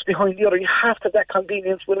one bus behind the other. You have to have that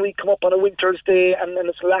convenience when we come up on a winter's day and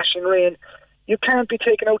it's lashing rain. You can't be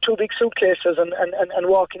taking out two big suitcases and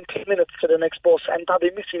walking 10 minutes to the next bus and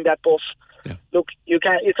probably missing that bus. Yeah. Look, you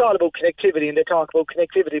can't. It's all about connectivity, and they talk about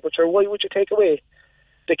connectivity, but why would you take away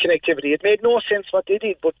the connectivity? It made no sense what they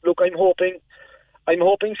did. But look, I'm hoping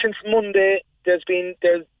since Monday there's been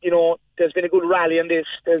a good rally on this.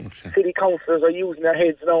 City councillors are using their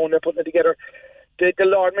heads now and they're putting it together. The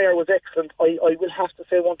Lord Mayor was excellent. I will have to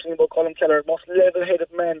say one thing about Colin Kelleher, most level-headed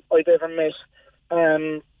man I've ever met.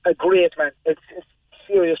 A great man. It's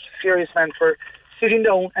serious man for sitting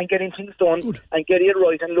down and getting things done and getting it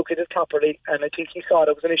right and looking at it properly. And I think he saw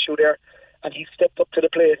there was an issue there, and he stepped up to the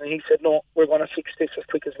plate and he said, no, we're going to fix this as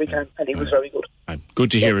quick as we can. And he was very good. Good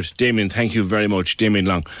to hear it. Damien, thank you very much. Damien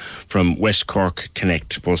Long from West Cork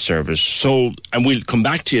Connect Bus Service. So, and we'll come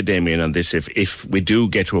back to you, Damien, on this if we do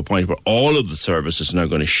get to a point where all of the services are now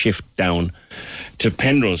going to shift down to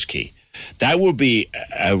Penrose Quay. That would be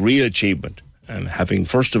a real achievement. Having,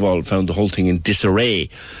 first of all, found the whole thing in disarray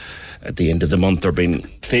at the end of the month, or being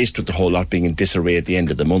faced with the whole lot being in disarray at the end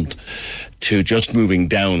of the month, to just moving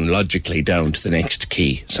down, logically down to the next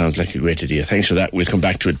quay. Sounds like a great idea. Thanks for that. We'll come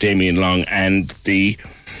back to it. Damien Long, and the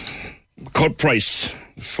cut price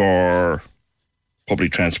for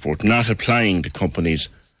public transport, not applying to companies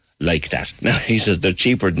like that. Now, he says they're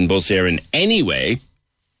cheaper than Bus Éireann anyway,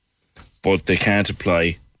 but they can't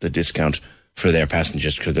apply the discount for their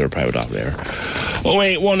passengers because they're a private operator.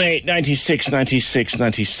 0818 96 96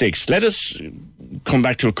 96. Let us come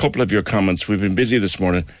back to a couple of your comments. We've been busy this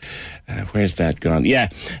morning. Where's that gone? Yeah,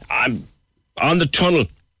 on the tunnel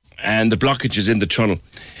and the blockages in the tunnel.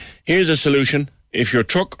 Here's a solution. If your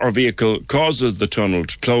truck or vehicle causes the tunnel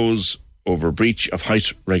to close over breach of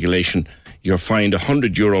height regulation, you're fined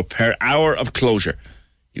 €100 per hour of closure.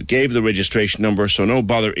 You gave the registration number, so no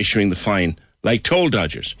bother issuing the fine. Like toll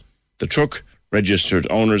dodgers, the truck registered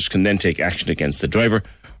owners can then take action against the driver,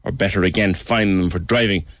 or better again, fine them for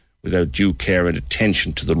driving without due care and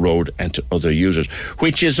attention to the road and to other users,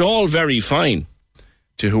 which is all very fine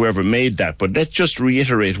to whoever made that. But let's just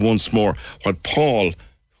reiterate once more what Paul,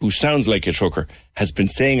 who sounds like a trucker, has been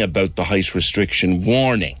saying about the height restriction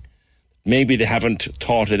warning. Maybe they haven't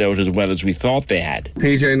thought it out as well as we thought they had.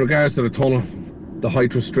 PJ, in regards to the tunnel, the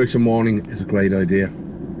height restriction warning is a great idea,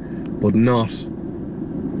 but not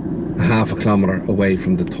a half a kilometre away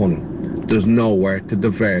from the tunnel. There's nowhere to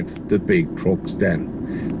divert the big trucks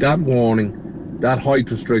then. That warning, that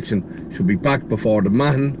height restriction should be back before the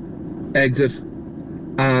Mahon exit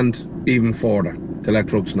and even further to let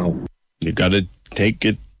trucks know. You've got to take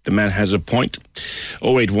it. The man has a point.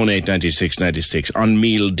 0818 96 96 on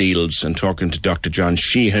meal deals, and talking to Dr. John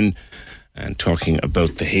Sheehan and talking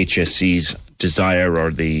about the HSE's desire, or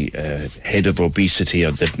the head of obesity,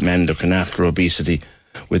 or the man looking after obesity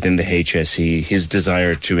within the HSE, his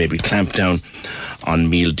desire to maybe clamp down on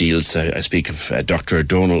meal deals. I speak of Dr.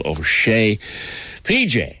 Donal O'Shea.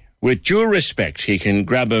 PJ, with due respect, he can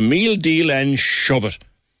grab a meal deal and shove it.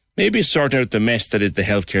 Maybe sort out the mess that is the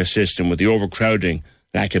healthcare system with the overcrowding,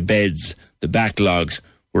 lack of beds, the backlogs.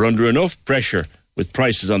 We're under enough pressure with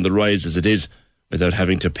prices on the rise as it is, without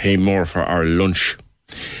having to pay more for our lunch.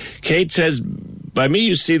 Kate says, by me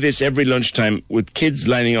you see this every lunchtime with kids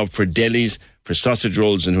lining up for delis, for sausage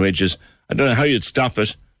rolls and wedges. I don't know how you'd stop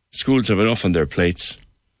it. Schools have enough on their plates.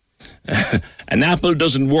 An apple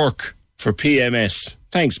doesn't work for PMS.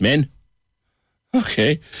 Thanks, men.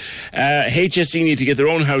 Okay. HSE need to get their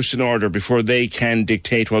own house in order before they can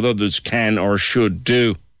dictate what others can or should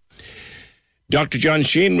do. Dr. John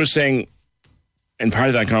Sheehan was saying in part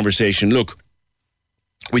of that conversation, look,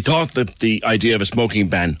 we thought that the idea of a smoking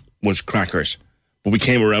ban was crackers, but we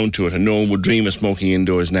came around to it and no one would dream of smoking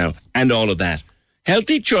indoors now, and all of that.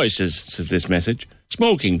 Healthy choices, says this message.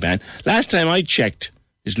 Smoking ban. Last time I checked,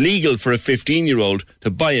 it's legal for a 15-year-old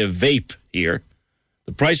to buy a vape here.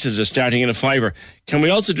 The prices are starting at $5. Can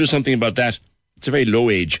we also do something about that? It's a very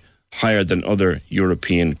low age, higher than other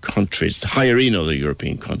European countries, higher in other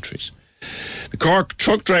European countries. The Cork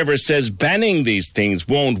truck driver says banning these things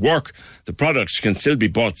won't work. The products can still be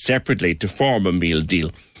bought separately to form a meal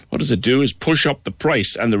deal. What does it do is push up the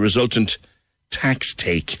price and the resultant tax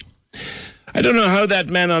take. I don't know how that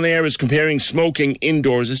man on air is comparing smoking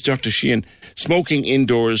indoors, it's Dr. Sheehan, smoking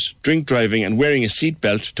indoors, drink driving and wearing a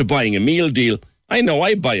seatbelt to buying a meal deal. I know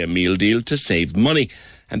I buy a meal deal to save money,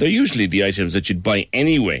 and they're usually the items that you'd buy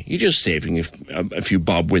anyway. You're just saving a few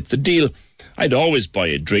bob with the deal. I'd always buy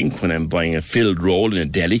a drink when I'm buying a filled roll in a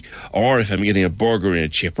deli, or if I'm getting a burger in a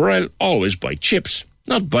chipper, I'll always buy chips.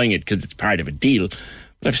 Not buying it because it's part of a deal,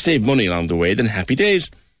 but I've saved money along the way, then happy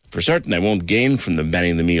days. For certain, I won't gain from them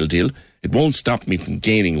banning the meal deal. It won't stop me from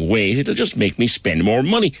gaining weight. It'll just make me spend more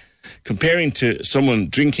money. Comparing to someone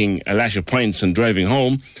drinking a lash of pints and driving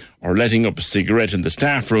home, or letting up a cigarette in the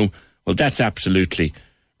staff room, well, that's absolutely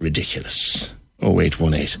ridiculous.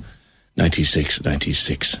 0818 96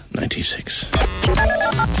 96 96.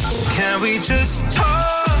 Can we just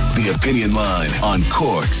talk? The Opinion Line on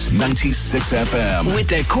Cork's 96 FM. With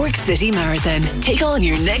the Cork City Marathon. Take on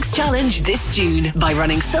your next challenge this June by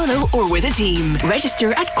running solo or with a team.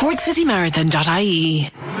 Register at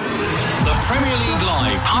corkcitymarathon.ie. The Premier League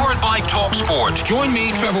Live, powered by TalkSport. Join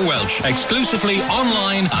me, Trevor Welch, exclusively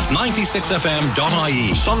online at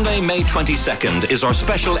 96fm.ie. Sunday, May 22nd is our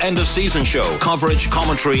special end-of-season show. Coverage,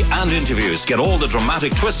 commentary and interviews. Get all the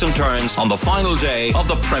dramatic twists and turns on the final day of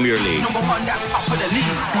the Premier League. The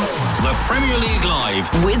Premier League Live.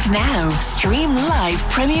 With Now. Stream live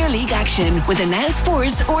Premier League action with a Now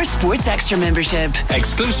Sports or Sports Extra membership.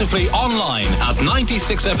 Exclusively online at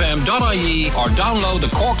 96fm.ie or download the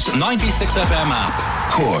Cork's 96FM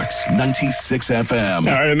app. Cork's 96 FM.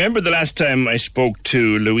 I remember the last time I spoke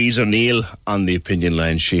to Louise O'Neill on the Opinion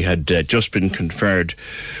Line. She had just been conferred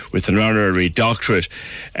with an honorary doctorate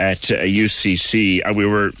at UCC. And we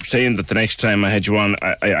were saying that the next time I had you on,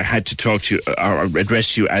 I had to talk to you or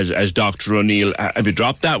address you as Dr. O'Neill. Have you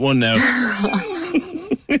dropped that one now?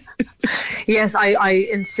 Yes, I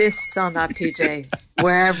insist on that, PJ.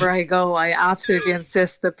 Wherever I go, I absolutely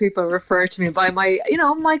insist that people refer to me by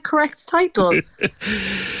my correct title.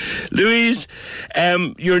 Louise,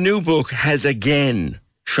 your new book has again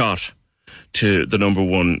shot to the number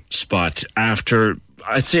one spot after,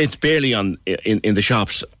 I'd say it's barely in the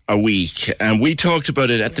shops a week. And we talked about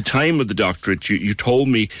it at the time of the doctorate. You told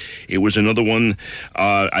me it was another one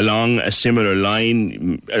along a similar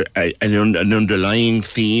line, an underlying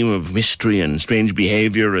theme of mystery and strange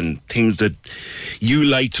behaviour and things that you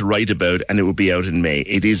like to write about, and it will be out in May.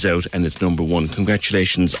 It is out and it's number one.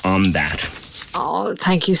 Congratulations on that. Oh,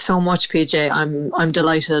 thank you so much, PJ. I'm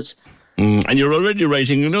delighted. And you're already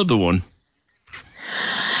writing another one.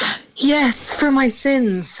 Yes, for my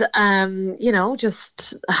sins,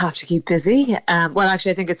 just have to keep busy. Well,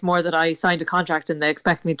 actually, I think it's more that I signed a contract and they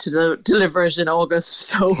expect me to deliver it in August.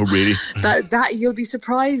 So, oh, really? that you'll be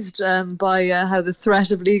surprised by how the threat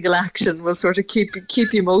of legal action will sort of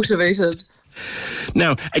keep you motivated.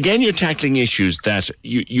 Now, again, you're tackling issues that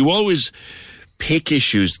you always pick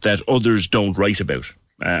issues that others don't write about.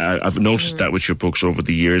 I've noticed that with your books over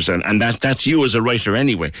the years, and that's you as a writer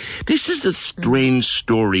anyway. This is a strange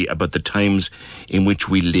story about the times in which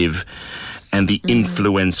we live and the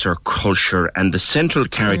influencer culture, and the central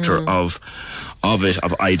character of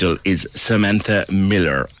Idol is Samantha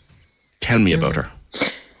Miller. Tell me about her.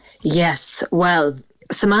 Yes, well,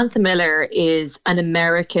 Samantha Miller is an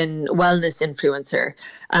American wellness influencer.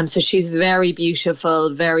 So she's very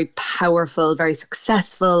beautiful, very powerful, very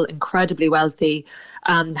successful, incredibly wealthy,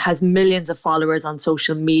 has millions of followers on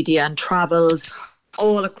social media and travels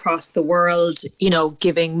all across the world,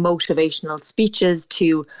 giving motivational speeches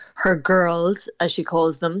to her girls, as she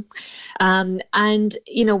calls them. And,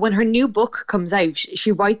 when her new book comes out,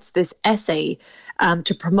 she writes this essay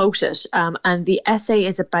to promote it. And the essay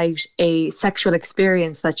is about a sexual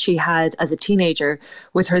experience that she had as a teenager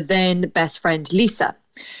with her then best friend, Lisa.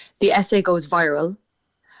 The essay goes viral,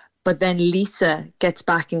 but then Lisa gets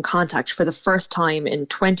back in contact for the first time in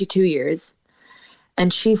 22 years.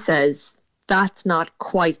 And she says that's not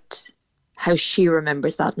quite how she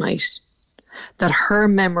remembers that night. That her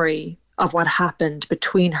memory of what happened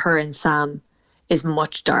between her and Sam is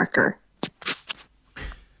much darker.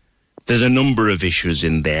 There's a number of issues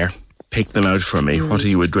in there. Pick them out for me. What are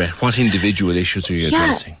you What individual issues are you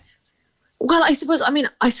addressing? Well, I suppose,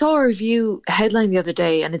 I saw a review headline the other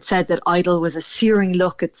day and it said that Idol was a searing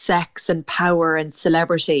look at sex and power and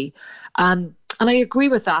celebrity. And I agree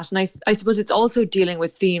with that. And I suppose it's also dealing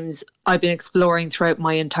with themes I've been exploring throughout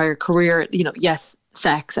my entire career. Yes,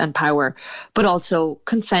 sex and power, but also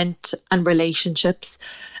consent and relationships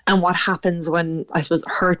and what happens when, I suppose,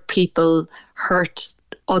 hurt people hurt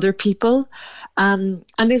other people. And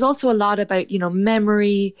there's also a lot about,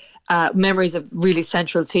 memory. Memory is a really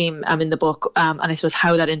central theme in the book. And I suppose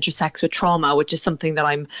how that intersects with trauma, which is something that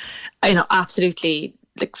I'm, absolutely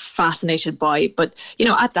fascinated by. But,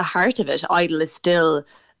 at the heart of it, Idol is still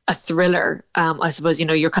a thriller. I suppose,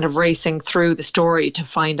 you're kind of racing through the story to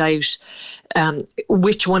find out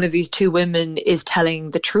which one of these two women is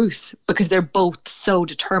telling the truth, because they're both so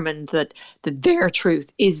determined that their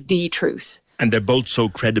truth is the truth. And they're both so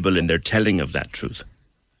credible in their telling of that truth.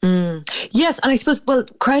 Yes, and I suppose,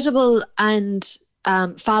 credible and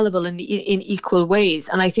fallible in equal ways.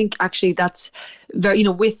 And I think actually that's very,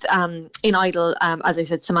 with in Idol, as I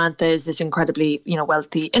said, Samantha is this incredibly,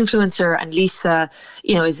 wealthy influencer, and Lisa,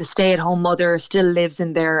 is a stay-at-home mother, still lives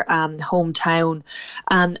in their hometown.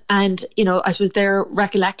 And, I suppose their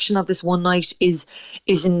recollection of this one night is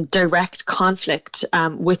in direct conflict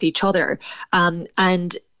with each other.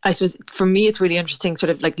 And I suppose for me, it's really interesting sort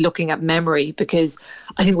of looking at memory, because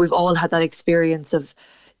I think we've all had that experience of,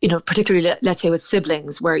 particularly let's say with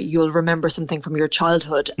siblings, where you'll remember something from your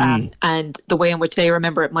childhood and the way in which they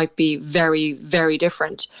remember it might be very, very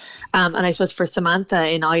different. And I suppose for Samantha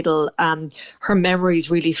in Idol, her memories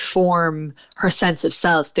really form her sense of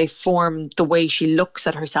self. They form the way she looks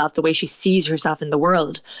at herself, the way she sees herself in the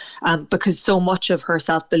world, because so much of her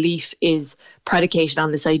self-belief is predicated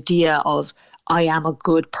on this idea of, I am a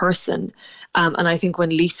good person. And I think when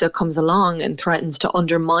Lisa comes along and threatens to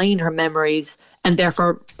undermine her memories and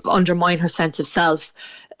therefore undermine her sense of self,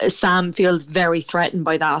 Sam feels very threatened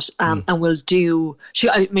by that and will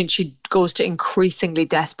she goes to increasingly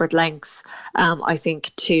desperate lengths, I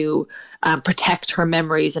think, to protect her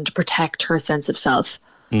memories and to protect her sense of self.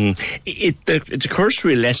 It's a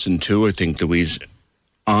cursory lesson too, I think, Louise,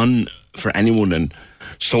 for anyone in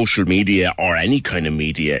social media or any kind of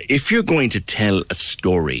media. If you're going to tell a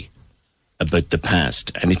story about the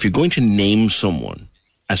past, and if you're going to name someone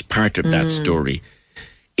as part of that story,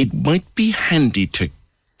 it might be handy to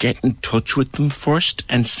get in touch with them first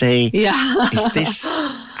and say, is this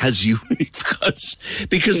as you,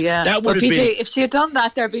 because that would have been. If she had done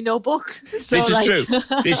that, there'd be no book. So this is true.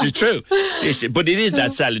 This is true. But it is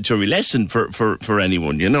that salutary lesson for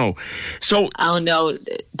anyone, you know. So. Oh no,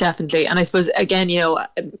 definitely. And I suppose again, you know,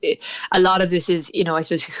 a lot of this is, you know, I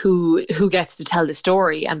suppose who gets to tell the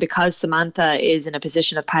story, and because Samantha is in a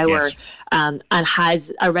position of power, and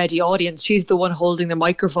has a ready audience, she's the one holding the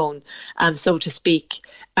microphone, so to speak.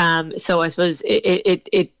 So I suppose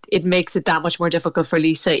it makes it that much more difficult for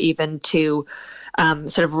Lisa even to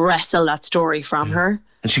sort of wrestle that story from her.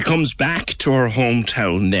 And she comes back to her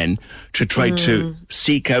hometown then to try to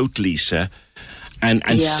seek out Lisa and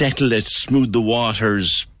settle it, smooth the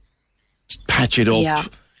waters, patch it up. Yeah.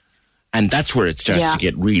 And that's where it starts to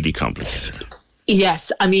get really complicated.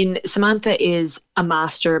 Yes, I mean, Samantha is a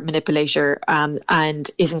master manipulator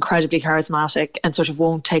and is incredibly charismatic and sort of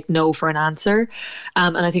won't take no for an answer.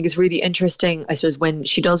 And I think it's really interesting, I suppose, when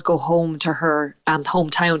she does go home to her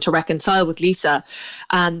hometown to reconcile with Lisa.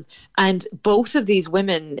 And both of these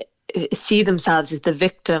women see themselves as the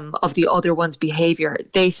victim of the other one's behaviour.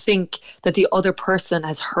 They think that the other person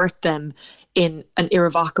has hurt them in an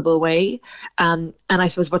irrevocable way. And I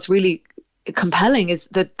suppose what's really compelling is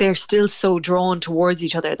that they're still so drawn towards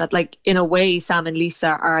each other, that like in a way Sam and Lisa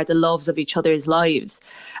are the loves of each other's lives,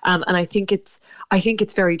 and I think it's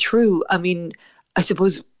very true. I mean, I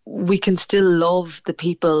suppose we can still love the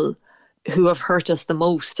people who have hurt us the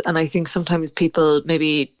most, and I think sometimes people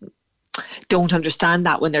maybe don't understand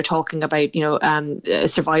that when they're talking about, you know,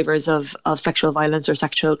 survivors of sexual violence or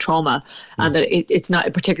sexual trauma, and that it's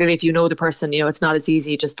not, particularly if you know the person, you know, it's not as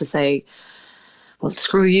easy just to say, well,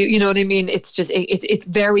 screw you, you know what I mean? It's just, it's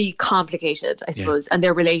very complicated, I suppose, and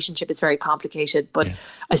their relationship is very complicated. But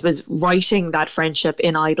I suppose writing that friendship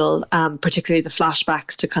in Idol, particularly the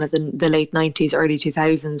flashbacks to kind of the late 90s, early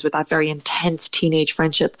 2000s with that very intense teenage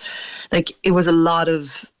friendship, like it was a lot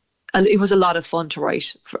of fun to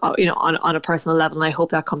write, you know, on a personal level, and I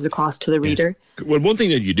hope that comes across to the reader. Well, one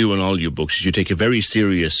thing that you do in all your books is you take a very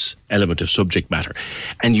serious element of subject matter,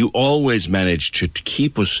 and you always manage to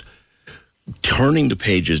keep us turning the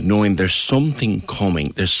pages, knowing there's something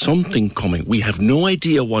coming. There's something coming. We have no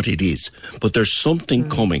idea what it is, but there's something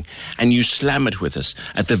coming, and you slam it with us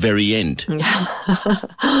at the very end.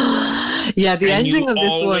 Yeah, the ending of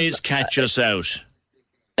this one. You always catch us out.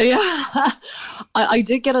 Yeah, I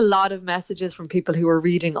did get a lot of messages from people who were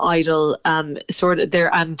reading Idol, sort of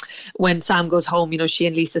there. When Sam goes home, you know, she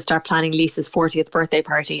and Lisa start planning Lisa's 40th birthday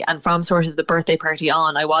party, and from sort of the birthday party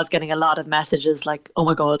on, I was getting a lot of messages like, "Oh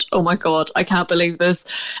my god, I can't believe this,"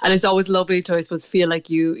 and it's always lovely to, I suppose, feel like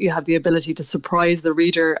you have the ability to surprise the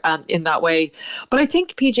reader in that way. But I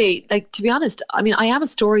think, PJ, like, to be honest, I mean, I am a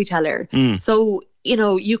storyteller, so you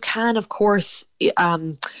know, you can, of course,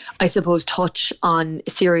 I suppose, touch on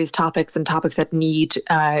serious topics and topics that need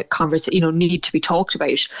need to be talked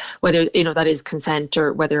about, whether, you know, that is consent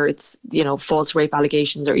or whether it's, you know, false rape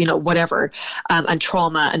allegations or, you know, whatever, and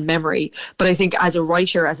trauma and memory. But I think as a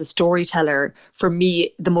writer, as a storyteller, for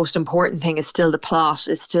me, the most important thing is still the plot,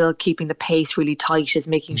 is still keeping the pace really tight, is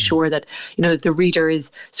making sure that, you know, the reader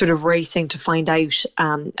is sort of racing to find out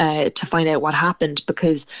what happened,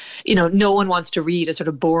 because, you know, no one wants to read a sort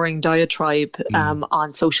of boring diatribe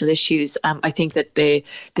on social issues. I think that the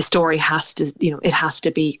story has to, you know, it has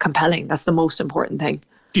to be compelling. That's the most important thing.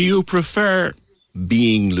 Do you prefer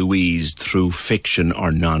being Louise through fiction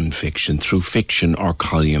or non-fiction, through fiction or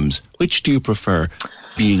columns? Which do you prefer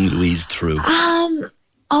being Louise through?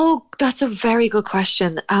 Oh, that's a very good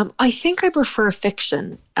question. I think I prefer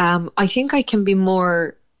fiction. I think I can be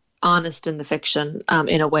more honest in the fiction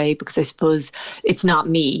in a way, because I suppose it's not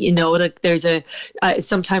me, you know, like there's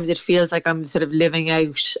sometimes it feels like I'm sort of living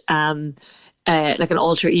out like an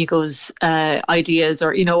alter ego's ideas,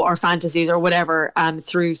 or, you know, or fantasies or whatever,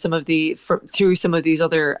 through some of these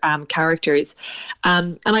other characters,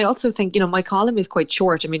 and I also think, you know, my column is quite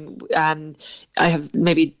short. I mean, I have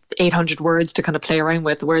maybe 800 words to kind of play around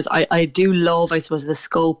with, whereas I do love, I suppose, the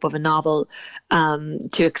scope of a novel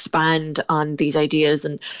to expand on these ideas.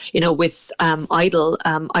 And, you know, with Idol,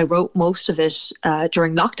 I wrote most of it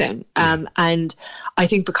during lockdown, and I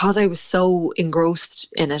think because I was so engrossed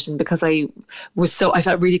in it, and because I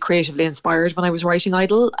felt really creatively inspired when I was writing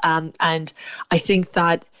Idol, and I think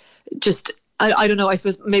that just I don't know, I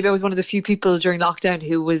suppose maybe I was one of the few people during lockdown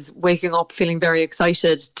who was waking up feeling very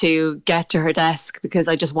excited to get to her desk, because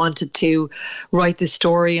I just wanted to write this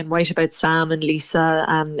story and write about Sam and Lisa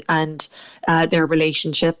and their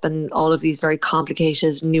relationship and all of these very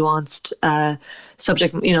complicated, nuanced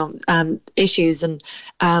subject, issues. And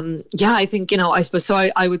I think, I suppose,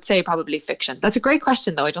 so I would say probably fiction. That's a great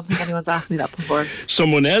question, though. I don't think anyone's asked me that before.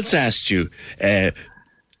 Someone else asked you,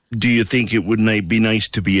 do you think it would be nice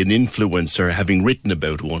to be an influencer, having written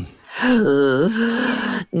about one?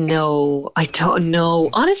 No, I don't know.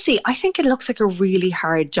 Honestly, I think it looks like a really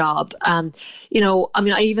hard job. I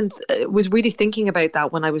even was really thinking about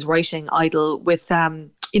that when I was writing Idol with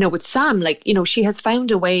Sam. She has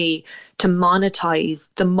found a way to monetize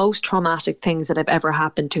the most traumatic things that have ever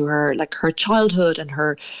happened to her, like her childhood and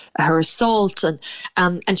her assault, and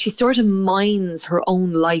she sort of mines her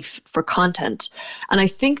own life for content. And I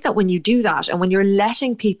think that when you do that, and when you're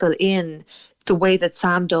letting people in the way that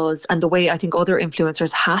Sam does, and the way I think other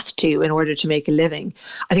influencers have to in order to make a living,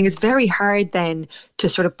 I think it's very hard then to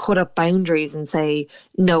sort of put up boundaries and say,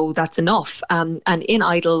 no, that's enough. And in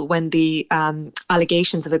Idol, when the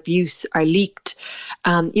allegations of abuse are leaked,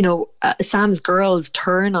 Sam's girls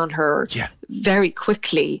turn on her very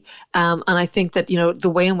quickly. And I think that, the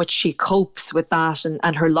way in which she copes with that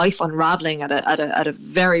and her life unraveling at a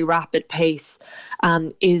very rapid pace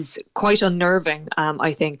is quite unnerving,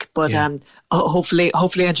 I think. But hopefully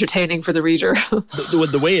entertaining for the reader.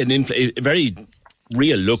 the way a very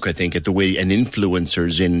real look, I think, at the way an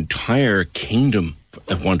influencer's entire kingdom,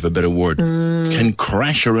 for want of a better word, can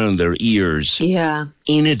crash around their ears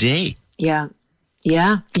in a day. Yeah,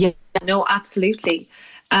 no, absolutely.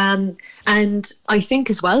 And I think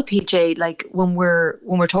as well, PJ, like when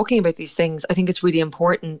we're talking about these things, I think it's really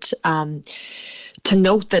important to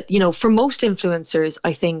note that, for most influencers,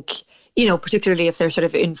 I think, particularly if they're sort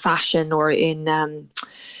of in fashion or in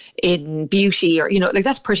beauty, or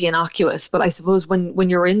that's pretty innocuous. But I suppose when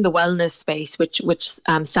you're in the wellness space, which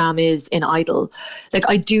Sam is in Idol,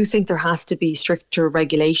 I do think there has to be stricter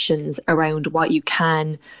regulations around what you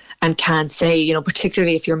can and can't say,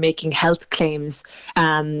 particularly if you're making health claims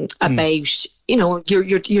about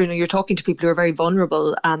you're talking to people who are very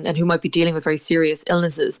vulnerable and who might be dealing with very serious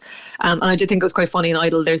illnesses. And I did think it was quite funny in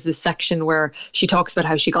Idol. There's this section where she talks about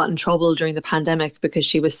how she got in trouble during the pandemic because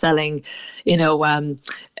she was selling, kind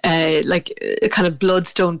of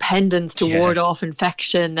bloodstone pendants to ward off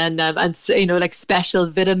infection and like special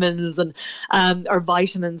vitamins and or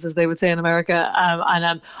vitamins, as they would say in America.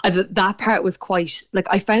 That part was quite,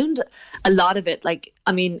 I found a lot of it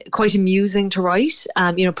quite amusing to write.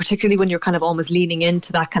 Particularly when you're kind of almost leaning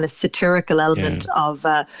into that kind of satirical element of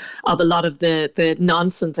a lot of the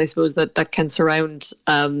nonsense, I suppose, that can surround.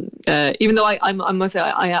 Even though I must say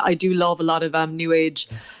I do love a lot of new age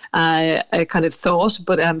kind of thought,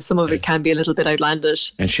 but some of it can be a little bit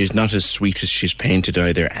outlandish. And she's not as sweet as she's painted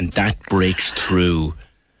either, and that breaks through.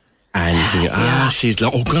 And you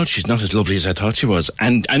think, she's not as lovely as I thought she was.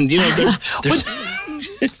 And there's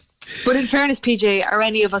But in fairness, PJ, are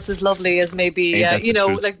any of us as lovely as maybe,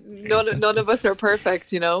 none of us are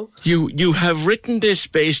perfect, You have written this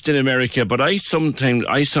based in America, but I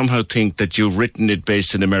somehow think that you've written it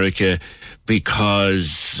based in America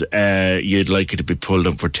because you'd like it to be pulled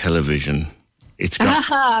up for television.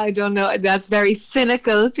 I don't know. That's very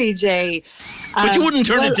cynical, PJ. But you wouldn't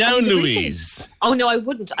turn it down, Louise. Oh no, I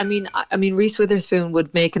wouldn't. I mean, Reese Witherspoon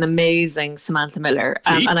would make an amazing Samantha Miller,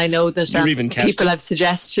 and I know that people have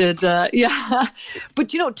suggested, But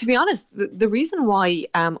to be honest, the reason why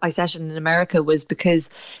I set it in America was because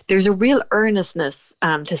there's a real earnestness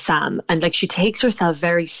to Sam, and she takes herself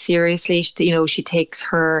very seriously. She takes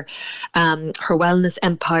her wellness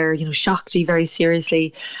empire, Shakti, very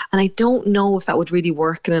seriously, and I don't know if that would really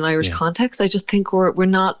work in an Irish context. I just think we're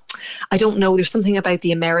not. I don't know. There's something about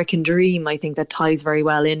the American dream, I think, that ties very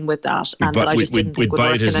well in with that. That I just didn't think would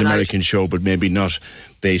work. We'd buy it as an American show, but maybe not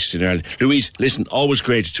based in Ireland. Louise, listen, always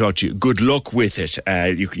great to talk to you. Good luck with it.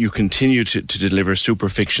 You continue to deliver super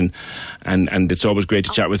fiction, and it's always great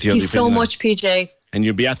to chat with you. Thank you so much, PJ. And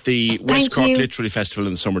you'll be at the West Cork Literary Festival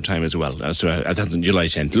in the summertime as well. That's on July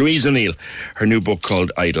 10th. Louise O'Neill, her new book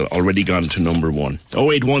called Idol, already gone to number 1.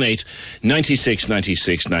 0818 96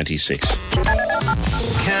 96 96.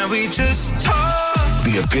 Can we just talk?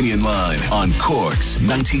 The Opinion Line on Cork's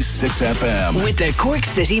 96 FM. With the Cork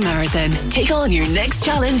City Marathon. Take on your next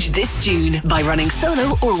challenge this June by running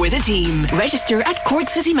solo or with a team. Register at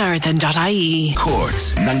corkcitymarathon.ie.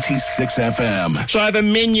 Cork's 96 FM. So I have a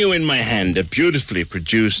menu in my hand, a beautifully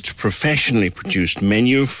produced, professionally produced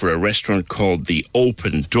menu for a restaurant called The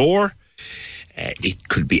Open Door. It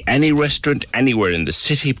could be any restaurant anywhere in the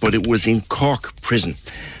city, but it was in Cork Prison.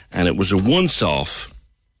 And it was a once-off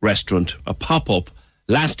restaurant, a pop-up,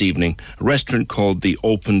 last evening, a restaurant called The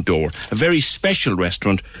Open Door. A very special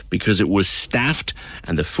restaurant because it was staffed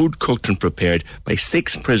and the food cooked and prepared by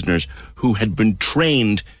 6 prisoners who had been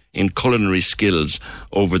trained in culinary skills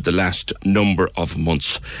over the last number of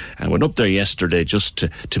months. And I went up there yesterday just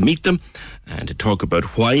to meet them and to talk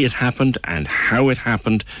about why it happened and how it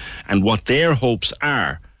happened and what their hopes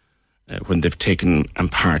are when they've taken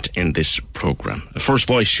part in this programme. The first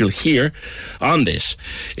voice you'll hear on this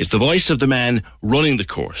is the voice of the man running the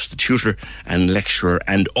course, the tutor and lecturer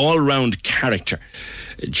and all-round character,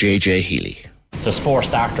 JJ Healy. There's 4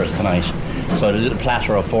 starters tonight, so a little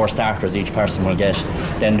platter of 4 starters each person will get.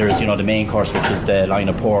 Then there's, the main course, which is the line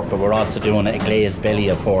of pork, but we're also doing a glazed belly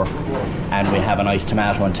of pork, and we have a nice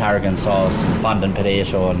tomato and tarragon sauce, and fondant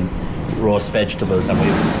potato and roast vegetables, and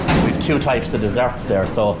we've 2 types of desserts there.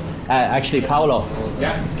 So actually, Paolo,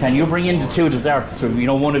 can you bring in the 2 desserts,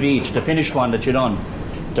 one of each, the finished one that you done?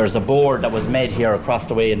 There's a board that was made here across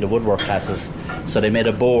the way in the woodwork classes, so they made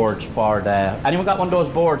a board for the... Anyone got one of those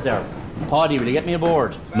boards there? Paddy, will you get me a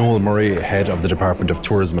board? Noel Murray, Head of the Department of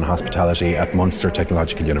Tourism and Hospitality at Munster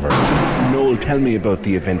Technological University. Noel, tell me about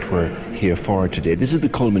the event we're here for today. This is the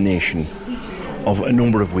culmination of a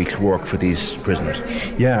number of weeks' work for these prisoners.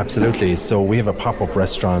 Yeah, absolutely. So we have a pop-up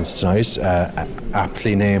restaurant tonight,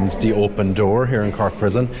 aptly named The Open Door here in Cork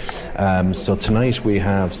Prison. So tonight we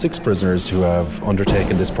have 6 prisoners who have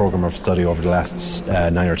undertaken this programme of study over the last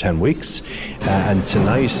 9 or 10 weeks. And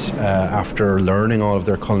tonight, after learning all of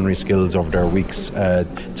their culinary skills over their weeks,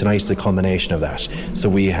 tonight's the culmination of that. So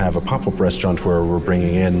we have a pop-up restaurant where we're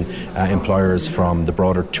bringing in employers from the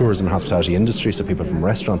broader tourism and hospitality industry, so people from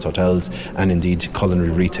restaurants, hotels, and indeed culinary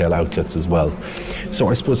retail outlets as well. So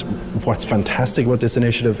I suppose what's fantastic about this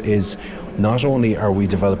initiative is not only are we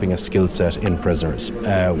developing a skill set in prisoners,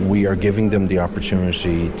 we are giving them the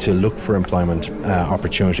opportunity to look for employment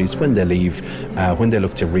opportunities when they leave, when they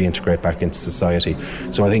look to reintegrate back into society.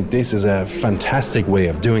 So I think this is a fantastic way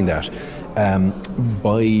of doing that.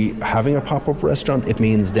 By having a pop-up restaurant, it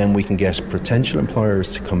means then we can get potential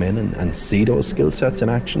employers to come in and see those skill sets in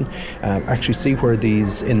action, actually see where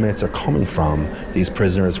these inmates are coming from, these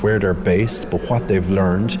prisoners, where they're based, but what they've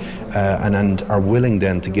learned, and are willing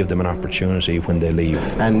then to give them an opportunity when they leave.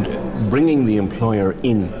 And bringing the employer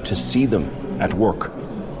in to see them at work,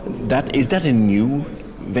 is that a new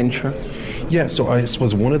venture? Yeah, so I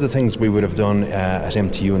suppose one of the things we would have done at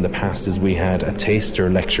MTU in the past is we had a taster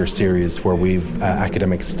lecture series where we've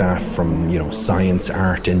academic staff from science,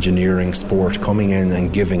 art, engineering, sport coming in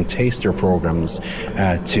and giving taster programs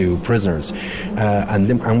to prisoners,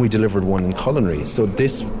 and we delivered one in culinary. So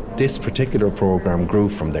this particular program grew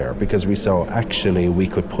from there because we saw actually we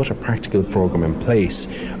could put a practical program in place,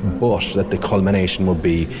 but that the culmination would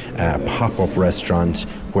be a pop-up restaurant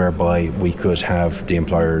whereby we could have the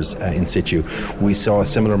employers in situ. We saw a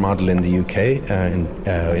similar model in the UK,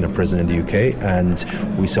 in a prison in the UK, and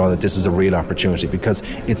we saw that this was a real opportunity because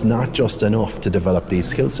it's not just enough to develop these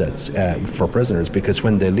skill sets for prisoners, because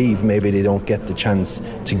when they leave, maybe they don't get the chance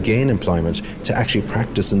to gain employment, to actually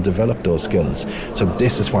practice and develop those skills. So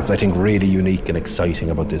this is what's, I think, really unique and exciting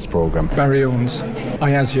about this programme. Barry Owens,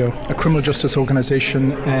 IASIO, a criminal justice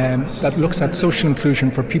organisation that looks at social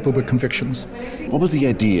inclusion for people with convictions. What was the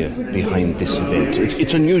idea behind this event?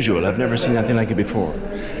 It's unusual. I've never seen anything like it before.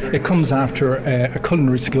 It comes after a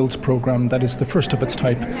culinary skills programme that is the first of its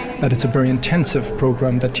type, that it's a very intensive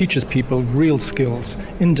programme that teaches people real skills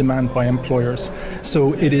in demand by employers.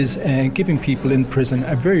 So it is giving people in prison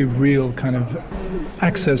a very real kind of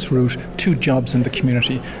access route to jobs in the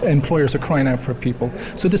community. Employers are crying out for people.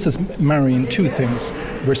 So this is marrying 2 things.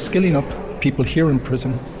 We're skilling up people here in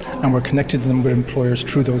prison and we're connecting them with employers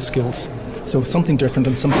through those skills. So something different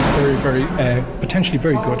and something very, very, potentially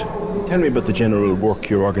very good. Tell me about the general work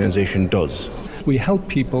your organisation does. We help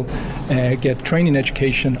people get training,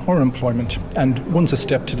 education or employment, and one's a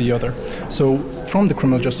step to the other. So from the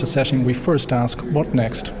criminal justice setting, we first ask, what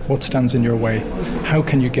next? What stands in your way? How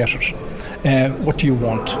can you get it? What do you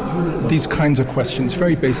want? These kinds of questions,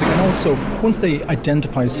 very basic. And also, once they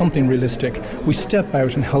identify something realistic, we step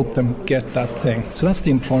out and help them get that thing. So that's the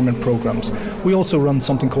employment programs. We also run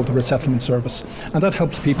something called the resettlement service, and that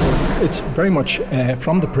helps people. It's very much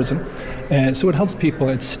from the prison. So it helps people,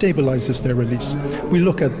 it stabilises their release. We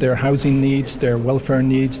look at their housing needs, their welfare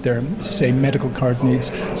needs, their, say, medical card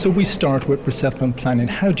needs. So we start with resettlement planning.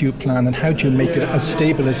 How do you plan and how do you make it as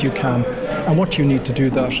stable as you can? And what do you need to do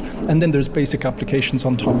that? And then there's basic applications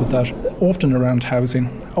on top of that, often around housing,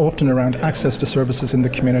 often around access to services in the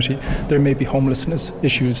community. There may be homelessness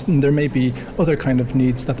issues, and there may be other kind of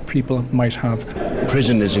needs that the people might have.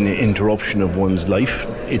 Prison is an interruption of one's life.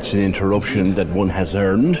 It's an interruption that one has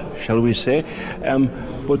earned, shall we say.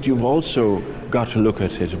 But you've also got to look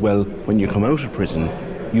at it, well, when you come out of prison,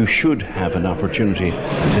 you should have an opportunity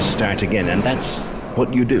to start again, and that's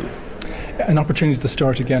what you do. An opportunity to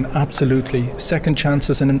start again, absolutely. Second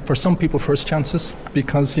chances, and for some people first chances,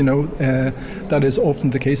 because that is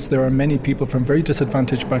often the case. There are many people from very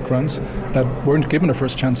disadvantaged backgrounds that weren't given a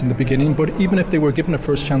first chance in the beginning, but even if they were given a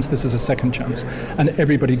first chance, this is a second chance, and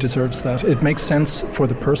everybody deserves that. It makes sense for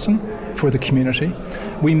the person, for the community.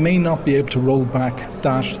 We may not be able to roll back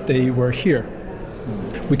that they were here.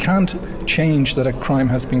 We can't change that a crime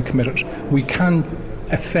has been committed. We can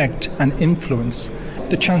affect and influence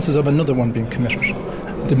the chances of another one being committed.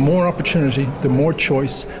 The more opportunity, the more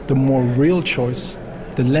choice, the more real choice,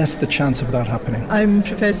 the less the chance of that happening. I'm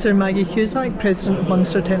Professor Maggie Cusack, President of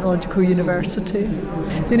Munster Technological University.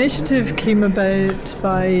 The initiative came about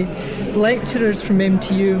by lecturers from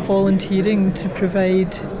MTU volunteering to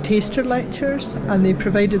provide taster lectures, and they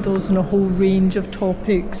provided those on a whole range of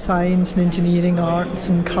topics: science and engineering, arts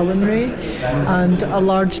and culinary, and a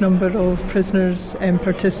large number of prisoners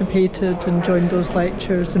participated and joined those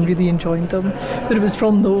lectures and really enjoyed them. But it was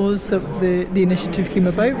from those that the initiative came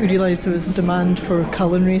about. We realised there was a demand for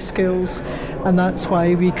culinary skills, and that's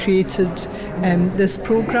why we created this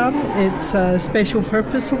programme. It's a special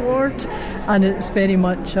purpose award, and it's very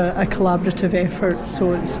much a collaborative effort.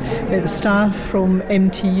 So it's staff from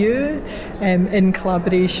MTU in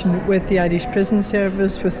collaboration with the Irish Prison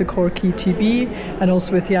Service, with the Cork ETB, and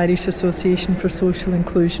also with the Irish Association for Social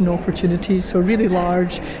Inclusion Opportunities. So really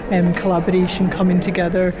large collaboration coming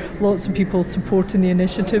together, lots of people supporting the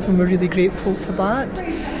initiative, and we're really grateful for that.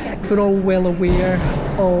 We're all well aware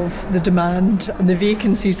of the demand and the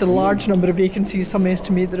vacancies, the large number of vacancies. Some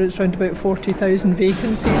estimate that it's around about 40,000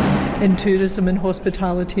 vacancies in tourism and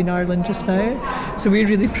hospitality in Ireland just now. So we're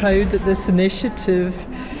really proud that this initiative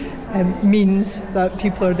means that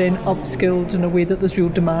people are then upskilled in a way that there's real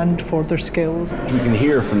demand for their skills. We can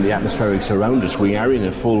hear from the atmospherics around us, we are in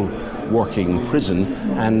a full working prison,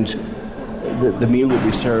 and the meal will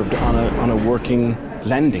be served on a working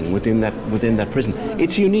landing within that prison.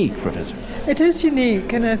 It's unique, Professor. It is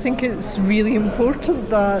unique, and I think it's really important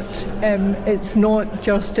that it's not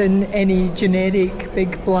just in any generic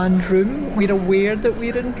big bland room. We're aware that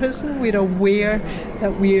we're in prison, we're aware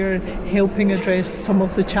that we're helping address some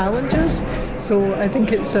of the challenges. So I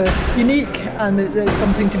think it's unique, and it's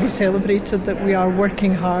something to be celebrated that we are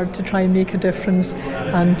working hard to try and make a difference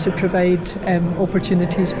and to provide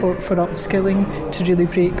opportunities for upskilling to really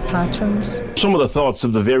break patterns. Some of the thoughts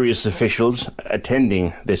of the various officials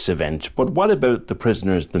attending this event, but what about the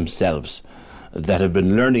prisoners themselves that have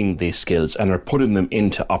been learning these skills and are putting them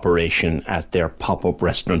into operation at their pop-up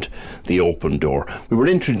restaurant, The Open Door? We were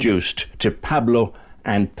introduced to Pablo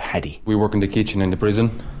and Paddy. We work in the kitchen in the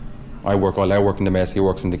prison. I work in the mess, he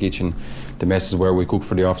works in the kitchen. The mess is where we cook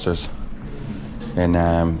for the officers. And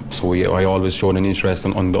I always showed an interest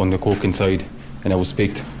on the cooking side, and I was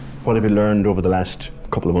picked. What have you learned over the last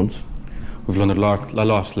couple of months? We've learned a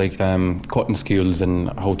lot, like cutting skills and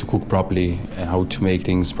how to cook properly and how to make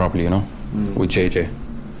things properly, with JJ.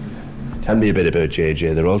 Tell me a bit about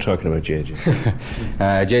JJ. They're all talking about JJ.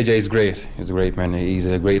 JJ is great. He's a great man. He's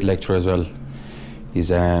a great lecturer as well. He's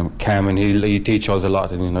calm, and he teaches us a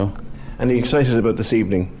lot, And are you excited about this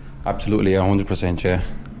evening? Absolutely, 100%, yeah.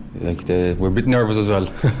 We're a bit nervous as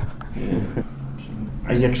well. Yeah.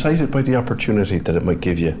 Are you excited by the opportunity that it might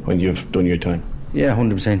give you when you've done your time? Yeah,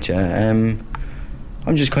 100%, yeah.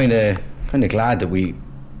 I'm just kind of glad that we,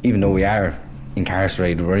 even though we are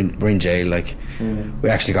incarcerated, we're in jail, we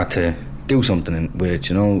actually got to do something with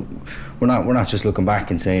it, We're not just looking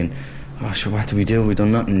back and saying, oh sure, what did we do? We've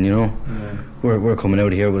done nothing, Yeah. We're coming out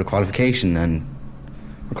of here with a qualification, and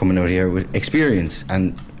we're coming out here with experience,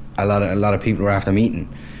 and a lot of people were after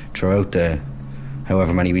meeting throughout the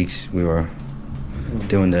however many weeks we were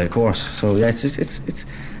doing the course. So yeah, it's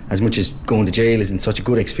as much as going to jail isn't such a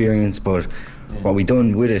good experience, but what we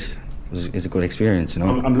done with it is a good experience,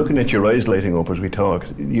 I'm looking at your eyes lighting up as we talk.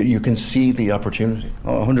 You can see the opportunity.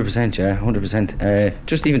 Oh, 100%, yeah, 100%.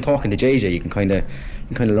 Just even talking to JJ, you can kind of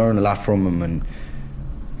learn a lot from him, and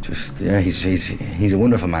just he's a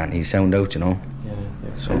wonderful man. He's sound out, Yeah.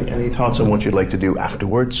 So any thoughts on what you'd like to do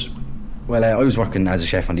afterwards? Well, I was working as a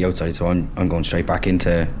chef on the outside, so I'm going straight back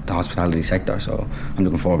into the hospitality sector. So I'm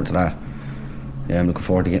looking forward to that. Yeah, I'm looking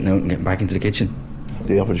forward to getting out and getting back into the kitchen.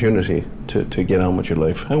 the opportunity to get on with your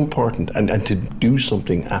life. How important, and to do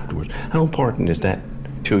something afterwards, how important is that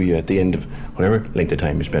to you at the end of whatever length of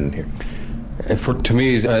time you spend here? To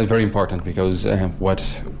me, it's very important, because what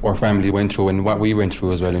our family went through and what we went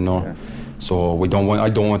through as well, Yeah. So I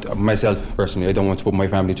don't want myself personally, I don't want to put my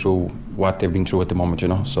family through what they've been through at the moment,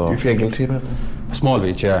 So do you feel guilty about that? A small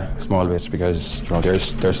bit, because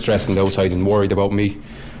they're stressed and outside and worried about me.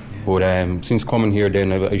 But since coming here,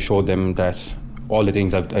 then I showed them that all the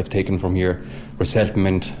things I've taken from here: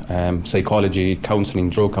 resettlement, psychology, counselling,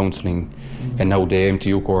 drug counselling, and now the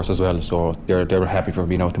MTU course as well. So they're happy for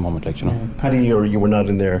being out at the moment, Paddy, you were not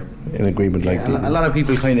in there in agreement like that. A lot of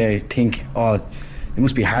people kind of think, it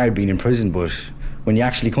must be hard being in prison, but when you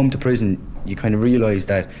actually come to prison, you kind of realise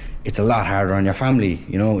that it's a lot harder on your family.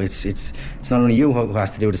 It's not only you who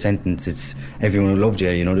has to do the sentence; it's everyone who loved you.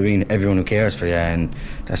 You know what I mean? Everyone who cares for you, and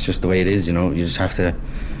that's just the way it is. You just have to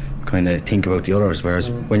kind of think about the others. Whereas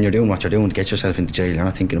when you're doing what you're doing to get yourself into jail, you're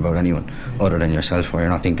not thinking about anyone other than yourself, or you're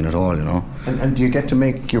not thinking at all. And do you get to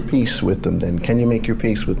make your peace with them? Then can you make your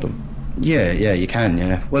peace with them? Yeah, you can.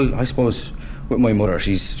 Yeah. Well, I suppose with my mother,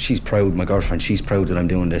 she's proud. My girlfriend, she's proud that I'm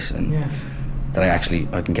doing this, and that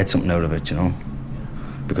I can get something out of it.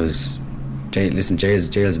 Because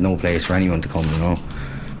jail's no place for anyone to come.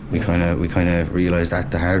 We kind of realised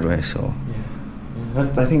that the hard way. So.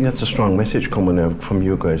 I think that's a strong message coming out from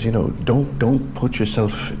you guys. Don't put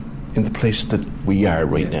yourself in the place that we are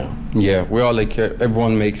right now. Yeah, we're all like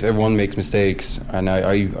everyone makes mistakes, and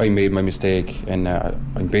I made my mistake, and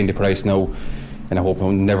I'm paying the price now, and I hope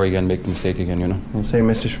I'll never again make the mistake again. Same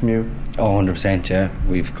message from you. 100%. Yeah,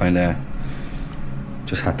 we've kind of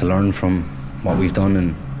just had to learn from what we've done,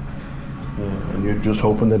 and you're just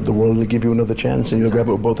hoping that the world will give you another chance, and you'll grab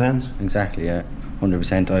it with both hands. Exactly. Yeah.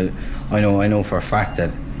 100%. I know for a fact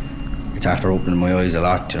that it's after opening my eyes a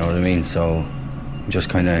lot, you know what I mean? So I'm just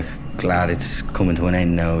kind of glad it's coming to an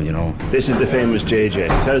end now, This is the famous JJ.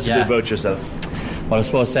 Tell us a bit about yourself. Well, I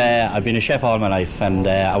suppose I've been a chef all my life, and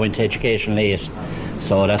I went to education late,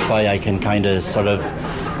 so that's why I can kind of sort of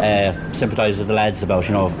sympathise with the lads about,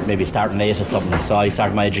 maybe starting late at something. So I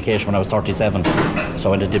started my education when I was 37, so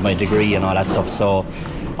I went and did my degree and all that stuff. So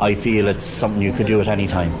I feel it's something you could do at any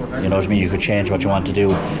time. You know what I mean? You could change what you want to do.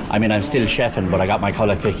 I mean, I'm still chefing, but I got my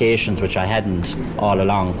qualifications, which I hadn't all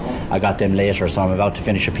along. I got them later, so I'm about to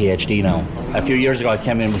finish a PhD now. A few years ago, I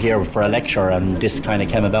came in here for a lecture, and this kind of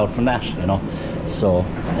came about from that, So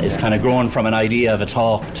it's kind of grown from an idea of a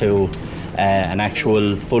talk to an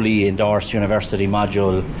actual fully endorsed university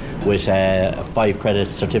module with a 5-credit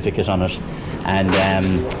certificate on it. And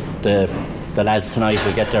the lads tonight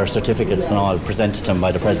will get their certificates and all presented to them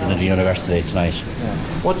by the president of the university tonight.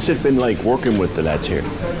 What's it been like working with the lads here?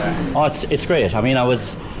 Oh, it's great. I mean,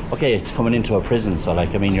 it's coming into a prison, so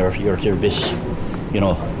you're a bit,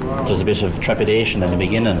 there's a bit of trepidation in the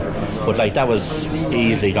beginning, but that was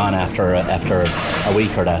easily gone after a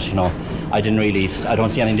week or that. I don't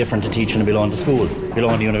see anything different to teaching below in the school, below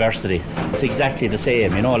in the university. It's exactly the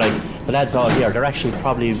same, the lads all here, they're actually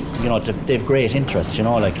probably, they've great interest,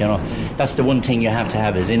 that's the one thing you have to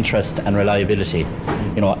have is interest and reliability.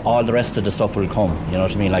 All the rest of the stuff will come, you know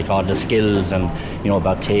what I mean, all the skills and,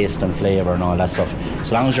 about taste and flavour and all that stuff.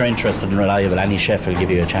 So long as you're interested and reliable, any chef will give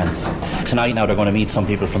you a chance. Tonight now they're going to meet some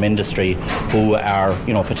people from industry who are,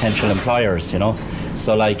 potential employers,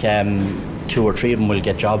 So 2 or 3 of them will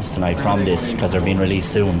get jobs tonight from this because they're being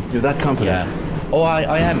released soon. You're that confident? Yeah. Oh,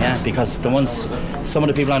 I am, yeah, because some of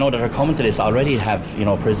the people I know that are coming to this already have,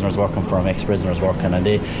 prisoners working for them, ex-prisoners working, and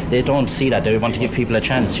they don't see that. They want to give people a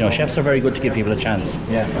chance. Chefs are very good to give people a chance.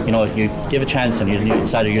 Yeah. You give a chance, and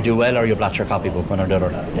it's either you do well or you blot your copybook, one or the other.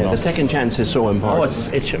 The second chance is so important.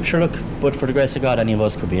 Oh, it's sure. Look, but for the grace of God, any of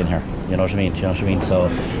us could be in here. You know what I mean? So,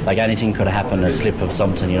 anything could happen, a slip of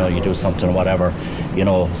something. You do something or whatever.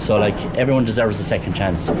 So everyone deserves a second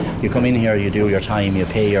chance. You come in here, you do your time, you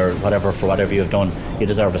pay your whatever for whatever you've done. You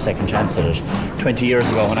deserve a second chance at it. 20 years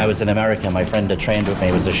ago, when I was in America, my friend that trained with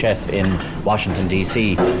me was a chef in Washington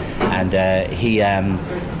DC, and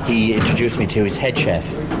he introduced me to his head chef,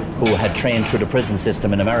 who had trained through the prison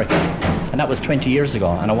system in America, and that was 20 years ago,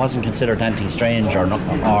 and I wasn't considered anything strange or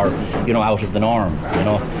out of the norm.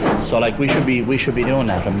 So we should be doing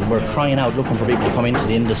that, and we're crying out looking for people to come into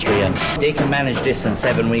the industry, and they can manage this in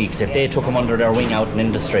 7 weeks. If they took them under their wing out in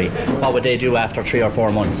industry, what would they do after 3 or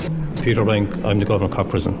 4 months? Peter Blank, I'm the Governor of Cork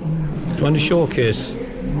Prison. I want to showcase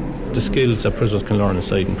the skills that prisoners can learn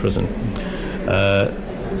inside in prison,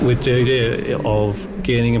 with the idea of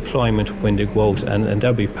gaining employment when they go out, and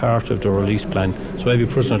that'll be part of the release plan. So every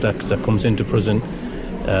prisoner that comes into prison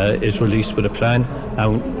is released with a plan,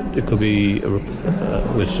 and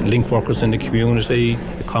with link workers in the community,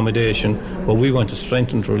 accommodation, but we want to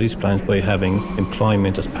strengthen the release plans by having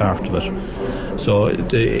employment as part of it. So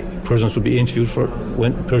the prisoners will be interviewed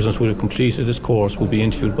when prisoners who have completed this course will be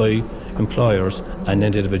interviewed by employers, and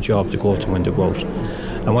then they have a job to go to when they go out.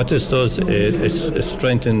 And what this does, it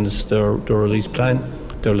strengthens their release plan.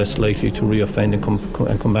 They're less likely to reoffend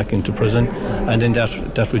and come back into prison, and then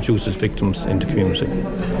that reduces victims in the community.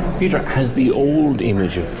 Peter, has the old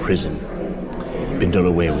image of prison been done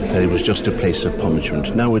away with, that it was just a place of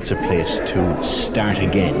punishment? Now it's a place to start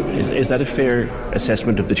again. Is that a fair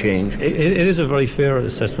assessment of the change? It is a very fair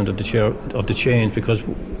assessment of the change, because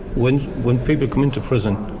when people come into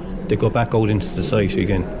prison, they go back out into society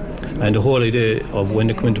again. And the whole idea of when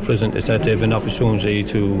they come into prison is that they have an opportunity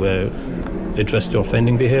to address their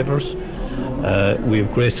offending behaviours. We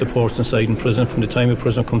have great support inside in prison. From the time a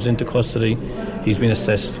prisoner comes into custody, he's been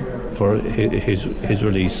assessed for his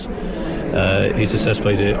release. He's assessed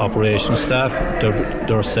by the operations staff,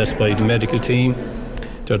 they're assessed by the medical team,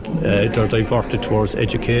 they're diverted towards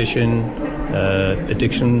education,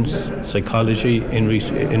 addictions, psychology,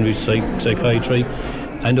 in-reach psychiatry.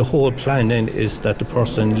 And the whole plan then is that the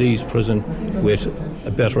person leaves prison with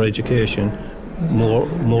a better education,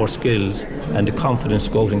 more skills, and the confidence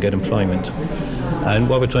to go out and get employment. And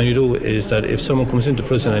what we're trying to do is that if someone comes into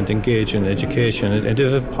prison and engage in education and they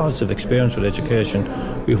have a positive experience with education,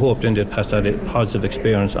 we hope then they'll pass that positive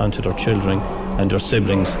experience onto their children and their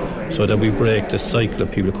siblings, so that we break the cycle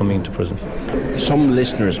of people coming into prison. Some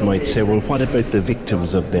listeners might say, well, what about the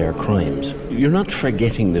victims of their crimes? You're not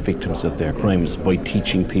forgetting the victims of their crimes by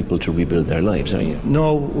teaching people to rebuild their lives, are you?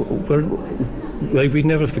 No, we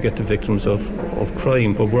never forget the victims of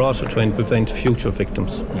crime, but we're also trying to prevent future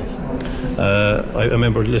victims. Yes. I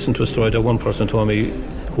remember listening to a story that one person told me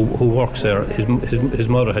who works there. His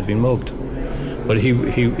mother had been mugged, but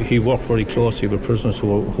he worked very closely with prisoners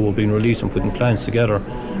who were being released and putting plans together.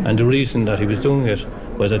 And the reason that he was doing it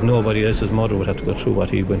was that nobody else's mother would have to go through what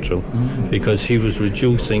he went through, because he was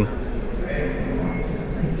reducing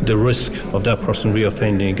the risk of that person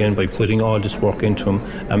reoffending again by putting all this work into him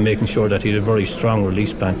and making sure that he had a very strong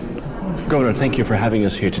release plan. Governor, thank you for having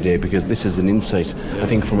us here today, because this is an insight, I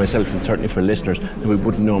think, for myself and certainly for listeners that we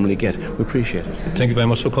wouldn't normally get. We appreciate it. Thank you very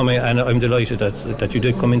much for coming, and I'm delighted that you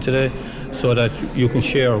did come in today, so that you can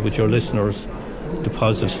share with your listeners the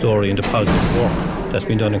positive story and the positive work that's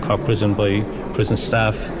been done in Cork Prison by prison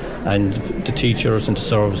staff and the teachers and the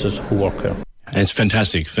services who work here. And it's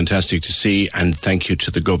fantastic to see, and thank you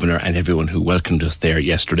to the Governor and everyone who welcomed us there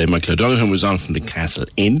yesterday. Michael O'Donoghue was on from the Castle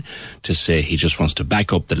Inn to say he just wants to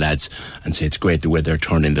back up the lads and say it's great the way they're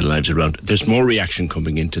turning their lives around. There's more reaction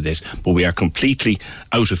coming into this, but we are completely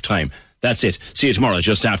out of time. That's it. See you tomorrow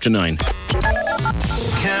just after 9.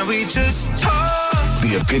 Can we just talk?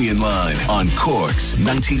 The Opinion Line on Cork's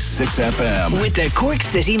 96 FM. With the Cork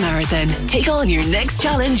City Marathon. Take on your next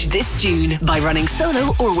challenge this June by running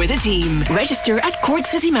solo or with a team. Register at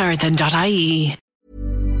corkcitymarathon.ie.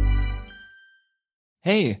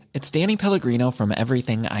 Hey, it's Danny Pellegrino from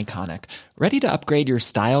Everything Iconic. Ready to upgrade your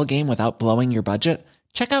style game without blowing your budget?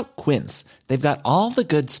 Check out Quince. They've got all the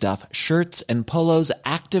good stuff, shirts and polos,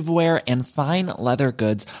 activewear, and fine leather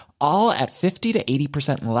goods, all at 50 to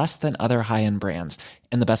 80% less than other high-end brands.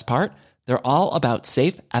 And the best part? They're all about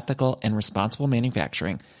safe, ethical, and responsible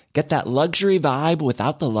manufacturing. Get that luxury vibe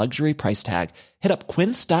without the luxury price tag. Hit up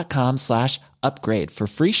quince.com/upgrade for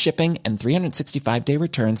free shipping and 365-day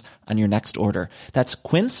returns on your next order. That's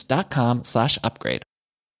quince.com/upgrade.